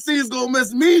sucker MCs gonna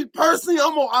miss me personally.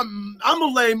 I'm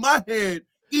gonna lay my head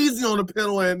easy on the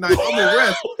pillow at night. I'm gonna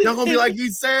rest. Y'all gonna be like,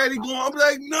 he's sad, he going. I'm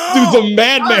like, no, dude's a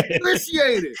madman.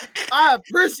 I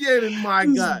appreciate it, my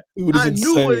God. I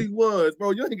knew what he was,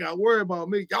 bro. You ain't got to worry about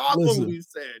me. Y'all gonna be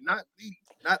sad, not me,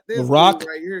 not this The Rock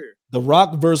right here. The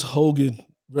Rock versus Hogan,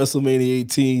 WrestleMania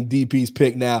 18, DP's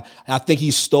pick. Now, I think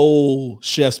he stole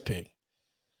Chef's pick.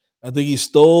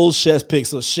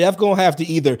 So Chef gonna have to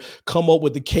either come up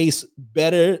with the case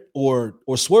better or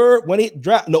swerve when he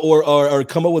drop or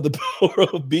come up with the power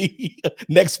of B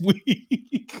next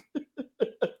week.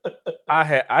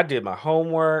 I did my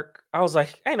homework. I was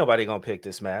like, ain't nobody gonna pick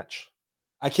this match.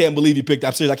 I can't believe you picked that.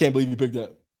 I'm serious. I can't believe you picked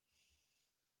that.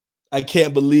 I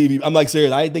can't believe you. I'm like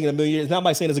serious. I ain't thinking a million years. It's not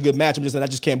like saying it's a good match. I'm just saying I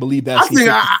just can't believe that.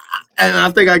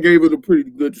 I think I gave it a pretty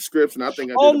good description. I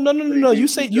think. No. You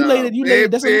say you laid it. You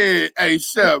laid it. Hey,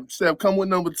 Chef, come with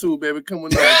number 2, baby. Come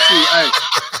with number 2.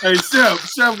 hey,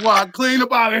 Chef, Watt, clean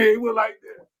up out of here. We're like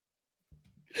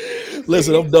that.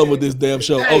 Listen, I'm done with this damn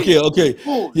show. Okay.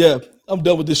 Yeah, I'm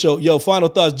done with this show. Yo, final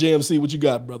thoughts, JMC. What you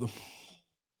got, brother?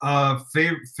 I'll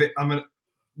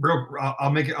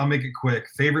make it quick.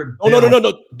 Favorite. Oh no.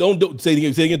 Don't say it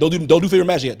again. Don't do favorite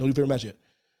match yet. Don't do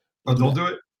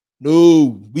it.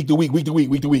 No, week to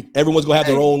week. Everyone's gonna have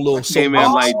their own little. Came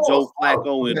in like Joe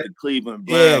Flacco and the Cleveland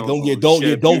Browns. Yeah, don't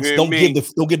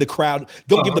give the crowd.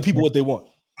 Don't give the people what they want.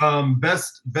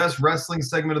 Best wrestling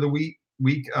segment of the week.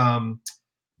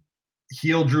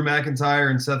 Heel Drew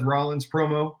McIntyre and Seth Rollins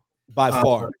promo by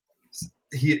far.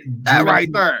 Drew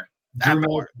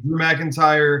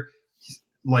McIntyre,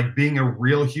 like being a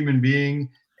real human being.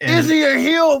 Is he a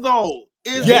heel though?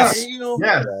 Yes.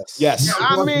 Yes.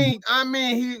 I mean,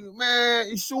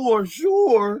 he sure.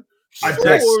 I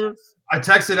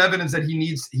texted evidence that he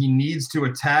needs to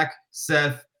attack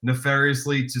Seth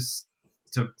nefariously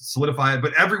to solidify it.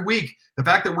 But every week, the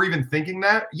fact that we're even thinking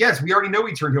that, yes, we already know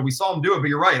he turned heel. We saw him do it, but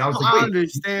you're right. I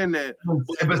understand that. But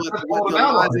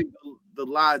the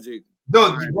logic.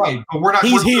 No, right. But we're not.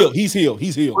 He's heel.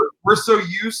 We're so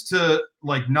used to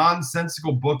like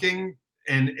nonsensical booking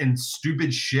and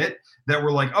stupid shit that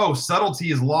we're like, oh,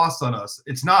 subtlety is lost on us.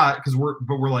 It's not, because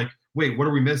we're like, wait, what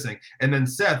are we missing? And then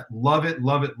Seth, love it.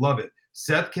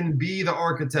 Seth can be the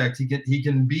architect. He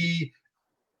can be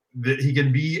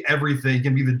everything. He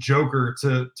can be the Joker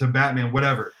to Batman,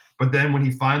 whatever. But then when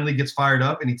he finally gets fired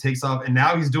up and he takes off, and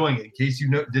now he's doing it. In case you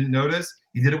didn't notice,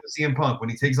 he did it with CM Punk. When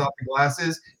he takes off the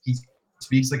glasses, he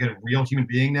speaks like a real human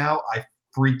being now. I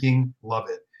freaking love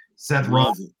it. Seth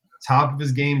Rollins, top of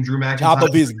his game. Drew McIntyre, top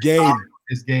of his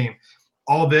game.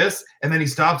 All this, and then he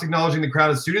stops acknowledging the crowd.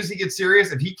 As soon as he gets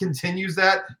serious, if he continues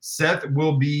that, Seth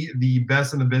will be the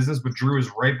best in the business, but Drew is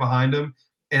right behind him.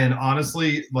 And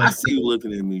honestly, like, I see you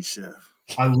looking at me, Chef.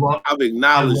 I've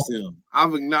acknowledged him.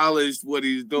 I've acknowledged what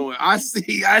he's doing. I see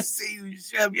you,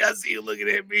 Chef. I see you looking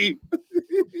at me.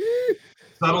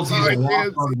 Subtlety is a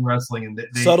lost art in wrestling, and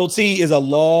subtlety is a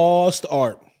lost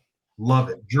art. Love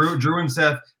it. Drew and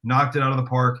Seth knocked it out of the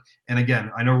park. And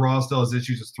again, I know Raw still has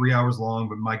issues. It's 3 hours long,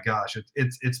 but my gosh,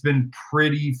 it's been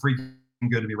pretty freaking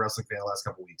good to be a wrestling fan the last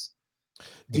couple of weeks.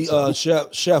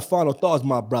 Chef, final thoughts,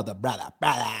 my brother.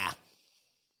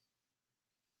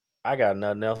 I got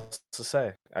nothing else to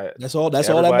say. That's all that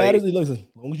matters. Listen, as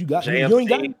long as you got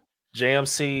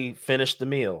JMC finished the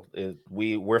meal.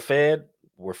 We're fed.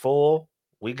 We're full.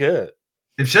 We good.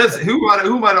 If Chef, who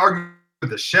might argue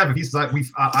with the Chef if he's like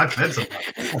I fed somebody?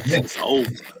 It's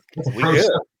over. We good.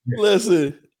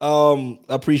 Listen, I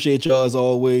appreciate y'all as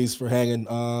always for hanging.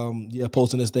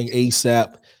 Posting this thing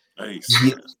ASAP.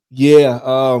 Yeah.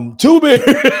 Too big.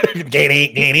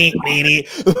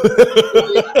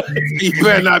 You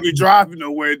better not be driving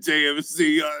nowhere,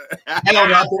 JMC.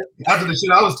 After the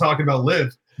shit I was talking about,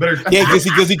 Liv. Yeah, because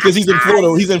he's in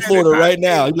Florida. He's in Florida right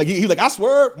now. He's like, I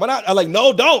swear, why not? I'm like,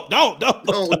 no, don't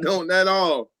at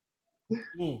all.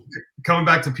 Coming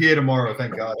back to PA tomorrow,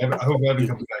 thank God. I hope Evan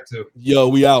comes back too. Yo,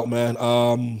 we out, man.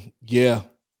 I'll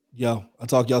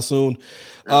talk y'all soon.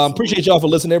 Appreciate y'all for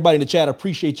listening. Everybody in the chat,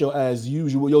 appreciate y'all as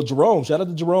usual. Yo, Jerome, shout out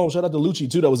to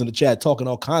Lucci too, that was in the chat talking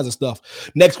all kinds of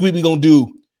stuff. Next week we're gonna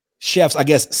do Chef's, I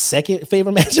guess, second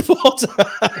favorite match of all time.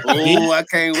 Oh, I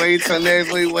can't wait till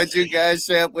next week. What you got,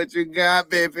 Chef? What you got,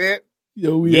 baby?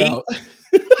 Yo, we out.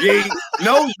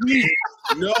 No,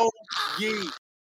 yeet.